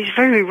 he's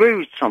very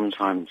rude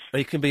sometimes.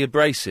 He can be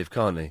abrasive,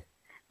 can't he?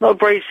 Not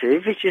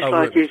abrasive, it's just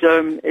like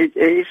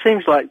it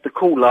seems like the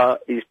caller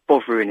is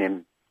bothering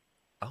him.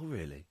 Oh,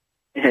 really?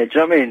 Yeah, do you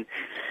know what I mean?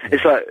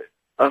 It's like,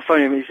 I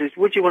phone him, he says,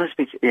 what do you want to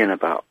speak to Ian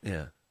about?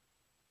 Yeah.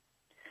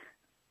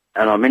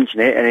 And I mention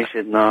it, and he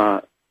said,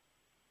 nah,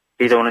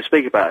 he don't want to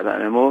speak about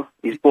that anymore.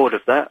 He's bored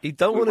of that. He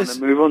don't want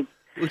to move on.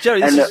 Well,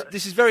 Jerry,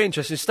 this is very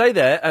interesting. Stay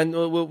there, and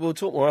we'll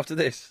talk more after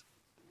this.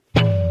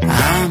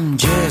 I'm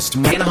just...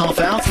 In a half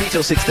hour, 3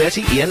 till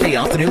 6:30, Ian Lee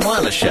Afternoon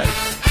Wireless Show.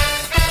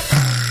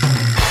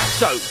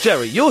 So,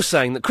 Jerry, you're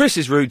saying that Chris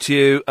is rude to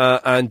you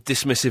and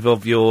dismissive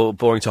of your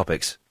boring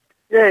topics.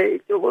 Yeah,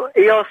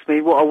 he asked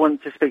me what I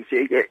want to speak to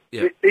you.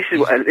 Yeah. This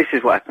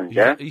is what happens,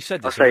 yeah? You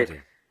said this I say,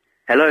 already.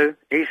 hello.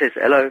 He says,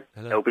 hello,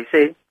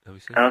 LBC.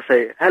 And I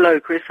say, hello,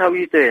 Chris, how are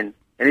you doing?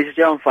 And he says,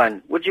 yeah, I'm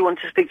fine. What do you want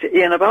to speak to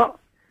Ian about?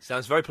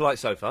 Sounds very polite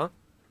so far.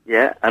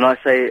 Yeah, and I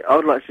say, I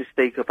would like to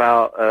speak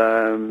about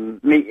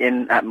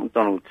meeting at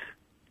McDonald's.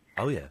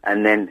 Oh, yeah.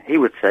 And then he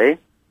would say,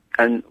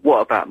 and what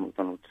about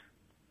McDonald's?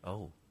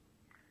 Oh.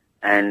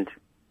 And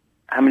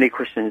how many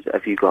questions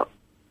have you got?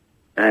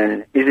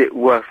 And is it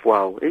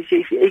worthwhile? He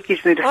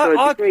gives me the third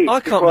degree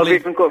before I've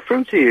even got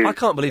through to you. I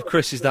can't believe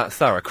Chris is that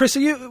thorough. Chris,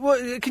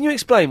 can you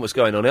explain what's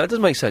going on here? It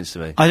doesn't make sense to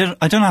me.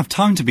 I don't have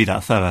time to be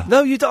that thorough.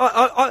 No, you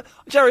don't.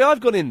 Jerry, I've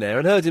gone in there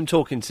and heard him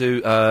talking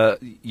to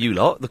you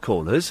lot, the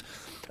callers,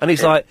 and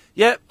he's like,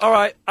 yeah, all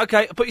right,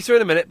 okay, I'll put you through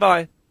in a minute,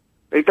 bye.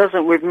 He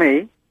doesn't with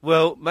me.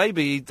 Well,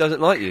 maybe he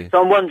doesn't like you.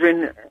 So I'm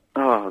wondering,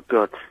 oh,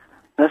 God,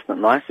 that's not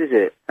nice, is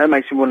it? That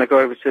makes me want to go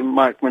over to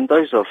Mike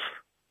Mendoza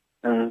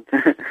and...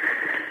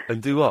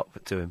 And do what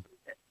to him?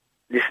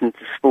 Listen to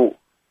Sport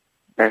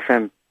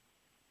FM.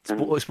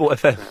 Sport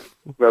FM?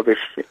 Rubbish.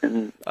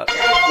 And,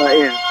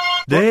 Ian.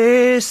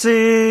 This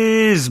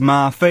is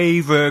my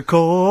favourite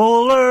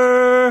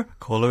caller.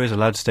 Caller is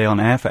allowed to stay on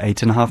air for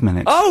 8.5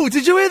 minutes. Oh,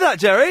 did you hear that,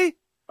 Jerry?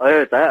 I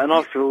heard that, and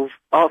I feel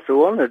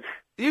honoured.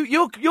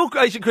 You're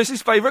Agent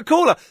Chris's favourite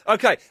caller.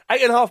 Okay,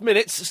 8.5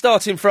 minutes,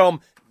 starting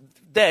from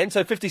then,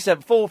 so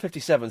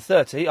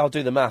 4:57:30. I'll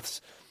do the maths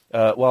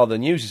while the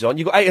news is on.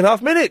 You've got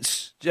 8.5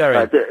 minutes,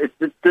 Jerry. Do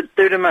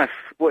the math.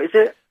 What is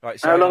it? Right,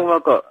 so how long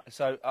have I got?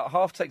 So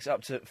half takes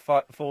up to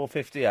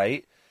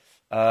 4:58.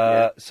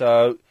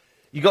 So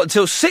you got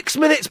until 6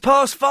 minutes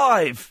past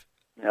 5.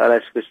 Oh,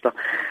 that's good stuff.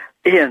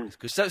 Ian. That's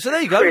good. So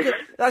there you go. Chris,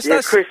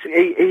 That's Chris.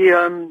 He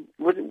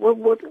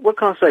what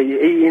can I say?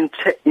 He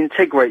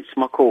integrates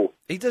my call.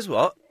 He does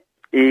what?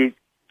 He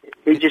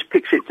just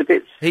picks it to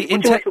bits. What do you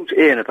want to talk to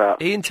Ian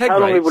about? He integrates. How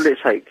long will it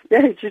take?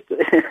 Yeah, he just.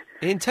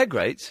 He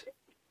integrates.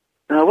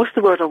 What's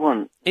the word I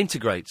want?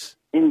 Integrates.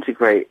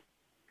 Integrate.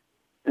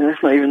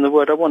 That's not even the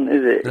word I want,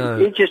 is it? No.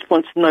 He just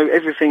wants to know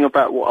everything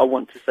about what I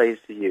want to say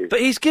to you. But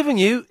he's given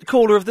you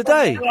caller of the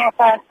day. Yeah,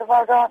 first of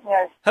all, aren't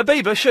you?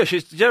 Habiba, shush,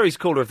 it's Jerry's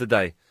caller of the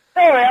day.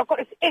 Sorry, I've got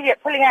this idiot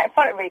pulling out in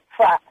front of me,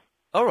 crap.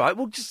 All right,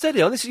 well, just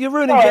steady on. You're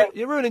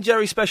ruining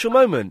Jerry's special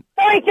moment.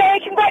 Sorry, Jerry,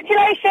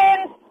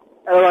 congratulations!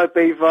 Hello,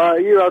 Beaver.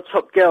 You are a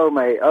top girl,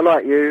 mate. I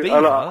like you.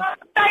 Beaver?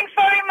 Thanks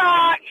very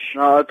much!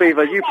 No,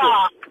 Beaver, you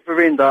put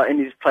Verinda in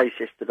his place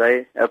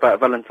yesterday about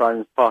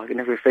Valentine's Park and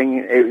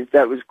everything.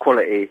 That was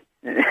quality.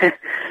 He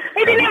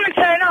didn't even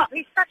turn up.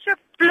 He's such a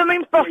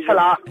blooming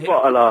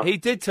bottler. He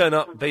did turn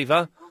up,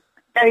 Beaver.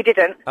 No, he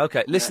didn't.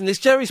 Okay, listen, this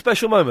Jerry's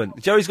special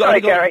moment. Jerry's got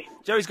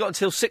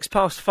until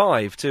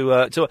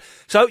 5:06 to.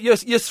 So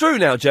you're through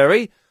now,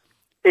 Jerry.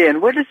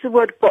 Ian, where does the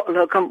word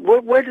bottler come?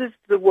 Where does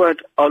the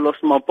word "I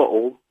lost my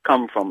bottle"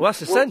 come from? Well,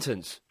 that's a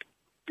sentence.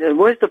 Yeah,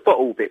 where's the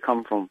bottle bit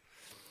come from?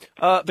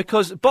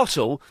 Because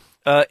bottle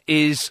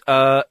comes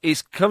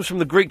from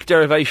the Greek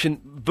derivation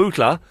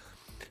 "boutla,"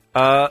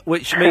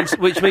 which means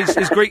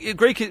is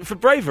Greek for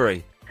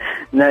bravery.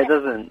 No, it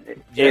doesn't.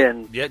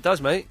 Ian. Yeah, it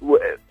does, mate.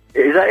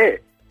 Is that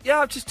it?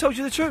 Yeah, I've just told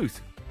you the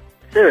truth.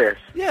 Serious?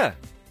 Yeah.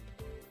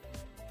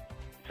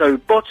 So,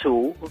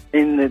 bottle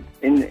in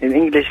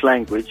English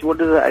language, what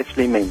does that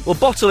actually mean? Well,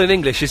 bottle in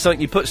English is something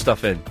you put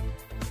stuff in.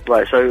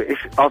 Right. So, if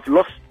I've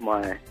lost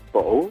my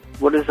bottle,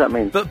 what does that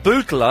mean? But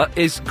boutla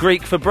is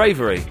Greek for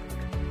bravery.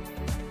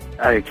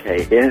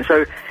 Okay, Ian.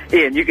 So,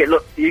 Ian, you get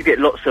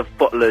lots of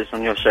bottlers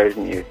on your shows,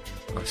 don't you?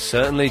 I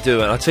certainly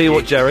do, and I'll tell you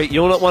what, Jerry,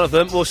 you're not one of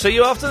them. We'll see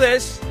you after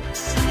this.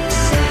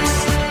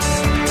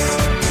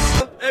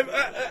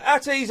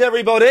 At ease,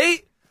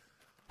 everybody.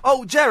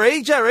 Oh,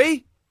 Jerry.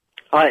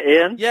 Hi,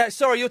 Ian. Yeah,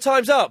 sorry, your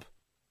time's up.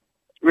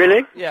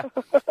 Really? Yeah.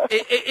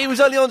 it was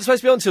only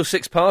supposed to be on till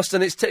 6 past,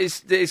 and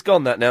it's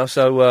gone that now.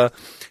 So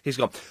he's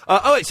gone.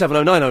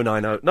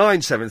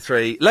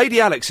 08709090973.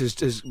 Lady Alex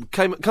has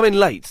come in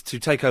late to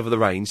take over the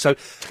reins. So,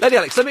 Lady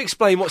Alex, let me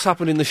explain what's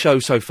happened in the show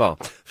so far.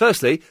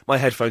 Firstly, my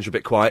headphones are a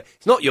bit quiet.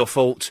 It's not your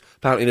fault.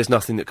 Apparently, there's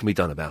nothing that can be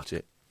done about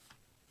it.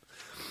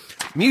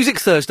 Music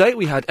Thursday,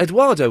 we had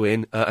Eduardo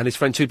in and his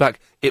friend Tupac.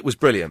 It was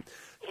brilliant.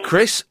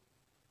 Chris,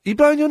 are you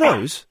blowing your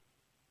nose?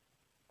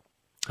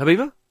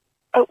 Habiba?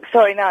 Oh,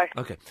 sorry, no.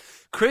 Okay.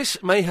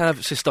 Chris may have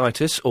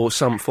cystitis or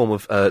some form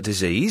of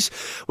disease.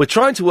 We're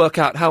trying to work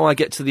out how I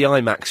get to the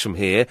IMAX from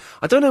here.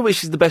 I don't know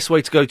which is the best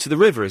way to go to the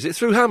river. Is it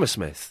through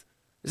Hammersmith?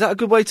 Is that a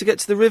good way to get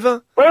to the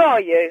river? Where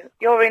are you?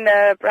 You're in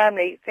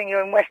Bramley,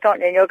 you're in West,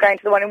 aren't you? And you're going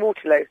to the one in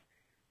Waterloo.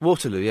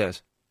 Waterloo,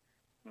 yes.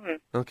 Hmm.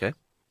 Okay.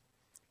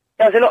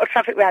 There's a lot of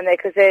traffic around there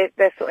because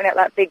they're sorting out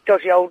that big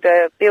dodgy old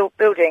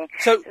building.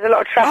 So there's a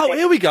lot of traffic. Oh,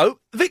 here we go.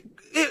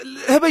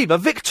 Habiba,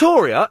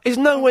 Victoria is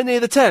nowhere near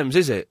the Thames,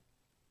 is it?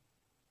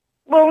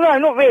 Well, no,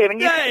 not really. I mean,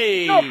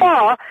 it's not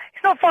far.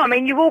 It's not far. I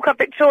mean, you walk up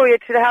Victoria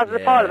to the House of the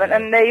Parliament,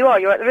 and there you are.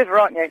 You're at the river,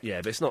 aren't you? Yeah,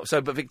 but it's not.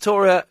 But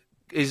Victoria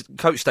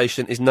coach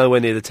station is nowhere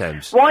near the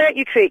Thames. Why don't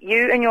you treat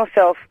you and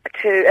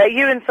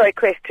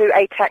Chris to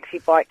a taxi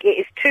bike? It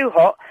is too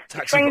hot.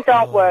 The trains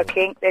aren't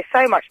working. There's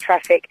so much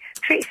traffic.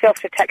 Treat yourself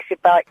to a taxi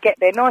bike. Get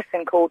there nice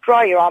and cool.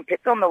 Dry your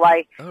armpits on the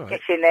way. All right.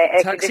 Get in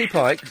there. Taxi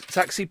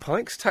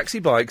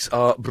bikes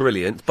are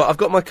brilliant, but I've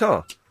got my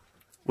car,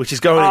 which is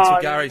going into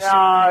a garage.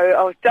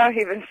 No, don't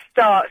even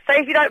start. Say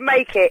if you don't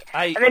make it,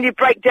 and then you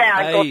break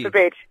down, God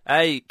forbid.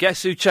 Hey,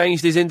 guess who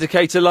changed his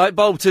indicator light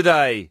bulb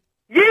today?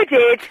 You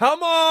did.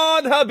 Come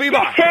on,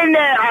 Habiba. Get in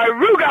there,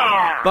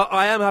 Aruga. But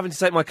I am having to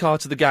take my car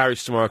to the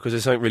garage tomorrow because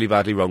there's something really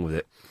badly wrong with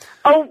it.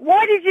 Oh,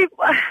 why did you...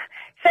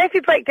 say if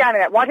you break down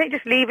in that, why don't you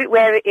just leave it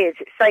where it is?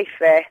 It's safe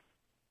there.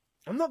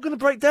 I'm not going to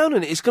break down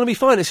in it. It's going to be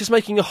fine. It's just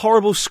making a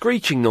horrible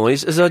screeching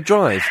noise as I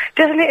drive.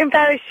 Doesn't it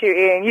embarrass you,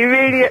 Ian? You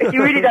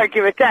really don't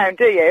give a damn,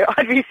 do you?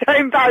 I'd be so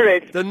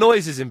embarrassed. The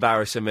noise is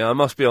embarrassing me, I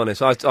must be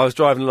honest. I was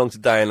driving along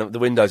today and the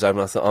window's open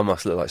and I thought, I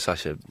must look like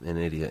such an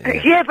idiot.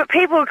 Yeah, but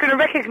people are going to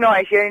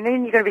recognise you and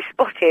then you're going to be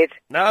spotted.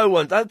 No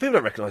one... People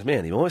don't recognise me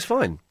anymore. It's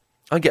fine.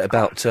 I get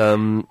about,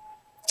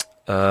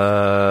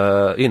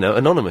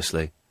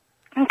 anonymously.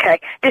 Okay.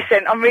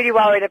 Listen, I'm really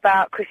worried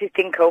about Chris's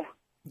dinkle.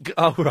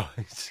 Oh,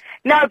 right.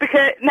 No,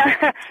 because... No,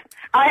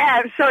 I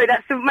am. Sorry,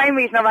 that's the main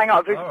reason I rang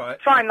up. He's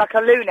trying like a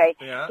loony.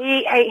 Yeah.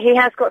 He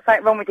has got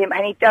something wrong with him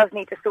and he does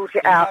need to sort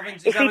it out.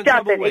 If he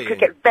doesn't, it could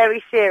get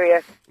very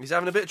serious. He's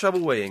having a bit of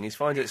trouble weeing. He's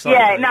finding it...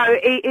 Yeah, no,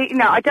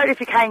 I don't know if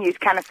you can use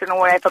Caniston or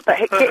whatever, but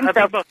get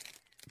himself...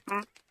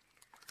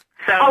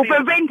 Oh,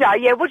 Verinda,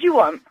 yeah, what do you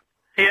want?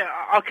 Yeah,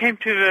 I came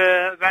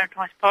to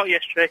Valentine's Park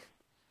yesterday.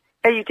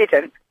 Oh, you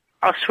didn't?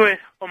 I swear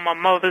on my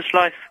mother's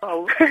life.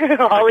 Oh,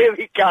 here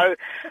we go.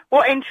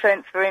 What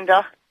entrance,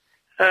 Verinda?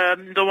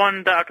 The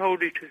one that I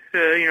told you to,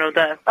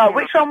 that... Oh,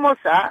 which one was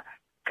that?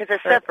 Because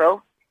there's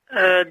several.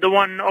 The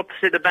one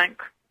opposite the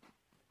bank.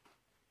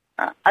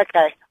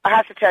 Okay. I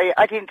have to tell you,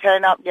 I didn't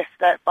turn up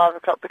yesterday at 5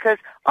 o'clock because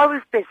I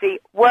was busy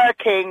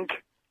working.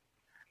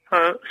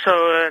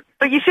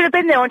 But you should have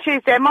been there on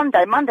Tuesday and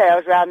Monday. Monday I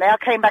was around there. I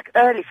came back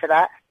early for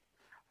that.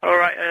 All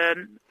right.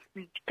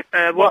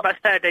 What about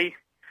Saturday?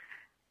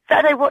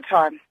 Saturday, what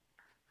time?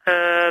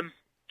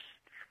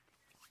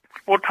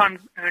 What time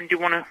do you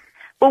want to...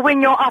 Well,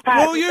 when you're up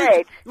out of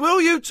bed.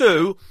 Will you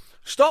two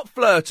stop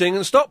flirting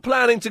and stop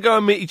planning to go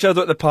and meet each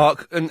other at the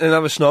park and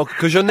have a snog?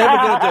 Because you're never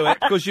going to do it,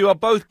 because you are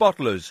both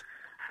bottlers.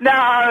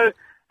 No.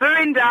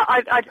 Verinda,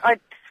 I'd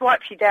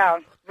swipe you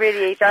down.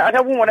 Really easy. I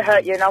don't want to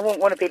hurt you and I won't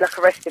want to be,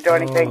 arrested or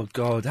anything. Oh,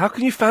 God. How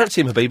can you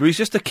fancy him, Habiba? He's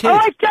just a kid. Oh,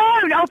 I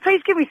don't. Oh,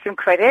 please give me some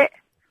credit.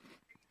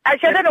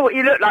 Actually, I don't know what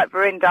you look like,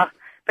 Verinda,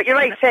 but you're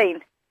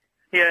 18.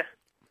 Yeah.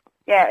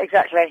 Yeah,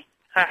 exactly.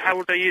 How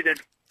old are you then?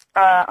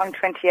 I'm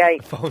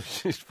 28. Oh,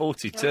 she's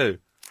 42.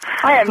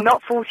 I am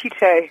not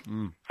 42.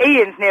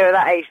 Ian's nearer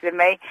that age than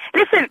me.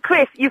 Listen,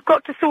 Chris, you've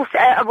got to sort it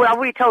out. Well, I've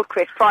already told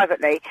Chris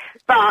privately,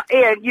 but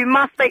Ian, you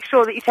must make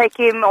sure that you take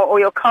him or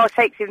your car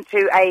takes him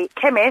to a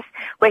chemist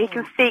where he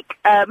can seek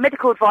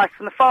medical advice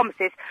from the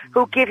pharmacist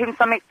who'll give him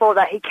something for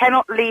that. He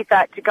cannot leave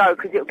that to go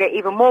because it'll get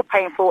even more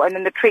painful and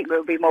then the treatment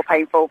will be more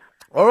painful.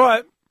 All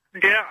right.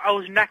 Yeah, I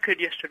was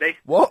knackered yesterday.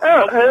 What?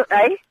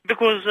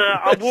 Because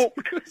I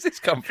walked... Where's this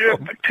come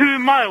from? 2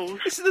 miles.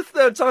 This is the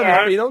third time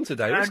I've been on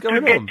today. What's going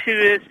on? To get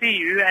to see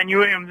you, and you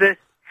were in this.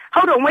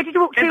 Hold on, where did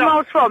you walk 2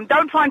 miles from?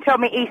 Don't try and tell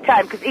me East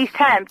Ham, because East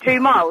Ham, 2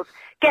 miles.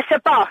 Get a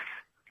bus.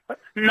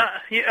 No,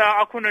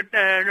 I couldn't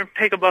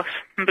take a bus.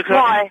 Because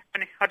Why?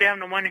 I didn't have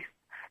no money.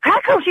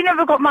 How come you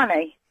never got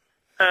money?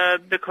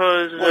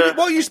 Because... What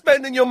are you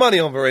spending your money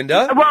on,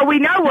 Verinda? Well, we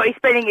know what he's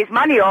spending his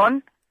money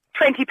on.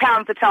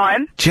 £20 a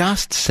time.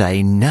 Just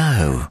say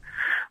no.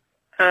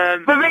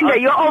 Verinda,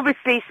 you're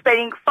obviously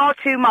spending far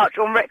too much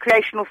on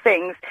recreational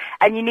things,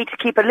 and you need to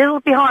keep a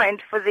little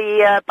behind for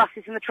the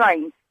buses and the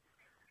trains.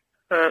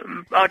 I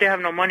didn't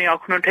have no money. I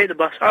couldn't take the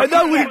bus. I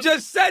know, we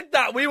just said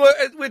that.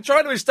 We're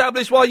trying to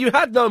establish why you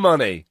had no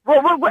money.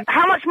 Well,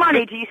 how much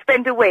money do you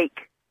spend a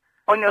week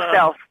on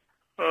yourself?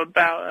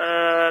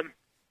 About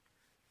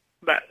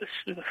 £5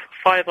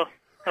 a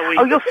week.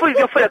 Oh, you're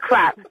full of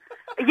crap.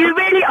 You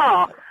really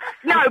are.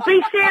 No,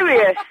 be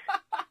serious.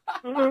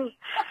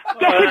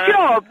 Get a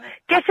job.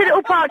 Get a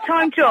little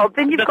part-time job,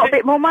 then you've got a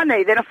bit more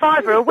money than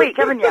 £5 a week,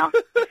 haven't you?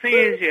 The thing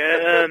is,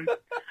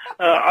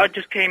 I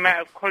just came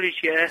out of college,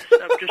 yes.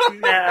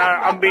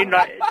 I'm being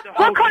like...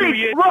 What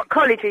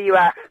college are you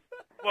at?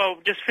 Well,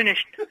 just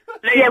finished.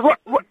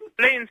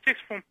 Leighton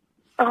sixth form.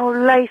 Oh,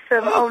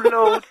 Latham, oh,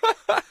 Lord.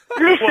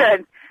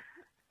 Listen...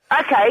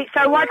 Okay,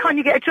 so why can't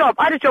you get a job?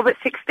 I had a job at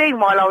 16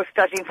 while I was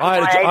studying for my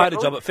A-levels. I had a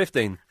job at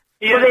 15.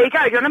 Yeah. Well, there you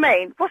go, do you know what I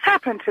mean? What's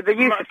happened to the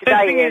youth of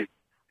today, Ian?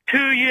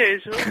 2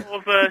 years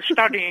of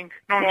studying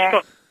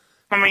non-stop.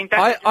 I mean,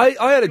 I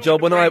had a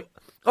job when I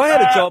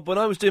had a job when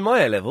I was doing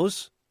my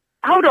A-levels.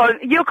 hold on.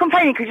 You're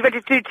complaining because you've had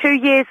to do 2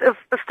 years of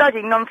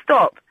studying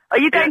non-stop. Are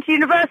you going to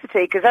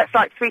university? Because that's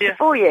like 3 to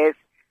 4 years.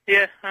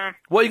 Yeah.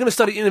 What are you going to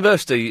study at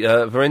university,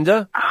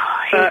 Verinda?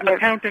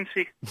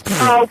 Accountancy.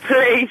 Oh,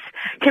 please.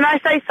 Can I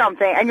say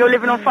something? And you're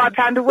living on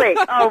 £5 a week.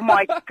 Oh,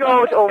 my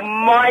God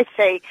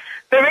almighty.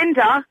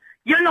 Verinda,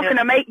 you're not going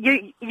to make...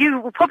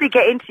 You will probably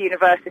get into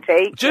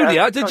university.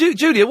 Julia,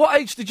 Julia, what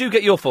age did you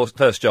get your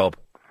first job?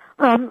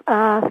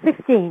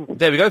 15.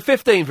 There we go,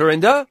 15,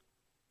 Verinda.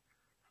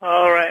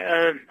 All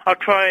right, I'll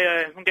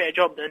try and get a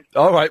job then.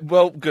 All right,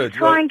 well, good.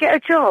 Try and get a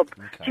job.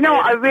 Okay. Do you know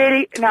what?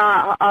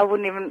 I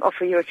wouldn't even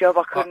offer you a job.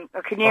 I couldn't.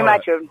 Can you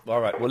imagine?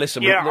 All right, well,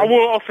 listen. Yeah, I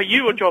will offer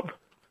you a job.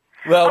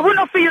 Well, I wouldn't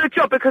offer you a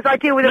job because I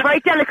deal with a very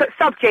delicate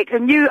subject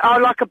and you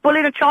are like a bull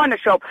in a china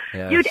shop.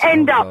 Yes, You'd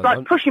end up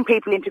like pushing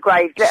people into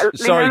graves.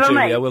 Sorry, you know Julia,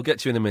 I mean? we'll get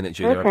to you in a minute,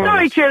 Julia. Okay.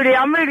 Sorry, Julia,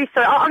 I'm really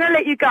sorry. I'm going to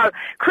let you go.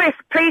 Chris,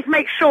 please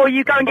make sure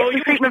you go and get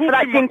some treatment for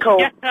that tinkle.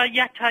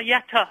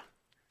 Yatta.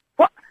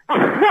 What?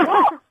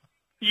 What?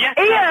 Yatta,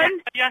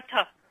 Ian?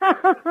 Yatta.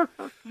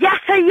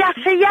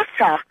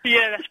 Yatta.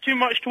 Yeah, that's too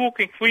much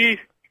talking for you.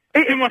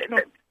 Too much.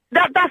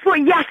 That's what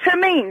yatta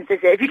means, is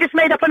it? If you just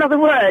made up another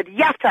word,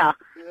 yatta.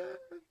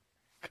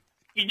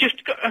 You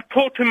just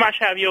talk too much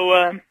out of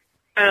your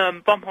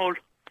bumhole.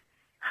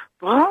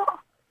 What?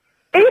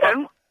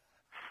 Ian?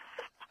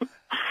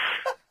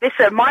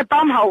 Listen, my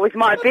bumhole is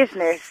my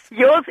business.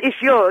 Yours is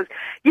yours.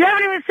 You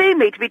haven't even seen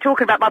me to be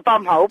talking about my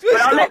bumhole,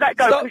 but I'll let that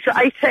go because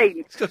you're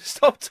 18.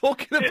 Stop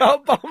talking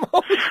about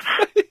bumholes.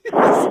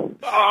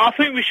 I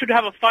think we should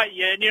have a fight,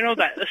 yeah, and you know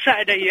that. A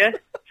Saturday, yeah?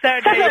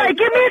 Saturday.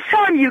 Give me a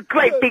time, you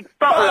great big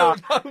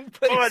bottler.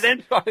 All right,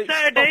 then.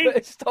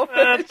 Saturday, Stop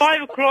it.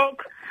 5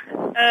 o'clock.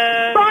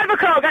 5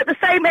 o'clock at the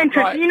same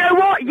entrance. Right. You know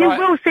what? You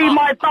will see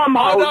my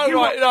bumhole. Oh,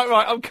 no,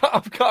 right.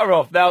 I've cut her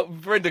off. Now,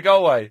 Verinda,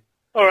 go away.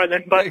 All right,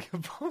 then. Bye.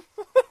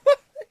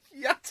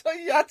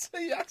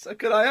 Yatta.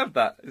 Can I have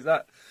that? Is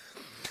that...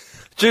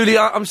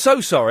 Julia, I'm so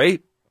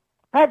sorry.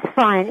 That's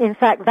fine. In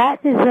fact,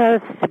 that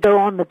deserves to go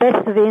on the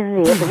best of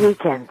India at the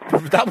weekend.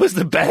 That was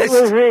the best.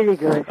 It was really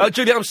good.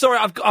 Julia, I'm sorry.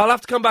 I'll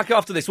have to come back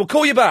after this. We'll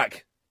call you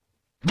back.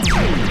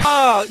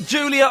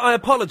 Julia, I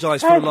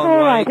apologise for the long all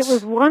right. wait. It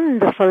was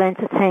wonderful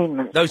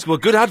entertainment. Those were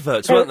good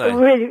adverts, weren't they?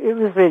 It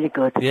was really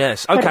good.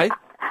 Yes, okay.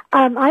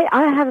 But,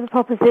 I have a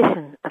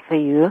proposition for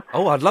you.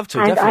 Oh, I'd love to,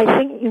 and definitely. I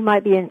think you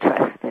might be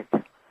interested.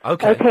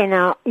 Okay. Okay,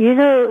 now, you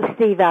know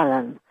Steve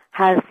Allen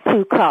has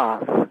 2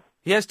 cars.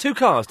 He has 2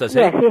 cars, does he?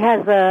 Yes, he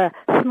has a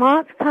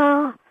smart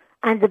car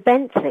and a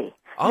Bentley.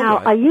 Now,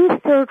 right. are you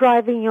still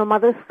driving your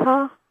mother's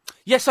car?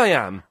 Yes, I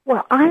am.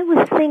 Well, I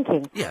was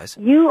thinking... Yes.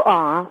 You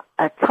are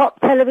a top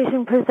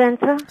television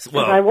presenter.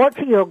 Well... I watch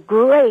you. You're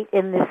great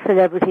in this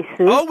celebrity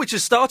suit. Oh, which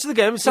has started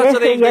again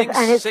Saturday evening, yes,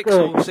 and it's 6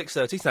 good. or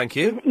 6:30, thank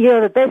you.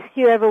 You're the best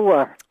you ever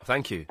were.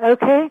 Thank you.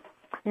 Okay?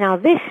 Now,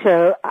 this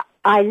show,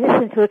 I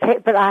listened to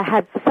it, but I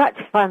had such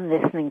fun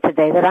listening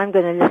today that I'm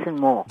going to listen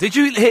more. Did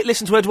you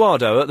listen to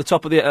Eduardo at the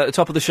top of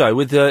the show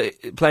with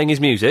playing his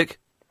music?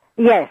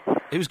 Yes.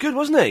 It was good,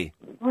 wasn't he?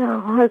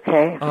 Well,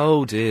 okay.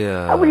 Oh,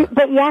 dear.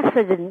 But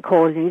Yasser didn't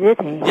call you, did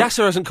he?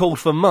 Yasser hasn't called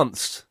for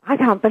months. I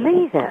can't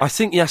believe it. I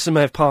think Yasser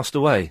may have passed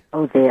away.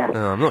 Oh, dear.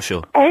 No, I'm not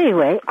sure.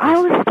 Anyway, I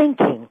was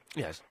thinking...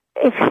 Yes.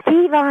 If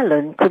Steve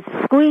Allen could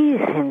squeeze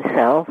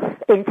himself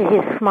into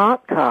his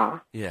smart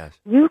car... Yes.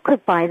 You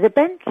could buy the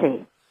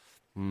Bentley.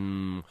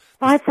 £5,000.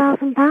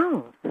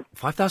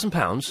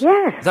 £5,000?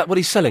 Yes. Is that what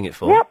he's selling it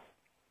for? Yep.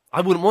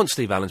 I wouldn't want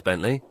Steve Allen's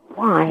Bentley.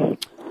 Why?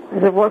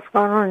 Is it what's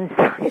going on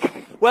inside?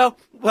 Well,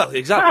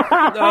 exactly.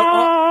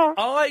 No,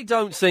 I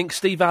don't think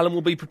Steve Allen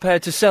will be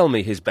prepared to sell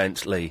me his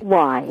Bentley.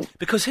 Why?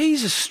 Because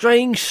he's a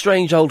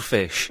strange old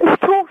fish. He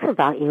talks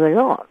about you a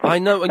lot. I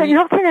know. But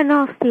not in a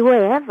nasty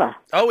way, ever.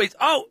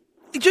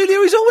 Julia,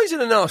 he's always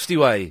in a nasty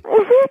way. Is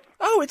it?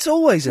 Oh, it's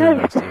always in a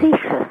nasty way.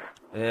 Facetious.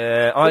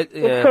 Yeah,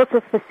 It's sort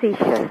of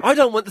facetious. I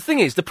don't want... The thing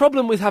is, the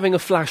problem with having a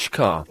flash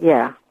car...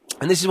 Yeah.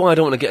 And this is why I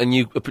don't want to get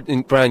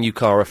a brand new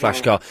car or a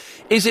flash car,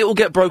 is it will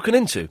get broken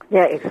into.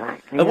 Yeah,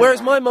 exactly.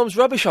 Whereas my mum's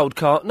rubbish old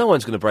car, no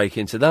one's going to break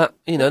into that.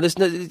 You know, there's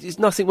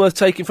nothing worth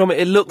taking from it.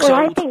 It looks old.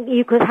 I think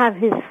you could have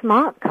his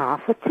smart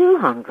car for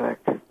 200.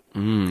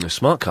 A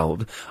smart car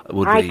would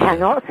be... I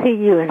cannot see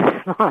you in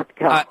a smart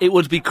car. It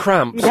would be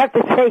cramped. You'd have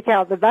to take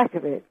out the back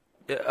of it.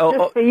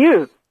 Just for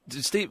you.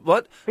 Steve,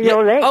 what? For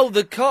your legs. Oh,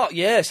 the car,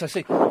 yes, I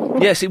see.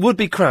 Yes, it would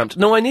be cramped.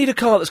 No, I need a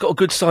car that's got a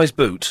good-sized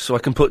boot, so I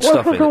can put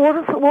stuff in it.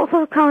 What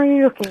sort of car are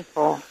you looking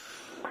for?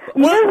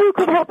 You know who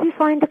could help you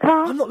find a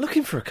car? I'm not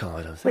looking for a car,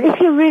 I don't think. But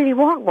if you really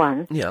want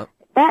one... Yeah.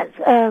 That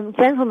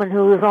gentleman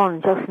who was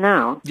on just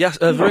now... Yes,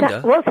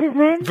 Verinda. What's his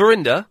name?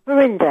 Verinda.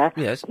 Verinda.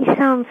 Yes. He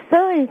sounds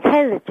so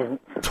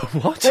intelligent...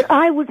 What? That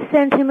I would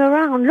send him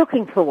around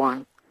looking for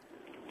one.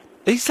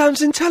 He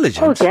sounds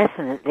intelligent. Oh,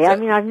 definitely. I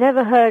mean, I've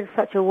never heard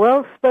such a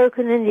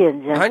well-spoken Indian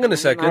gentleman Hang on a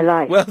second. in my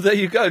life. Well, there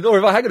you go.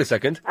 Laura, hang on a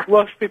second.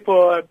 Welsh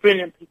people are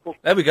brilliant people.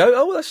 There we go.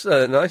 Oh, that's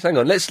nice. Hang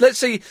on. Let's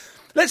see.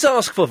 Let's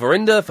ask for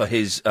Verinda for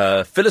his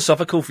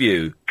philosophical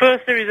view.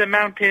 First there is a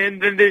mountain,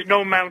 then there's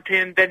no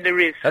mountain, then there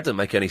is. That doesn't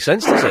make any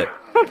sense, does it?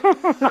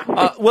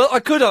 Well, I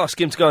could ask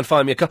him to go and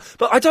find me a car,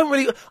 but I can't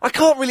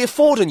really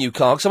afford a new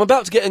car because I'm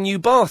about to get a new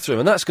bathroom,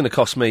 and that's going to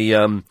cost me.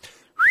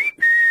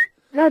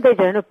 No, they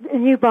don't. A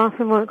new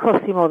bathroom won't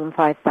cost you more than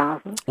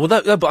 5,000. Well,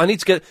 no, but I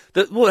need to get.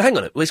 Well, hang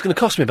on. It's going to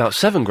cost me about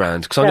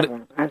 $7,000 because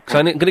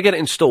I'm going to get it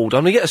installed.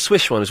 I'm going to get a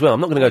Swish one as well. I'm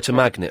not going to go to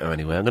Magnet or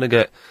anywhere. I'm going to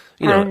get,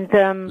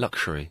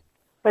 luxury.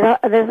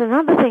 But there's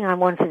another thing I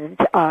wanted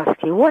to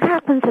ask you. What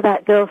happened to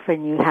that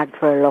girlfriend you had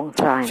for a long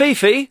time?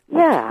 Fifi?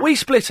 Yeah. We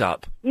split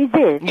up. You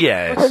did?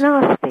 Yes. Was it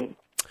nasty?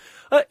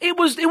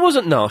 It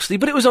wasn't nasty,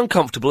 but it was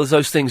uncomfortable, as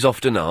those things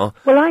often are.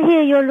 Well, I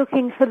hear you're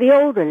looking for the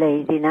older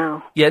lady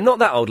now. Yeah, not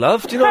that old,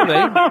 love. Do you know what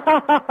I mean?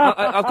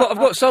 I've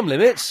got some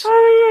limits. Oh,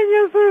 yeah,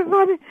 you're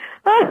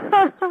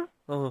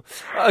so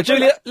funny.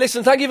 Julia,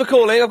 listen, thank you for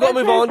calling. I've got to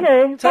move on.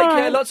 Okay, Take bye.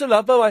 care. Lots of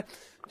love. Bye-bye.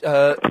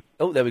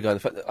 There we go.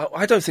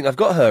 I don't think I've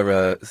got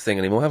her thing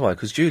anymore, have I?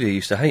 Because Julia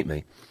used to hate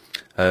me.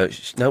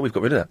 No, we've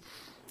got rid of that.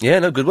 Yeah,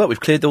 no, good work. We've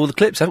cleared all the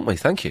clips, haven't we?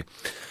 Thank you.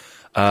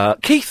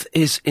 Keith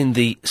is in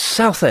the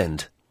South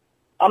End.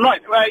 I'm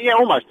like,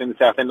 almost in the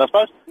South End, I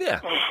suppose.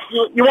 Yeah.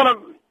 You want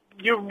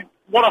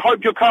to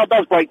hope your car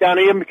does break down,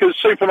 Ian, because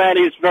Superman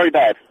is very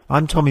bad.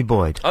 I'm Tommy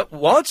Boyd.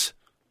 What?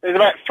 There's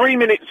about 3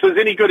 minutes as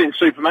any good in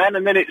Superman,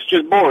 and then it's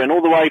just boring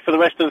all the way for the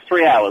rest of the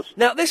 3 hours.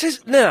 Now, is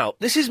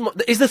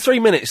the 3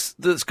 minutes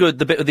that's good,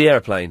 the bit with the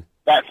airplane?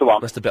 That's the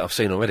one. That's the bit I've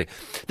seen already.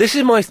 This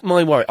is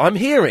my worry. I'm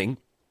hearing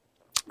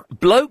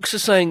blokes are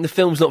saying the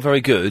film's not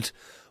very good,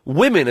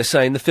 women are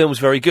saying the film's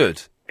very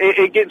good.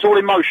 It gets all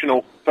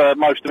emotional for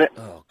most of it.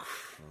 Oh,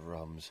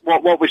 crumbs.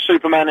 What with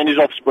Superman and his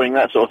offspring,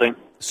 that sort of thing.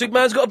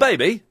 Superman's got a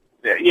baby?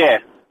 Yeah.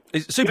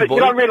 Is it Superboy?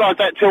 You don't realise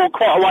that till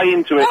quite a way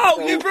into it.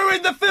 Oh, you've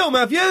ruined the film,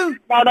 have you?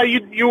 No,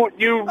 you...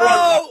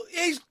 Oh,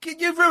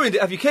 you've ruined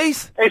it, have you,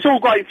 Keith? It's all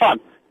great fun.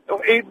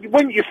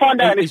 When you find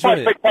out, and it's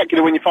quite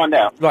spectacular when you find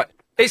out. Right.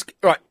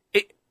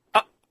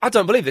 I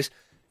don't believe this.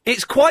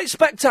 It's quite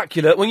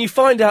spectacular when you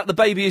find out the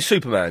baby is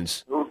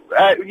Superman's.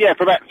 Yeah,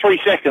 for about 3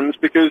 seconds,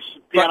 because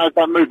pianos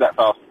don't move that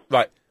fast.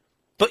 Right.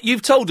 But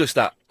you've told us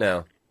that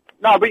now.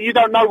 No, but you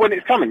don't know when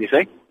it's coming, you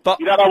see. But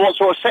you don't know what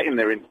sort of setting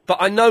they're in. But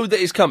I know that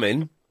it's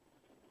coming.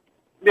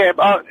 Yeah,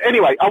 but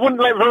anyway, I wouldn't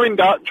let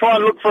Verinda try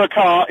and look for a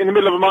car in the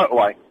middle of a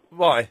motorway.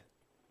 Why?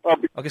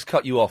 I'll just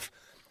cut you off.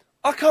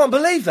 I can't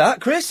believe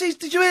that, Chris.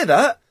 Did you hear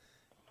that?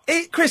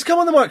 Chris, come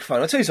on the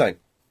microphone. I'll tell you something.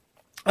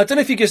 I don't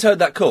know if you just heard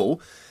that call,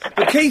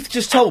 but Keith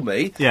just told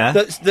me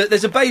that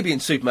there's a baby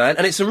in Superman,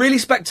 and it's a really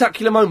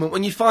spectacular moment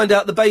when you find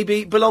out the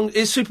baby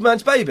is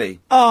Superman's baby.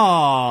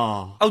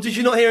 Oh. Oh, did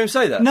you not hear him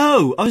say that?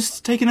 No, I was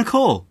taking a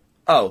call.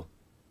 Oh.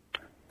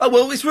 Oh,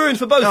 well, it's ruined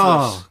for both of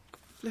us.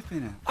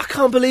 Flipping it. I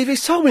can't believe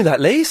he's told me that,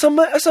 Lee.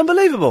 That's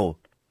unbelievable.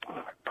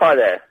 Hi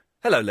there.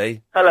 Hello,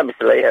 Lee. Hello,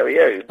 Mr. Lee. How are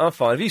you? I'm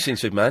fine. Have you seen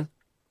Superman?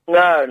 No.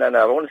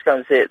 I wanted to go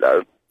and see it,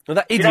 though. Well,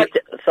 that idiot...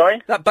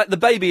 Sorry? The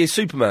baby is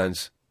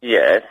Superman's.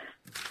 Yes.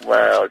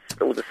 Well,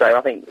 it's all the same.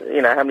 I think,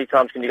 how many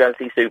times can you go and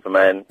see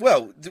Superman?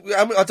 Well,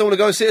 I don't want to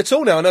go and see it at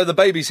all now. I know the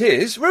baby's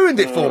his. Ruined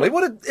it for me.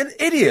 What an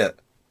idiot.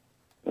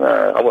 No,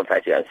 I wouldn't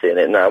fancy going and seeing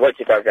it. No, wait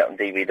till it goes out on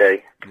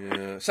DVD.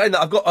 Yeah. Saying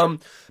that, I've got,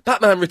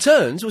 Batman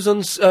Returns was on,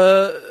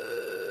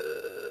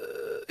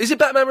 is it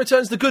Batman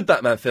Returns, the good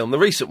Batman film, the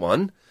recent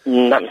one?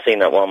 Haven't seen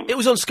that one. It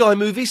was on Sky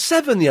Movies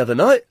 7 the other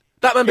night.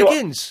 Batman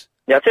Begins.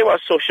 Yeah, I'll tell you what,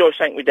 I saw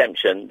Shawshank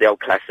Redemption, the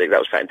old classic. That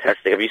was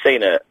fantastic. Have you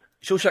seen it?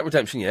 Shawshank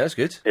Redemption, yeah, that's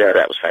good. Yeah,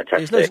 that was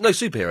fantastic. There's no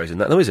superheroes in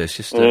that, though, is there? It's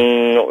just...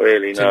 not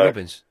really, Tim no.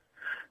 Robbins.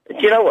 Do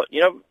you know what?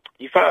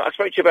 I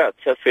spoke to you about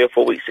 3 or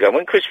 4 weeks ago.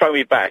 When Chris phoned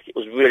me back, it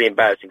was really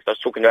embarrassing because I was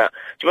talking about...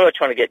 Do you remember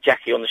trying to get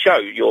Jackie on the show,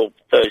 your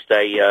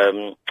Thursday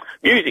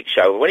music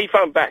show? When he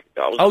phoned back,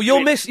 I was... Oh,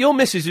 your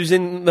missus who's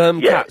in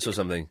Cats or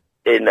something?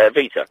 In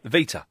Vita.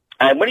 Vita.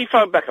 And when he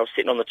phoned back, I was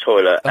sitting on the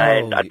toilet,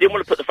 and I didn't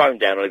want to put the phone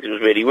down on it because it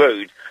was really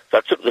rude. So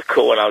I took the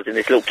call, and I was in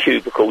this little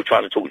cubicle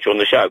trying to talk to you on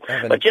the show.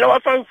 But do you know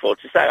what I phoned for?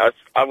 To say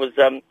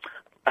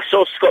I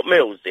saw Scott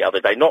Mills the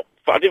other day.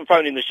 I didn't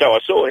phone in the show. I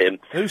saw him.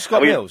 Who's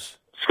Scott Mills?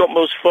 Scott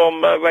Mills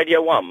from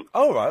Radio 1.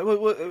 Oh,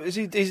 right. He's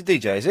a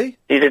DJ, is he?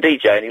 He's a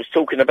DJ, and he was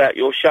talking about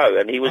your show,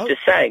 and he was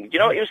just saying... Do you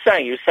know what he was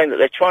saying? He was saying that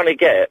they're trying to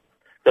get...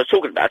 I was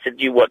talking about... I said,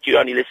 do you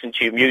only listen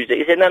to music?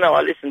 He said, no,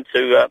 I listen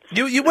to...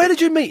 Where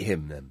did you meet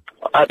him, then?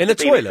 In the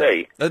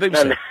toilet? At the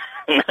BBC?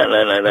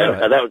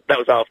 No, that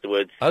was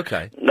afterwards.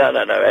 Okay. No.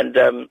 And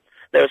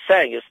they were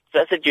saying,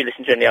 I said, do you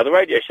listen to any other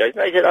radio shows?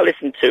 No, he said, I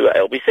listen to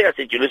LBC. I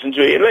said, do you listen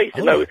to Ian Lee? He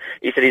said, no.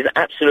 He said, he's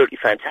absolutely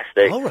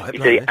fantastic. All right, he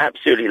said, he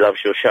absolutely loves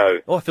your show.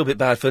 Oh, I feel a bit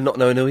bad for not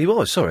knowing who he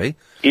was, sorry.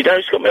 You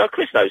don't, Scott Miller?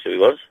 Chris knows who he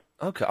was.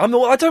 Okay. I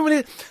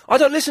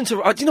don't listen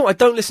to... I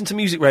don't listen to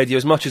music radio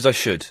as much as I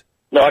should.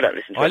 No, I don't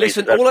listen to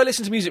it. All I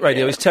listen to music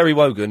radio is Terry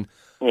Wogan,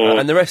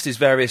 and the rest is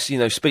various,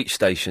 speech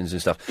stations and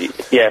stuff.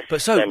 Yes.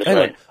 But so, hang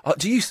on.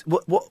 Did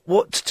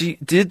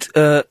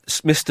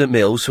Mr.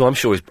 Mills, who I'm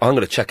sure I'm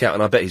going to check out,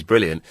 and I bet he's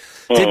brilliant.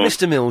 Did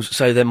Mr. Mills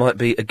say there might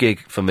be a gig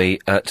for me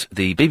at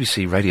the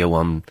BBC Radio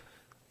 1?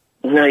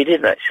 No, he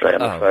didn't actually.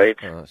 I'm afraid.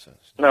 Oh,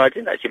 no, I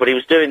didn't actually. But he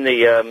was doing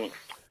the.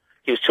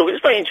 He was talking.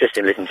 It's very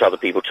interesting listening to other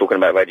people talking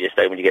about radio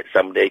station when you get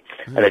somebody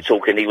and they're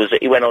talking.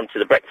 He went on to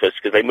the breakfast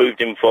because they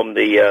moved him from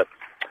the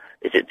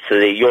is it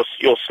to your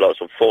slots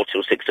from 4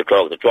 till 6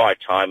 o'clock, the drive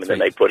time, and then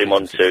they put him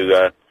onto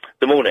the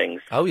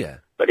mornings. Oh, yeah.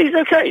 But he's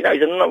okay. No,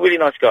 he's a really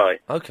nice guy.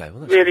 Okay,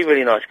 well, that's really,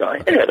 really nice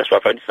guy. Anyway, that's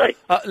what I phoned to say.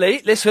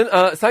 Lee, listen,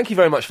 thank you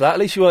very much for that. At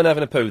least you weren't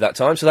having a poo that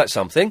time, so that's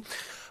something.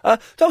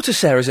 Dr.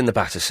 Sarah's in the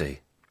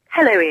Battersea.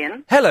 Hello,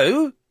 Ian.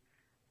 Hello.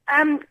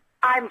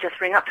 I'm just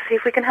ringing up to see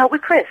if we can help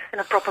with Chris in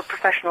a proper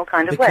professional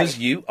kind of way. Because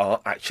you are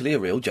actually a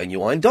real,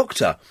 genuine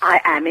doctor. I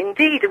am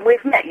indeed, and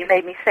we've met. You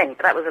made me sing,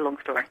 but that was a long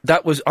story.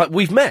 That was...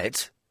 we've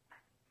met?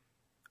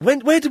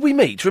 Where did we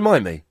meet?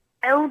 Remind me.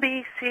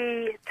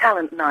 LBC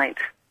Talent Night.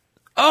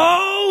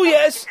 Oh,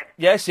 yes!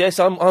 Yes,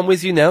 I'm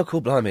with you now. Cool,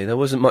 blimey, there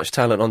wasn't much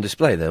talent on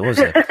display there, was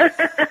there?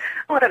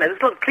 Oh, I don't know, there's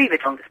a lot of cleavage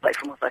on display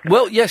from what I can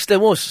Well, yes, there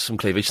was some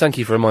cleavage. Thank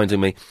you for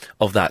reminding me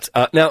of that.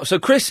 Now, so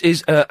Chris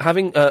is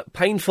having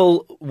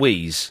painful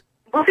wheeze.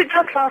 Was it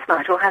just last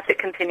night, or has it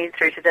continued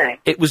through today?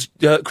 It was...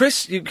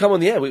 Chris, you come on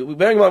the air.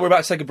 Bearing in mind we're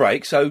about to take a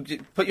break, so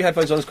put your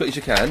headphones on as quick as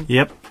you can.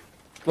 Yep.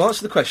 Well,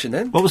 answer the question,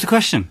 then. What was the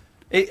question?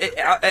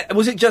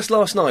 Was it just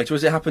last night, or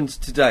has it happened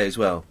today as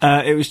well?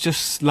 It was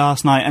just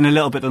last night and a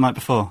little bit the night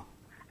before.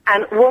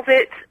 And was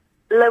it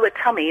lower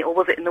tummy, or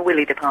was it in the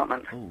willy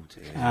department? Oh,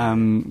 dear.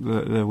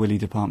 The willy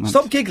department.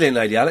 Stop giggling,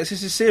 Lady Alex.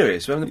 This is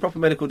serious. We're having a proper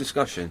medical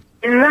discussion.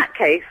 In that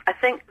case, I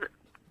think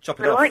Chop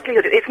it the off.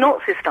 likelihood, it's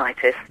not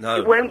cystitis. No.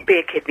 It won't be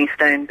a kidney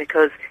stone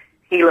because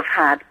he'll have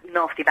had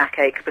nasty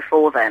backache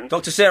before then.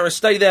 Dr. Sarah,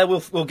 stay there.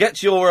 We'll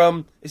get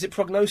your, is it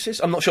prognosis?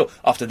 I'm not sure.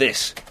 After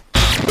this.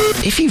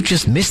 If you've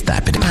just missed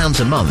that bit of pounds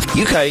a month...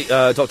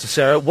 UK, Dr.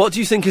 Sarah, what do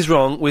you think is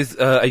wrong with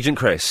Agent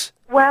Chris?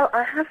 Well,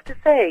 I have to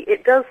say,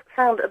 it does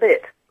sound a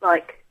bit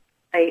like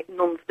a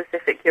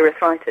non-specific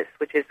urethritis,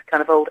 which is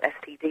kind of old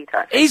STD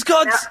type. He's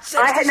got...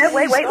 No,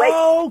 wait.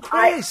 Oh,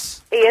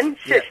 Chris! Ian,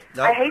 shush. Yeah,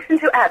 no. I hasten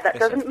to add that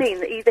Yes, doesn't mean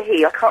that either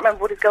he, I can't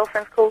remember what his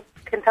girlfriend's called,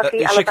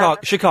 Kentucky, Alabama...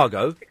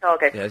 Chicago.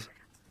 Yes.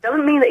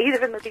 Doesn't mean that either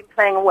of them have been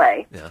playing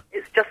away. Yeah.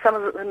 It's just some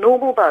of the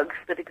normal bugs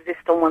that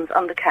exist on one's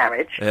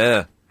undercarriage.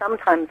 Yeah.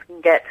 Sometimes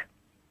can get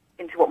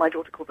into what my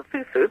daughter calls a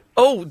foo-foo.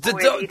 Oh, Or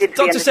indeed into the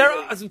Dr. end of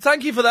Sarah,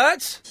 thank you for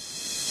that.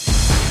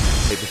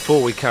 Hey,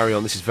 before we carry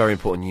on, this is very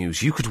important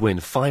news. You could win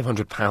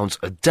 £500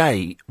 a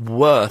day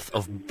worth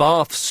of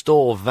bath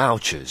store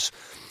vouchers,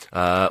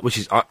 which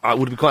is I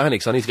would be quite handy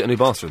because I need to get a new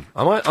bathroom.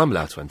 I'm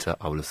allowed to enter,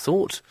 I would have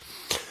thought.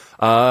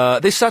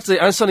 This Saturday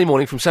and Sunday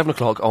morning from 7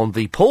 o'clock on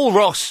the Paul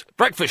Ross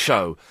Breakfast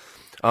Show.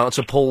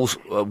 Answer Paul's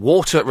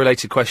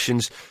water-related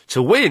questions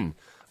to win.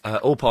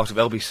 All part of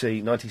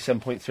LBC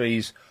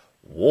 97.3's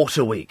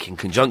Water Week in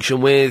conjunction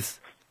with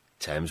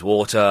Thames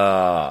Water.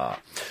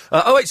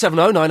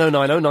 0870 9090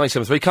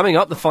 973. Coming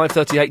up, the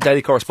 5:38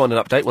 Daily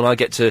Correspondent Update when I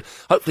get to...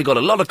 Hopefully got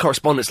a lot of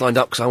correspondence lined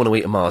up because I want to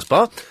eat a Mars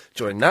bar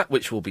during that,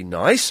 which will be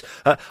nice.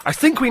 I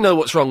think we know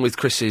what's wrong with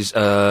Chris's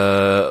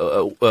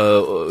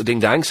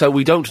ding-dang, so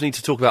we don't need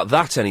to talk about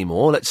that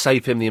anymore. Let's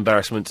save him the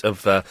embarrassment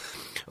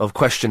of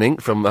questioning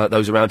from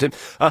those around him.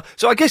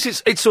 So I guess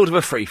it's sort of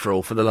a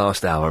free-for-all for the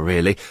last hour,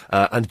 really.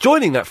 And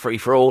joining that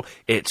free-for-all,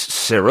 it's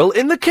Cyril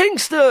in the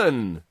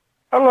Kingston.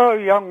 Hello,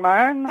 young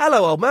man.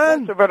 Hello, old man.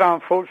 That's a bit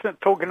unfortunate,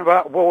 talking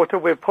about water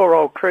with poor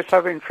old Chris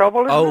having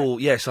trouble, isn't Oh,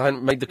 yes, I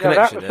hadn't made the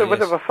connection. that was a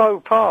bit of a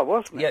faux pas,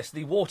 wasn't it? Yes,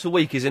 the Water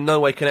Week is in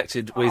no way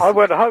connected with... I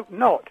would hope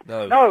not.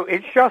 No.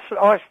 It's just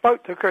I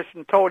spoke to Chris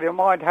and told him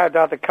I'd had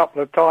that a couple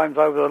of times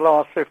over the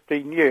last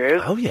 15 years.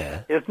 Oh,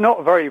 yeah. It's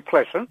not very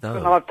pleasant. No.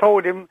 And I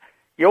told him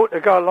you ought to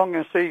go along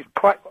and see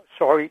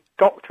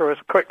doctor as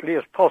quickly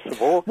as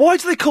possible. Why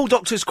do they call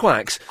doctors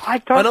quacks? I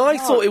don't know. I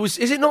thought it was...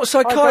 Is it not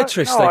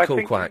psychiatrists they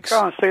call quacks?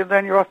 I think you go and see,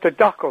 then you have to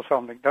duck or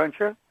something, don't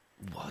you?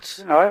 What?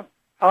 You know,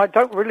 I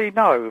don't really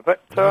know,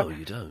 but... No,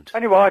 you don't.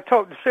 Anyway, I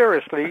talked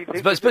seriously.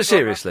 But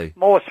seriously?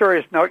 More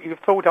serious note, you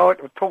thought I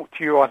would talk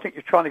to you. I think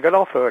you're trying to get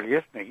off early,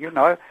 isn't it? You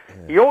know,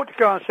 you ought to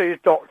go and see his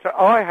doctor.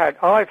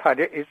 I've had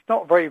it. It's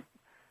not very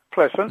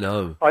pleasant.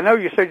 No. I know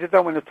you said you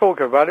don't want to talk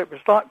about it, but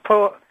it's like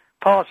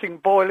passing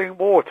boiling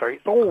water.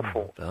 It's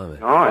awful.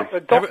 Nice.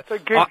 The doctor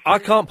gives I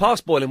can't pass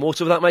boiling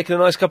water without making a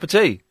nice cup of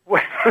tea.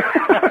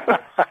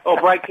 Or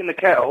breaking the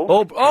kettle.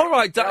 All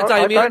right, Damien.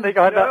 I don't think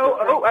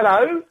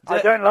hello.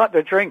 I don't like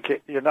to drink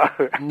it, you know.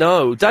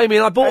 No,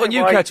 Damien, I bought a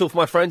new kettle for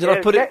my friend and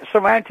I put get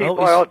some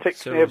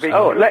antibiotics near.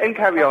 Oh, let him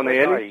carry on,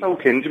 Ian. He's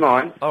talking, do you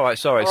mind? All right,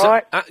 sorry. All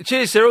right.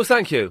 Cheers, Cyril,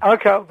 thank you.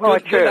 Okay, all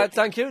right, Good cheers. lad,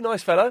 thank you,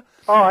 nice fellow.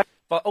 All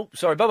right.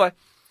 Sorry, bye-bye.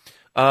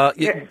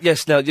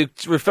 Yes, now, you're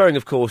referring,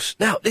 of course...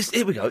 Now,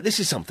 here we go, this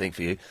is something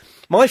for you.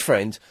 My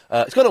friend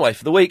has gone away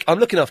for the week. I'm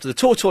looking after the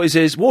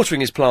tortoises, watering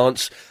his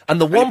plants,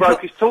 and the one... He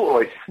broke his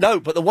tortoise?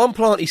 No, but the one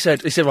plant, he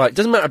said, right, it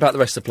doesn't matter about the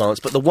rest of the plants,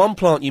 but the one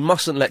plant you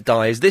mustn't let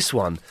die is this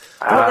one.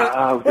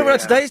 Went around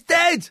today, it's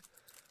dead!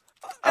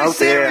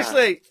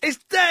 Seriously, it's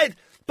dead!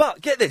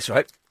 But, get this,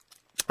 right?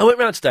 I went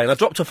round today and I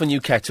dropped off a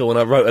new kettle and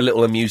I wrote a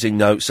little amusing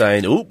note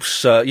saying,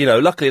 oops,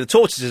 luckily the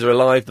tortoises are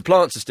alive, the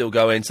plants are still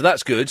going, so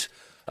that's good.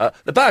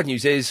 The bad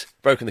news is,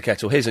 broken the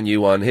kettle, here's a new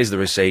one, here's the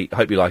receipt,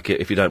 hope you like it,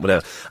 if you don't,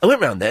 whatever. I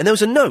went round there and there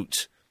was a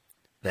note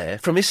there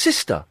from his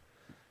sister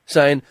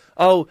saying,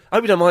 "Oh, I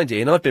hope you don't mind,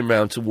 Ian, I've been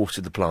round to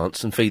water the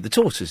plants and feed the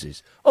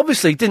tortoises."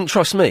 Obviously didn't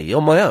trust me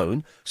on my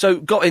own, so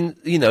got in,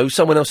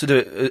 someone else to do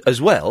it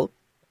as well.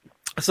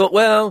 I thought,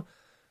 well,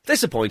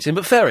 disappointing,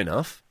 but fair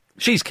enough.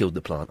 She's killed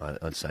the plant,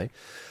 I'd say.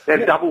 Then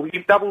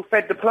you double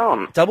fed the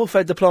plant. Double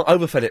fed the plant,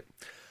 overfed it.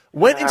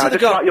 Went into the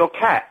just like your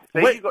cat.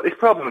 See, you've got this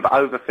problem of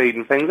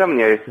overfeeding things, haven't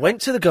you?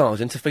 Went to the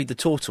garden to feed the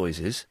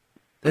tortoises.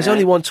 There's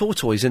only one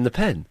tortoise in the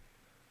pen.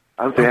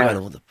 Oh dear. I'm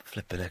going, what the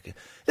flipping heck.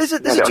 There's a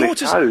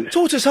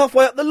tortoise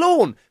halfway up the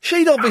lawn.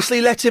 She'd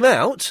obviously let him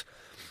out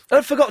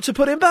and forgot to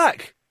put him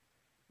back.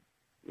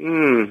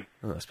 Well,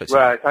 it's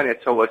only a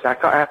tortoise.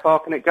 How far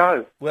can it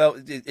go? Well,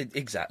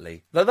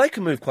 exactly. Though they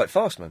can move quite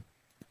fast, man.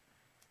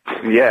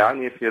 Yeah,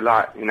 only if you're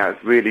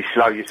really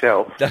slow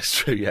yourself. That's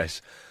true,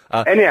 yes.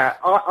 Anyhow,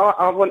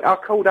 I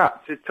called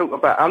up to talk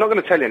about. I'm not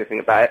going to tell you anything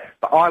about it,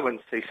 but I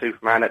went to see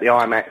Superman at the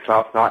IMAX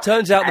last night.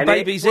 Turns out the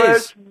baby's It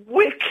was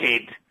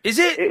wicked. Is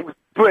it? It was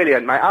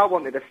brilliant, mate. I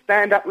wanted to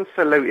stand up and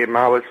salute him.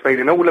 I was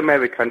feeling all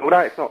American, although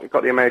it's not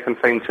got the American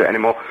theme to it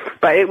anymore.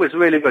 But it was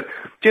really good.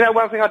 Do you know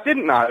one thing I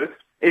didn't know?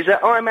 Is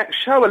that IMAX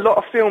show a lot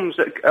of films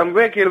that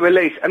regular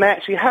release, and they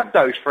actually have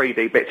those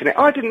 3D bits in it.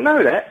 I didn't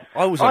know that.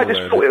 I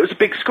just thought it was a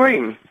big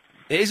screen.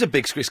 It is a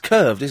big screen. It's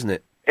curved, isn't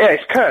it? Yeah,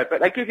 it's curved,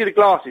 but they give you the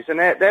glasses, and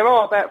there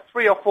are about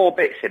 3 or 4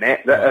 bits in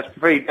it that are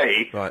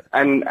 3D. Right.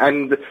 And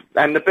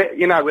the bit,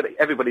 what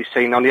everybody's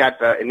seen on the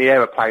advert in the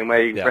aeroplane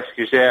where he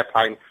rescues the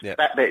airplane,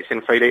 that bit's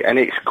in 3D, and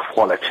it's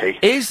quality.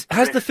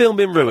 Has the film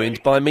been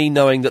ruined by me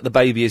knowing that the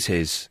baby is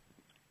his?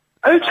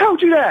 Who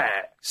told you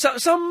that?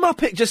 Some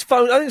muppet just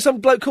phoned. I think some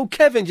bloke called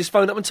Kevin just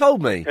phoned up and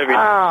told me.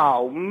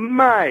 Oh,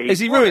 mate. Has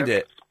he ruined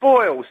it?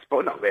 Spoil,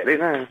 not really,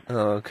 no.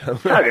 Oh, okay.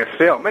 It's only a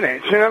film, isn't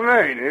it? Do you know what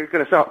I mean? Who's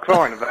going to start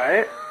crying about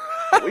it?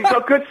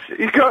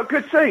 You've got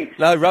good seats.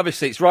 No, rubbish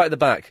seats, right at the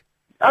back.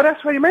 Oh,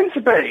 that's where you're meant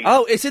to be.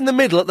 Oh, it's in the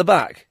middle at the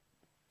back.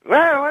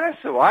 Well,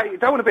 that's all right. You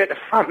don't want to be at the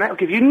front. That'll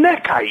give you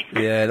neck ache.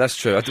 Yeah, that's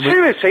true.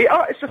 Seriously,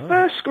 it's the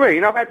first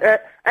screen I've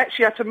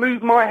actually had to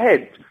move my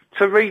head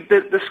to read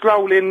the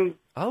scrolling.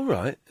 Oh,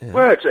 right. Yeah.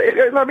 Words.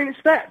 I mean,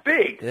 it's that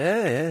big.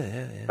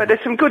 Yeah. But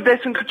there's some good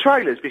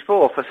trailers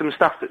before for some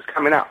stuff that's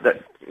coming up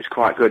that is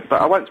quite good.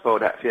 But I won't spoil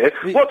that for you.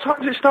 What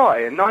time does it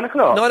start? 9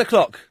 o'clock. 9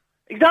 o'clock.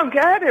 You don't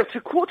get out of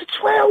there till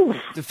 11:45.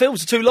 The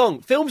films are too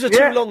long. Films are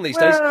too long these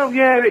days. Well,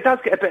 yeah, it does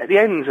get a bit at the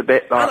ends a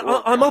bit. Like,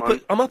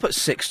 I'm up at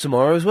 6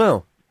 tomorrow as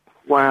well.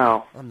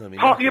 Wow.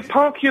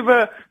 Park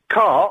your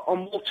car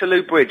on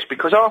Waterloo Bridge,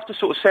 because after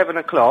sort of 7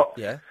 o'clock.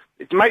 Yeah.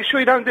 Make sure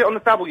you don't do it on the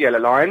double yellow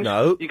line.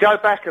 No. You go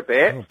back a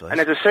bit, and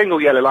there's a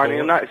single yellow line, and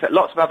you'll notice that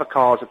lots of other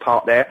cars are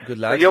parked there. Good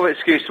lad. So your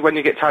excuse to when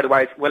you get towed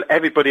away is, well,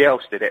 everybody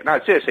else did it.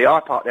 No, seriously, I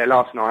parked there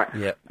last night.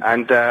 Yeah.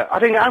 And I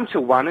didn't get home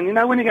till 1,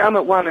 and when you get home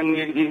at 1 and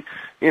you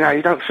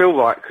don't feel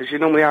right, because you're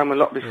normally home a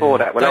lot before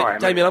that. Well, I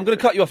am. Damien, I'm going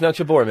to cut you off now because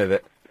you're boring me a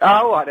bit. Oh,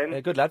 all right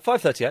then. Good lad,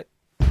 5:38.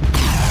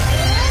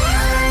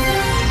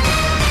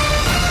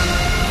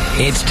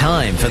 It's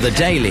time for the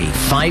daily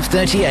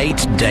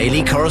 5:38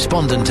 Daily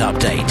Correspondent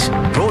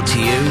Update. Brought to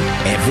you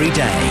every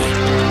day.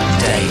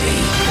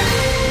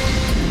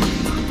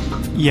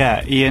 Daily.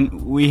 Yeah,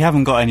 Ian, we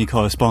haven't got any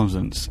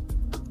correspondence.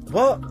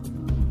 What?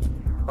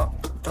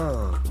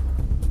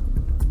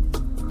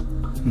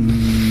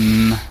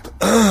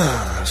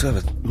 Let's have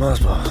a Mars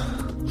bar.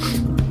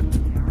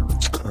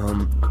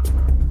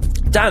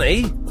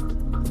 Danny.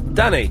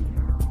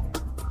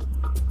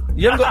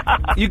 You haven't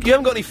got you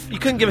haven't got any. You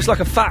couldn't give us like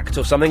a fact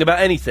or something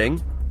about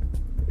anything.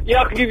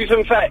 Yeah, I can give you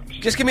some facts.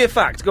 Just give me a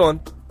fact. Go on.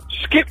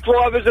 Skip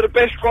drivers are the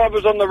best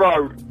drivers on the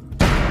road.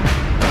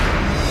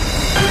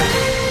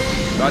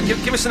 Right,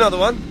 give us another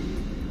one.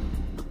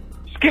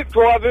 Skip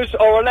drivers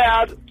are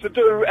allowed to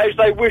do as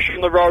they wish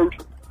on the road.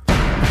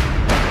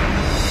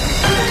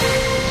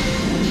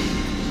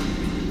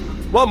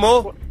 One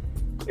more.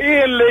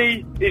 Ian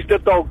Lee is the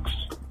dogs.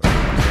 Oh,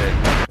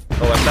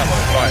 that's that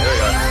one. Right, here we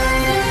go.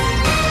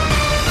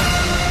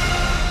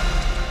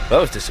 That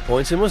was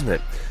disappointing, wasn't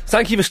it?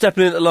 Thank you for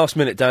stepping in at the last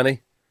minute,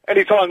 Danny.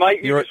 Anytime,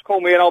 mate. You just call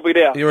me and I'll be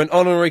there. You're an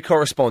honorary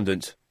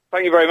correspondent.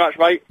 Thank you very much,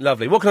 mate.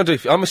 Lovely. What can I do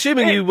for you? I'm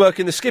assuming you work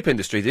in the skip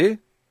industry, do you?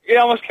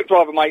 Yeah, I'm a skip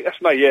driver, mate.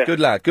 That's me, yeah. Good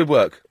lad. Good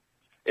work.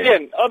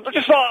 Ian,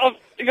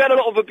 you've had a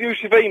lot of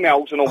abusive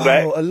emails and all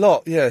that. Oh, a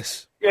lot,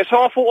 yes. Yeah, so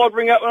I thought I'd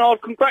ring up and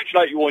I'd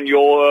congratulate you on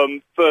your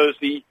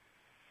Thursday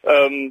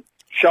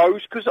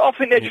shows, because I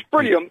think they're just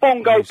brilliant.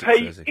 Bongo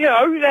Pete,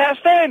 they're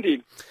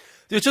outstanding.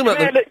 You're talking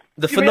about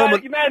the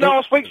phenomenon. You met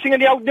last week singing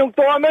the old Neil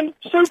Diamond.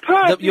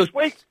 Superb this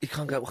week. I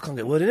can't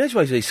get word in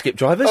edgeways with these skip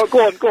drivers. Oh,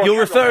 go on. You're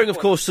referring, of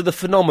course, to the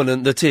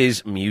phenomenon that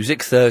is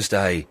Music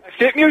Thursday. That's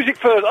it, Music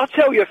Thursday. I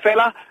tell you,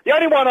 fella, the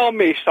only one I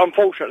missed,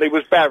 unfortunately,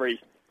 was Barry.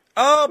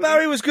 Oh,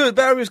 Barry was good.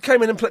 Barry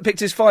came in and picked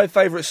his 5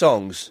 favourite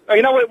songs. Oh,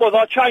 you know what it was?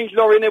 I changed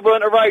lorry and there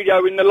weren't a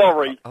radio in the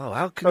lorry. Oh,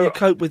 how can you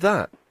cope with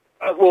that?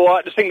 Well, I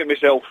had to sing it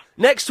myself.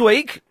 Next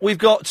week, we've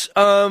got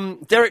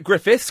Derek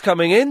Griffiths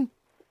coming in.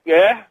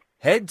 Yeah?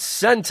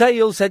 Heads and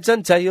tails, heads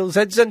and tails,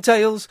 heads and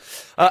tails.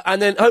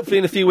 And then, hopefully,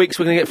 in a few weeks,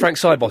 we're going to get Frank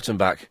Sidebottom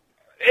back.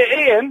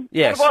 Ian?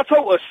 Yes. What about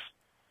a tortoise?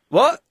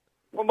 What?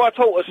 What about a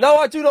tortoise? No,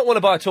 I do not want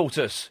to buy a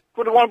tortoise.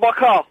 would have won by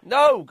car.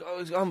 No,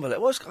 God, it's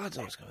unbelievable. I don't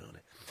know what's going on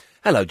here.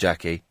 Hello,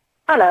 Jackie.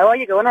 Hello, how are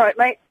you going? All right,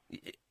 mate?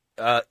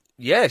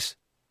 Yes.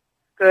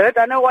 Good.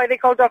 I know why they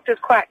call doctors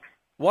quacks.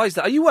 Why is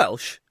that? Are you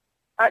Welsh?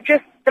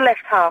 Just the left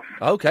half.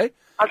 Okay.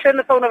 I'll turn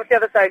the phone over to the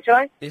other side, shall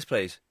I? Yes,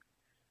 please.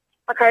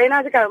 Okay,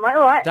 how's it going, mate?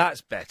 All right.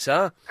 That's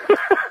better.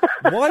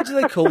 Why do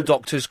they call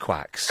doctors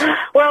quacks?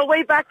 Well,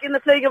 way back in the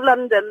Plague of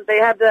London, they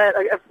had,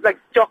 like,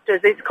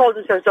 doctors. They called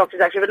themselves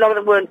doctors, actually, but a lot of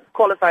them weren't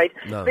qualified.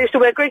 No. They used to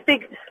wear great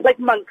big, like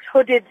monks,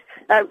 hooded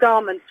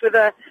garments with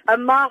a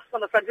mask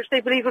on the front, which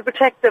they believed would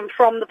protect them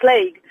from the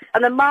plague.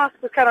 And the mask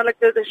was kind of like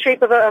the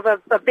shape of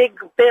a big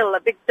bill, a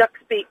big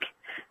duck's beak.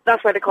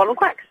 That's why they call them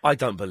quacks. I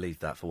don't believe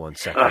that for 1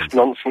 second. That's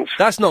nonsense.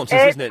 That's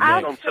nonsense, isn't it, Nick?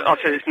 I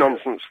said it's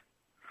nonsense.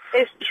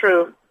 It's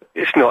true.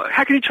 It's not.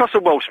 How can you trust a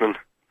Welshman?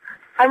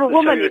 I'm a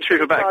woman. Tell you the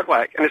truth about a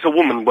quack, and it's a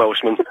woman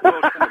Welshman.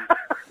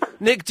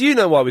 Nick, do you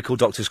know why we call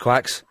doctors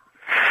quacks?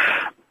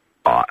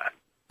 I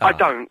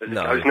don't.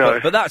 No.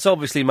 But that's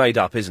obviously made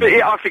up, isn't But it?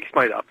 yeah, I think it's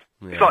made up.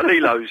 Yeah. It's like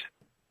Lilos.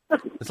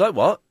 It's like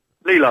what?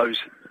 Lilos.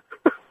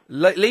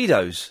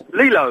 Lidos?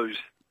 Lilos.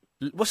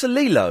 What's a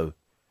Lilo?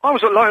 I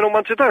was lying on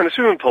one today in a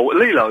swimming pool at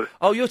Lilo.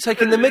 Oh, you're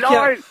taking the mickey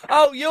out.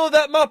 Oh, you're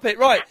that Muppet,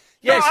 right.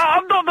 Yes. No,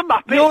 I'm not the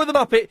Muppet. You're the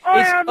Muppet.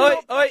 I am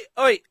not.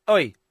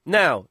 Oi.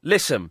 Now,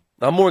 listen.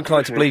 I'm more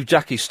inclined to believe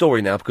Jackie's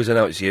story now because I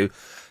know it's you.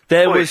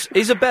 There was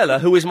Isabella,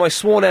 who is my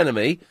sworn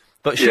enemy,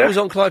 but she was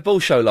on Clive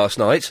Bull's show last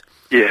night.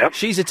 Yeah.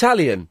 She's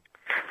Italian.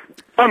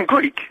 I'm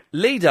Greek.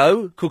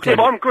 Lido. Yeah,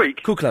 but I'm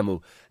Greek.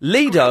 Cuclamu.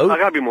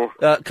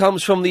 Lido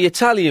comes from the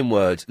Italian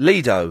word,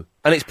 Lido,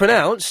 and it's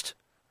pronounced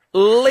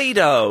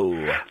Lido. Do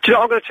you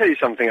know, I'm going to tell you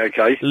something,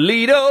 okay?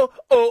 Lido,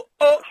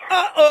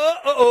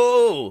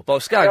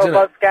 Boss Skaggs, isn't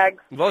it?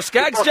 Boss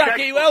Skaggs,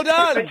 Jackie, well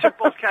done!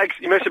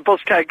 You mentioned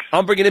Boss Skaggs.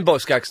 I'm bringing in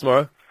Boss Skaggs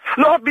tomorrow.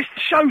 Look, I've missed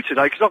the show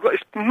today because I've got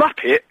this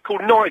Muppet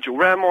called Nigel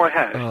round my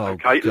house,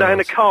 okay, laying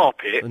a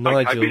carpet, Nigel.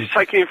 okay, but it's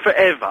taking him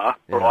forever,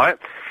 right?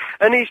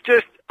 And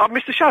I've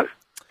missed the show.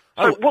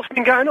 So what's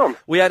been going on?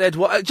 We had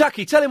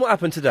Jackie, tell him what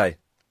happened today.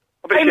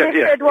 I missed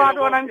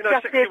Eduardo and I'm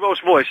gutted.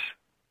 Welsh voice.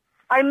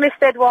 I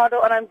missed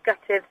Eduardo and I'm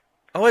gutted.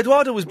 Oh,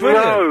 Eduardo was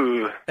brilliant.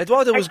 No.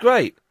 Eduardo was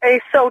great.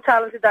 He's so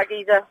talented, that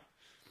geezer.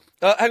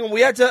 Hang on, we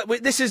had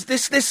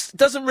this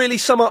doesn't really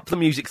sum up the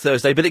Music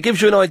Thursday, but it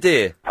gives you an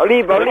idea.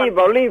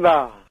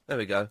 Oliva. There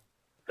we go.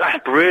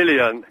 That's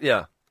brilliant.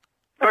 Yeah.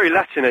 Very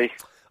Latin-y.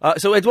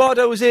 So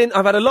Eduardo was in.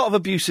 I've had a lot of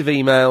abusive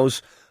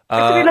emails.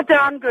 It's been a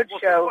darn good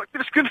show.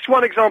 Give us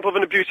one example of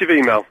an abusive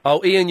email.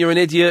 Oh, Ian, you're an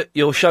idiot.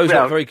 Your show's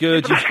not very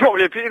good. That's not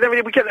really abusive.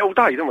 We get that all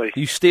day, don't we?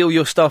 You steal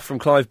your stuff from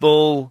Clive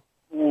Bull.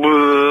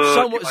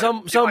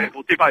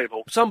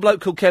 Debatable. Some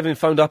bloke called Kevin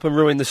phoned up and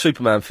ruined the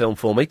Superman film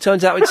for me.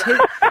 Turns out it's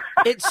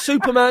it's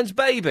Superman's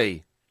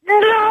baby.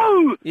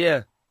 No!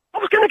 Yeah. I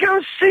was going to go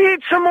and see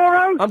it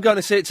tomorrow. I'm going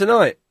to see it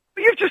tonight.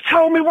 But you've just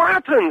told me what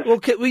happened. Well,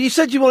 you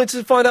said you wanted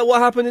to find out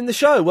what happened in the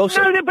show. Well,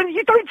 no, but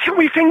you don't tell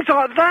me things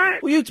like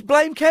that. Well, you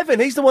blame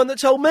Kevin. He's the one that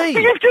told me.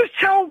 But you've just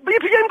told me.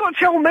 You haven't got to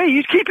tell me.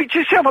 You keep it to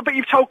yourself. I bet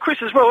you've told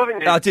Chris as well,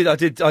 haven't you? I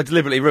did. I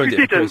deliberately ruined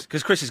You it. didn't.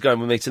 Because Chris is going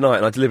with me tonight,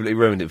 and I deliberately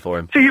ruined it for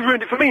him. So you've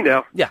ruined it for me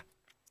now? Yeah.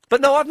 But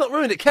no, I've not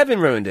ruined it.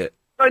 Kevin ruined it.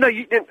 No,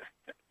 you didn't.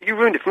 You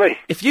ruined it for me.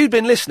 If you'd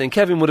been listening,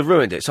 Kevin would have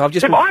ruined it. So I've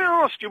just. But I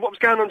asked you what was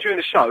going on during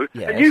the show,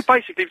 and you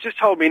basically just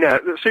told me now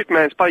that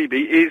Superman's baby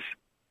is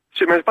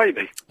Superman's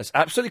baby. That's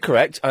absolutely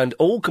correct, and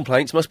all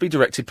complaints must be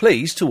directed,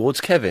 please, towards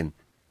Kevin.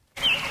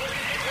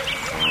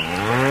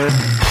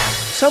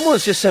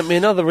 Someone's just sent me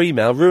another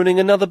email ruining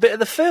another bit of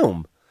the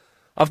film.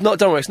 Don't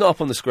worry, it's not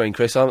up on the screen,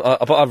 Chris.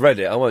 But I've read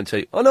it. I won't tell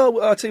you. Oh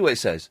no, I'll tell you what it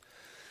says.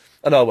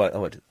 Oh no, I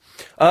won't.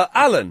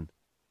 Alan.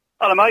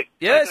 Hello, mate.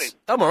 Yes,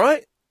 I'm all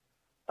right.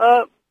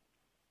 When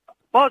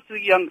I was a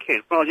young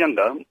kid, when I was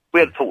younger,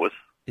 we had a tortoise.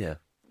 Yeah.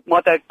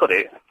 My dad got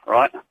it,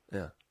 right?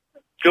 Yeah.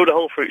 Drilled a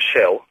hole through its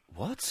shell.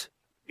 What?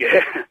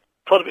 Yeah.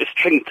 Tied a bit of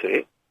string to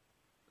it,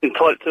 and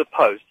tied it to a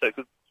post, so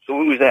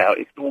when we was out,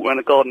 it could walk around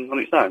the garden on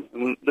its own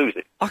and wouldn't lose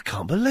it. I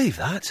can't believe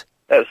that.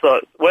 That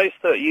was it's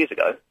 30 years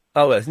ago.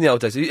 Oh, well, in the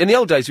old days. In the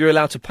old days, you were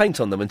allowed to paint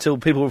on them until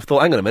people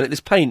thought, hang on a minute, this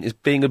paint is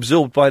being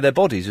absorbed by their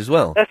bodies as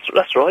well. That's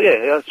right,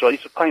 yeah, that's right. I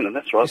used to paint them,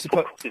 that's right.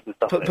 Put crosses and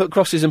stuff. Put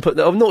crosses and put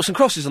noughts and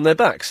crosses on their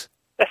backs.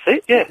 That's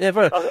it, yeah. Yeah,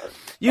 very. I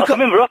can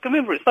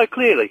remember it so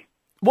clearly.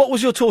 What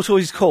was your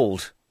tortoise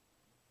called?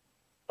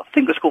 I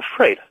think it's called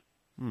Fred.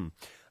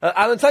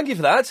 Alan, thank you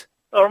for that.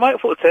 All right, mate,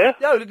 I thought it's here.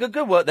 Yeah,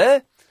 good work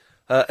there.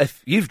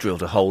 If you've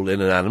drilled a hole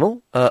in an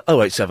animal,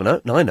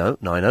 0870 90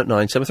 90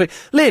 973.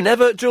 Lynn,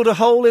 ever drilled a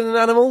hole in an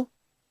animal?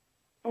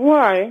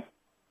 Why?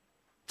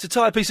 To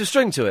tie a piece of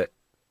string to it.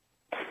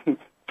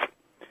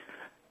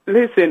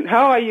 Listen,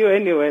 how are you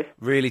anyway?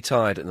 Really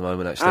tired at the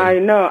moment, actually. I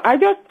know. I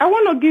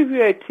want to give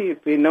you a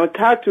tip,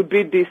 how to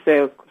beat this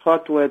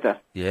hot weather.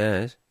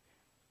 Yes.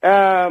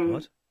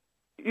 What?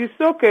 You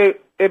soak a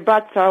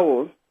bath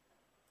towel.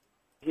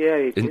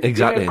 Here it is.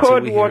 Exactly. In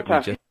cold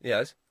water.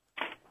 Yes.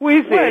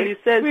 It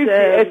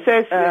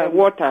says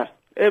water.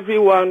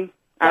 Everyone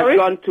has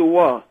gone to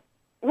war.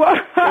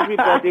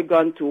 Everybody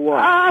gone to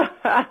work.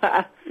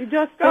 You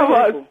just come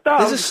on, stop.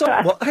 There's a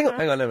song. What? Hang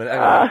on a minute.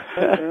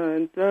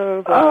 Hang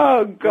on.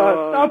 Oh,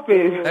 God, stop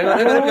it. Hang on,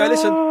 here we go,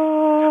 listen.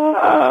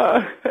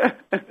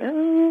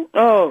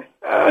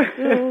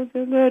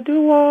 The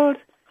world.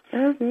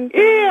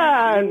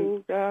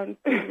 Ian!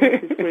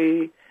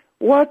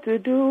 What to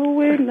do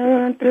we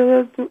learn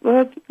to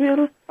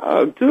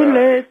too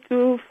late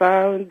to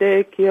find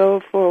a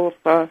cure for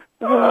fire.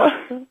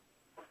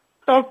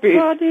 Stop it.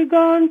 Body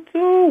gone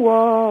to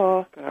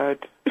war. God.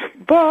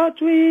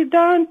 But we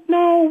don't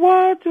know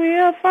what we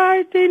are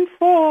fighting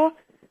for.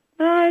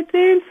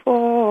 Fighting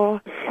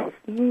for.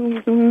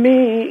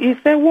 Me,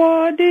 it's a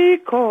worthy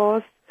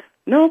cause.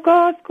 No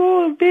cause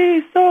could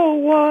be so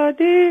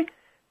worthy.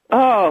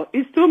 Oh,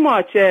 it's too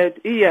much,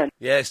 Ian.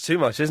 Yeah, it's too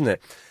much, isn't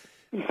it?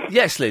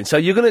 Yes, Lynn, so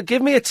you're going to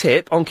give me a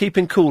tip on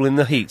keeping cool in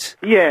the heat?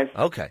 Yes.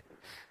 Okay.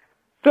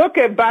 Soak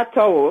a bath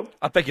towel.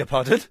 I beg your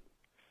pardon?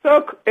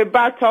 Soak a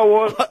bath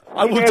towel in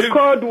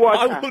cold water.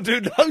 I will do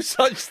no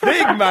such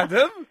thing,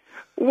 madam.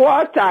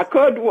 Water,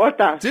 cold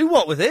water. Do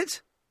what with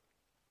it?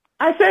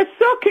 I said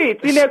soak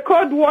it in a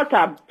cold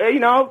water,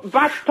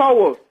 bath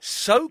towel.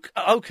 Soak?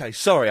 Okay,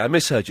 sorry, I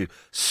misheard you.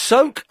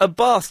 Soak a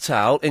bath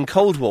towel in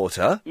cold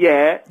water?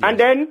 Yeah, and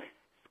then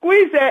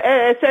squeeze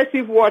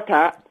excessive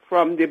water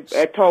from the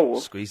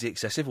towel. Squeeze the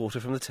excessive water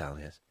from the towel,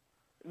 yes.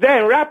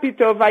 Then wrap it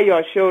over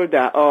your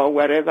shoulder or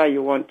wherever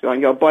you want to,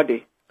 on your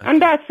body. Okay.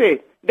 And that's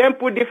it. Then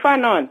put the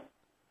fan on.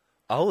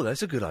 Oh,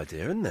 that's a good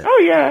idea, isn't it? Oh,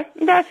 yeah,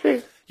 that's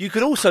it. You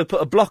could also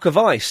put a block of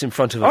ice in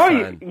front of a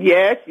fan.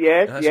 Yes,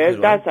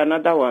 that's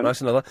another one.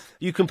 That's another.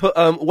 You can put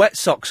wet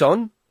socks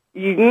on.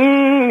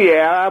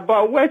 Yeah,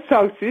 but wet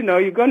socks,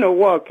 you're going to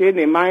walk in.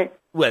 It might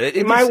wear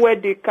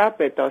the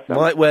carpet or something.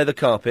 Might wear the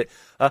carpet.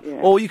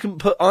 Or you can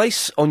put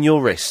ice on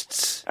your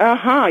wrists.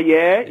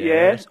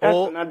 Yes.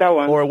 That's another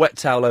one. Or a wet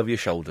towel over your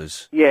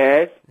shoulders.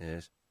 Yes.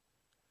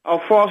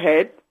 Or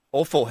forehead.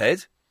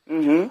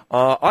 Mm-hmm.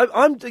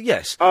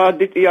 Yes.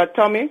 Your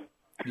tummy.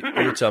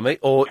 Your tummy,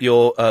 or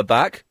your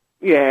back.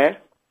 Yeah.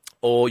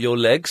 Or your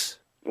legs.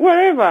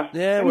 Wherever.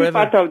 Yeah, wherever.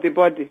 Part of the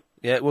body.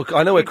 Yeah, well,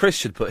 I know where Chris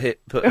should put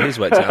his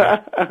wet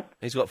towel.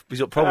 He's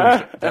got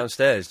problems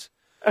downstairs.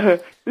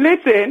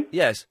 Listen.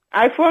 Yes.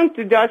 I phoned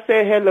to just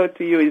say hello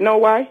to you. You know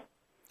why?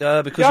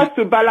 Because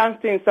to balance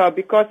things out.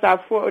 Because I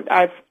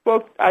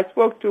spoke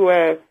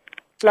to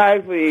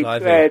Clive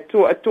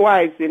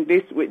twice in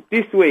this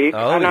week,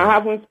 and I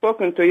haven't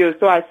spoken to you.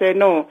 So I said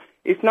no.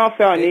 It's not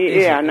fair on the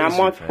air, and I'm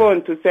on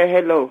phone to say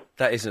hello.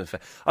 That isn't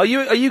fair. Are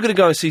you going to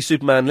go and see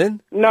Superman,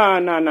 Lynn? No, I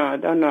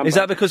don't know. Is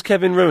that because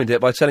Kevin ruined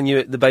it by telling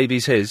you the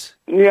baby's his?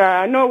 Yeah,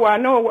 I know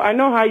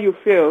how you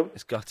feel.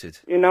 It's gutted.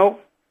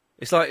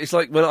 It's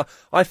like when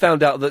I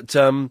found out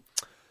that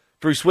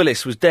Bruce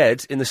Willis was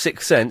dead in The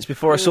Sixth Sense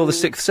before I saw The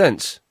Sixth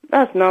Sense.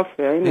 That's not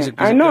fair, isn't it?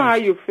 I know how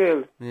you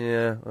feel.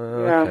 Yeah.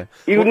 Okay.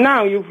 You've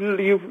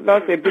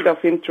lost a bit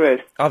of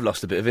interest. I've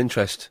lost a bit of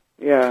interest.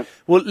 Yeah.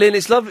 Well, Lynn,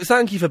 it's lovely.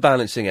 Thank you for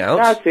balancing out.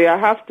 That's it. I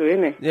have to,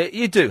 innit? Yeah,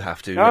 you do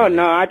have to. Oh really.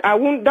 no, I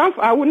won't.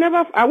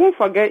 I won't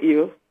forget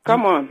you.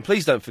 Come on.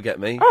 Please don't forget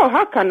me. Oh,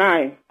 how can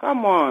I?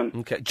 Come on.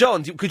 Okay,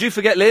 John, could you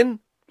forget Lynn?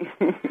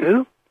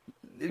 Who?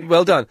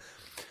 Well done,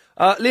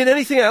 Lynn.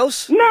 Anything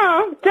else?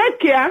 No.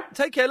 Take care.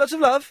 Take care. Lots of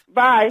love.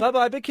 Bye.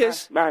 Bye. Big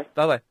kiss. Bye.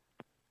 Bye.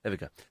 There we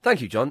go.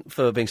 Thank you, John,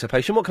 for being so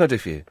patient. What can I do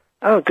for you?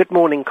 Oh, good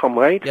morning,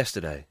 comrade.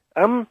 Yesterday.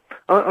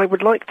 I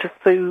would like to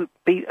sue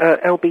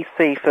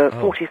LBC for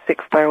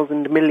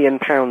 £46,000 million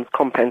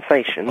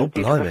compensation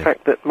due to the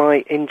fact that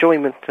my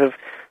enjoyment of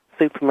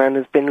Superman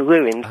has been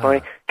ruined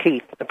by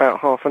Keith about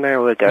half an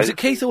hour ago. Was it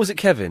Keith or was it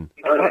Kevin?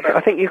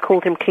 I think you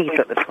called him Keith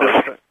at the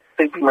time. But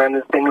Superman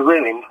has been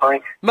ruined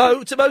by...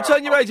 Mo,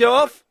 turn your radio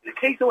off. Was it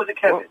Keith or was it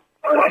Kevin?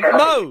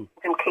 Mo!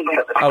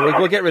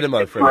 We'll get rid of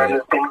Mo for a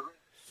minute.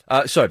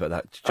 Sorry about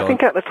that, John. I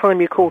think at the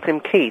time you called him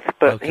Keith,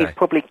 but he's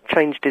probably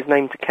changed his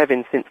name to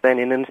Kevin since then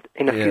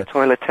in a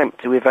futile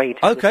attempt to evade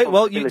his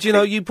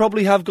responsibility. You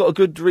probably have got a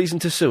good reason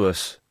to sue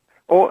us.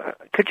 Or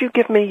could you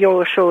give me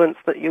your assurance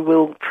that you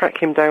will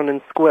track him down and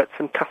squirt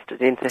some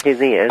custard into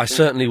his ears? I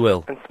certainly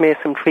will. And smear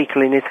some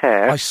treacle in his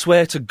hair? I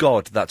swear to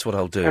God that's what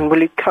I'll do. And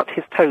will you cut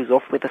his toes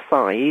off with a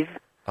scythe?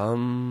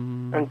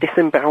 And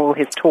disembowel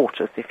his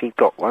tortoise if he's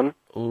got one?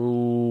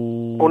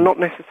 Ooh. Or not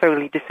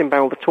necessarily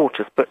disembowel the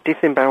tortoise, but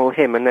disembowel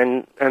him and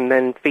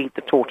then feed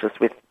the tortoise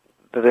with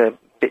the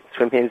bits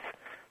from his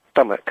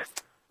stomach.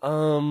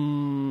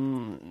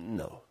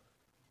 No.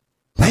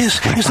 This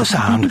is the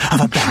sound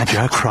of a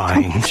badger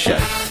crying.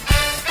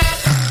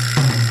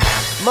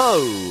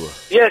 Mo!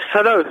 Yes,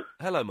 hello.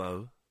 Hello,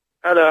 Mo.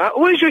 Hello.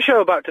 What is your show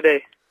about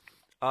today?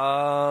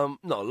 Not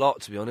a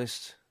lot, to be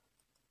honest.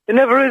 It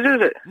never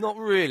is it? Not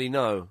really,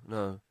 no.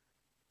 So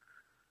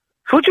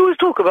what do you always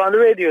talk about on the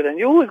radio, then?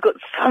 You always got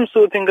some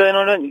sort of thing going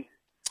on, don't you?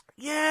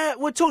 Yeah,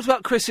 we talked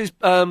about Chris's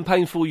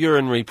painful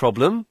urinary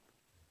problem.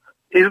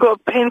 He's got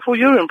a painful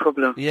urine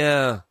problem?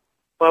 Yeah.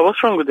 Well,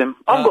 what's wrong with him?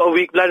 I've got a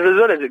weak bladder as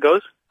well, as it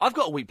goes. I've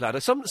got a weak bladder.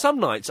 Some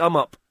nights I'm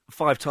up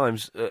 5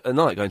 times a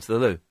night going to the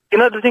loo. You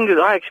know, the thing is,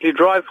 I actually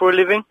drive for a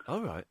living.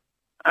 Oh, right.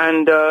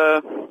 And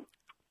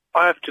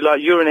I have to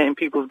urinate in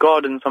people's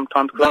gardens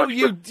sometimes. No,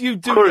 you do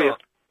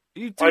not.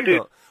 You do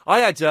not. I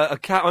had a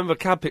cab. I remember a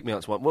cab picked me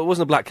up once. Well, it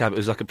wasn't a black cab. It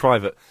was like a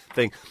private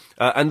thing,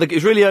 and it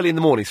was really early in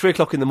the morning,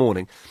 3:00 in the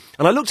morning.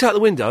 And I looked out the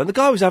window, and the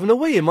guy was having a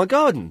wee in my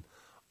garden,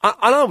 and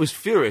I was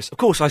furious. Of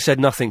course, I said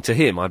nothing to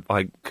him.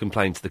 I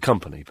complained to the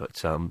company,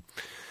 but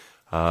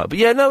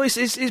yeah, no,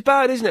 it's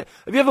bad, isn't it?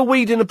 Have you ever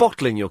weed in a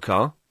bottle in your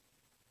car?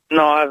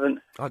 No, I haven't.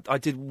 I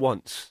did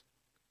once.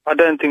 I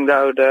don't think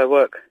that would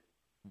work.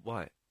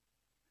 Why?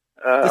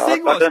 The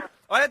thing was,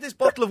 I had this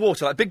bottle of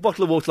water, like a big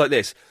bottle of water like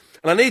this,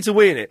 and I need to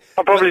wee in it.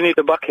 I probably need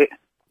a bucket.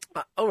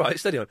 All right,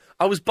 steady on.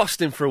 I was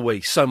busting for a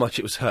wee, so much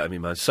it was hurting me,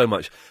 man, so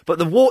much. But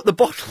the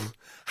bottle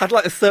had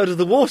like a third of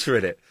the water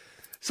in it.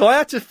 So I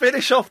had to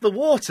finish off the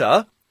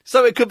water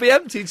so it could be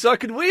emptied so I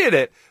could wee in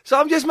it. So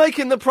I'm just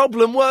making the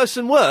problem worse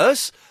and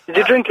worse. Did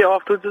you drink it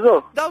afterwards as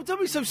well? No,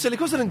 don't be so silly. Of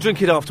course I didn't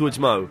drink it afterwards,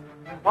 Mo.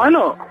 Why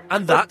not?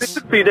 And that's...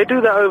 They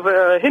do that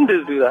over...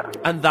 Hindus do that.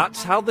 And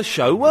that's how the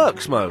show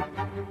works, Mo.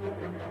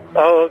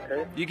 Oh,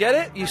 okay. You get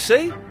it? You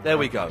see? There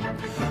we go.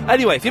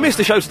 Anyway, if you missed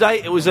the show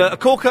today, it was a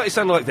corker. It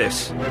sounded like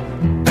this.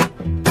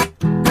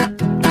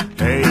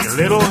 Hey,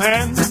 little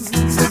hen,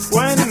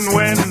 when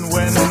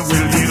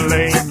will you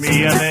lay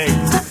me an egg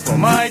for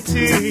my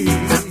tea?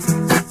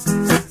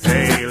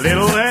 Hey,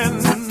 little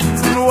hen,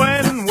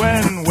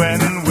 when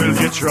will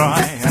you try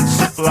and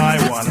supply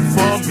one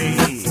for me?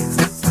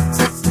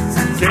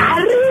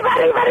 Arriba,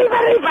 arriba, arriba,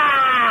 arriba!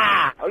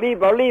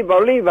 Oliva, oliva,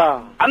 oliva!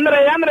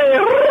 Andre!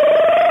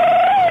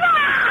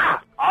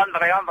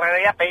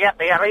 Andre, yappe,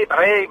 arriba,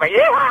 arriba,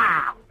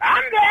 yeah!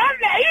 Andre,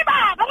 iba,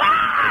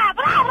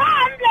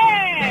 Andre!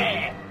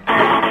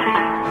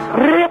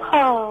 Arriba,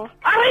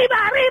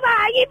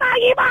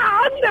 iba,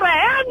 Andre,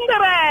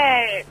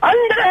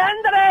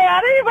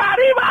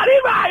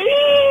 arriba,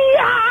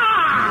 yeah!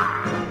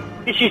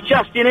 This is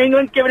Justin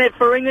England giving it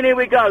for England. Here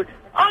we go.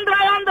 Andre,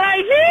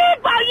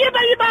 yiba,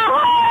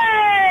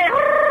 hey!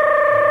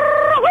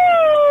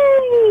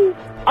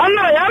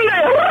 Andre!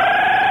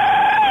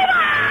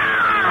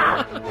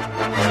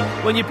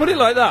 When you put it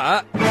like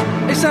that,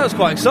 it sounds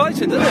quite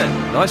exciting, doesn't it?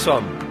 Nice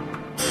one.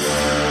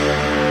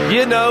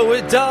 You know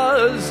it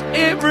does.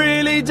 It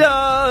really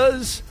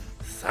does.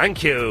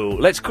 Thank you.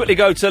 Let's quickly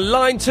go to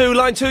line 2.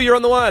 Line 2, you're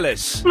on the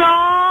wireless. No,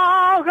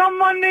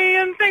 come on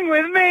and sing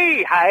with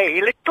me.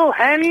 Hey, little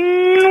hen,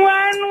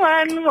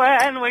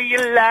 when will you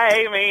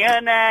lay me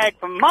an egg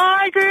for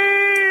my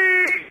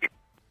tea?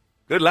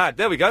 Good lad.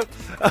 There we go.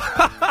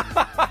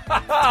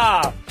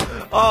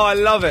 Oh, I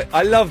love it.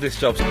 I love this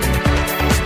job.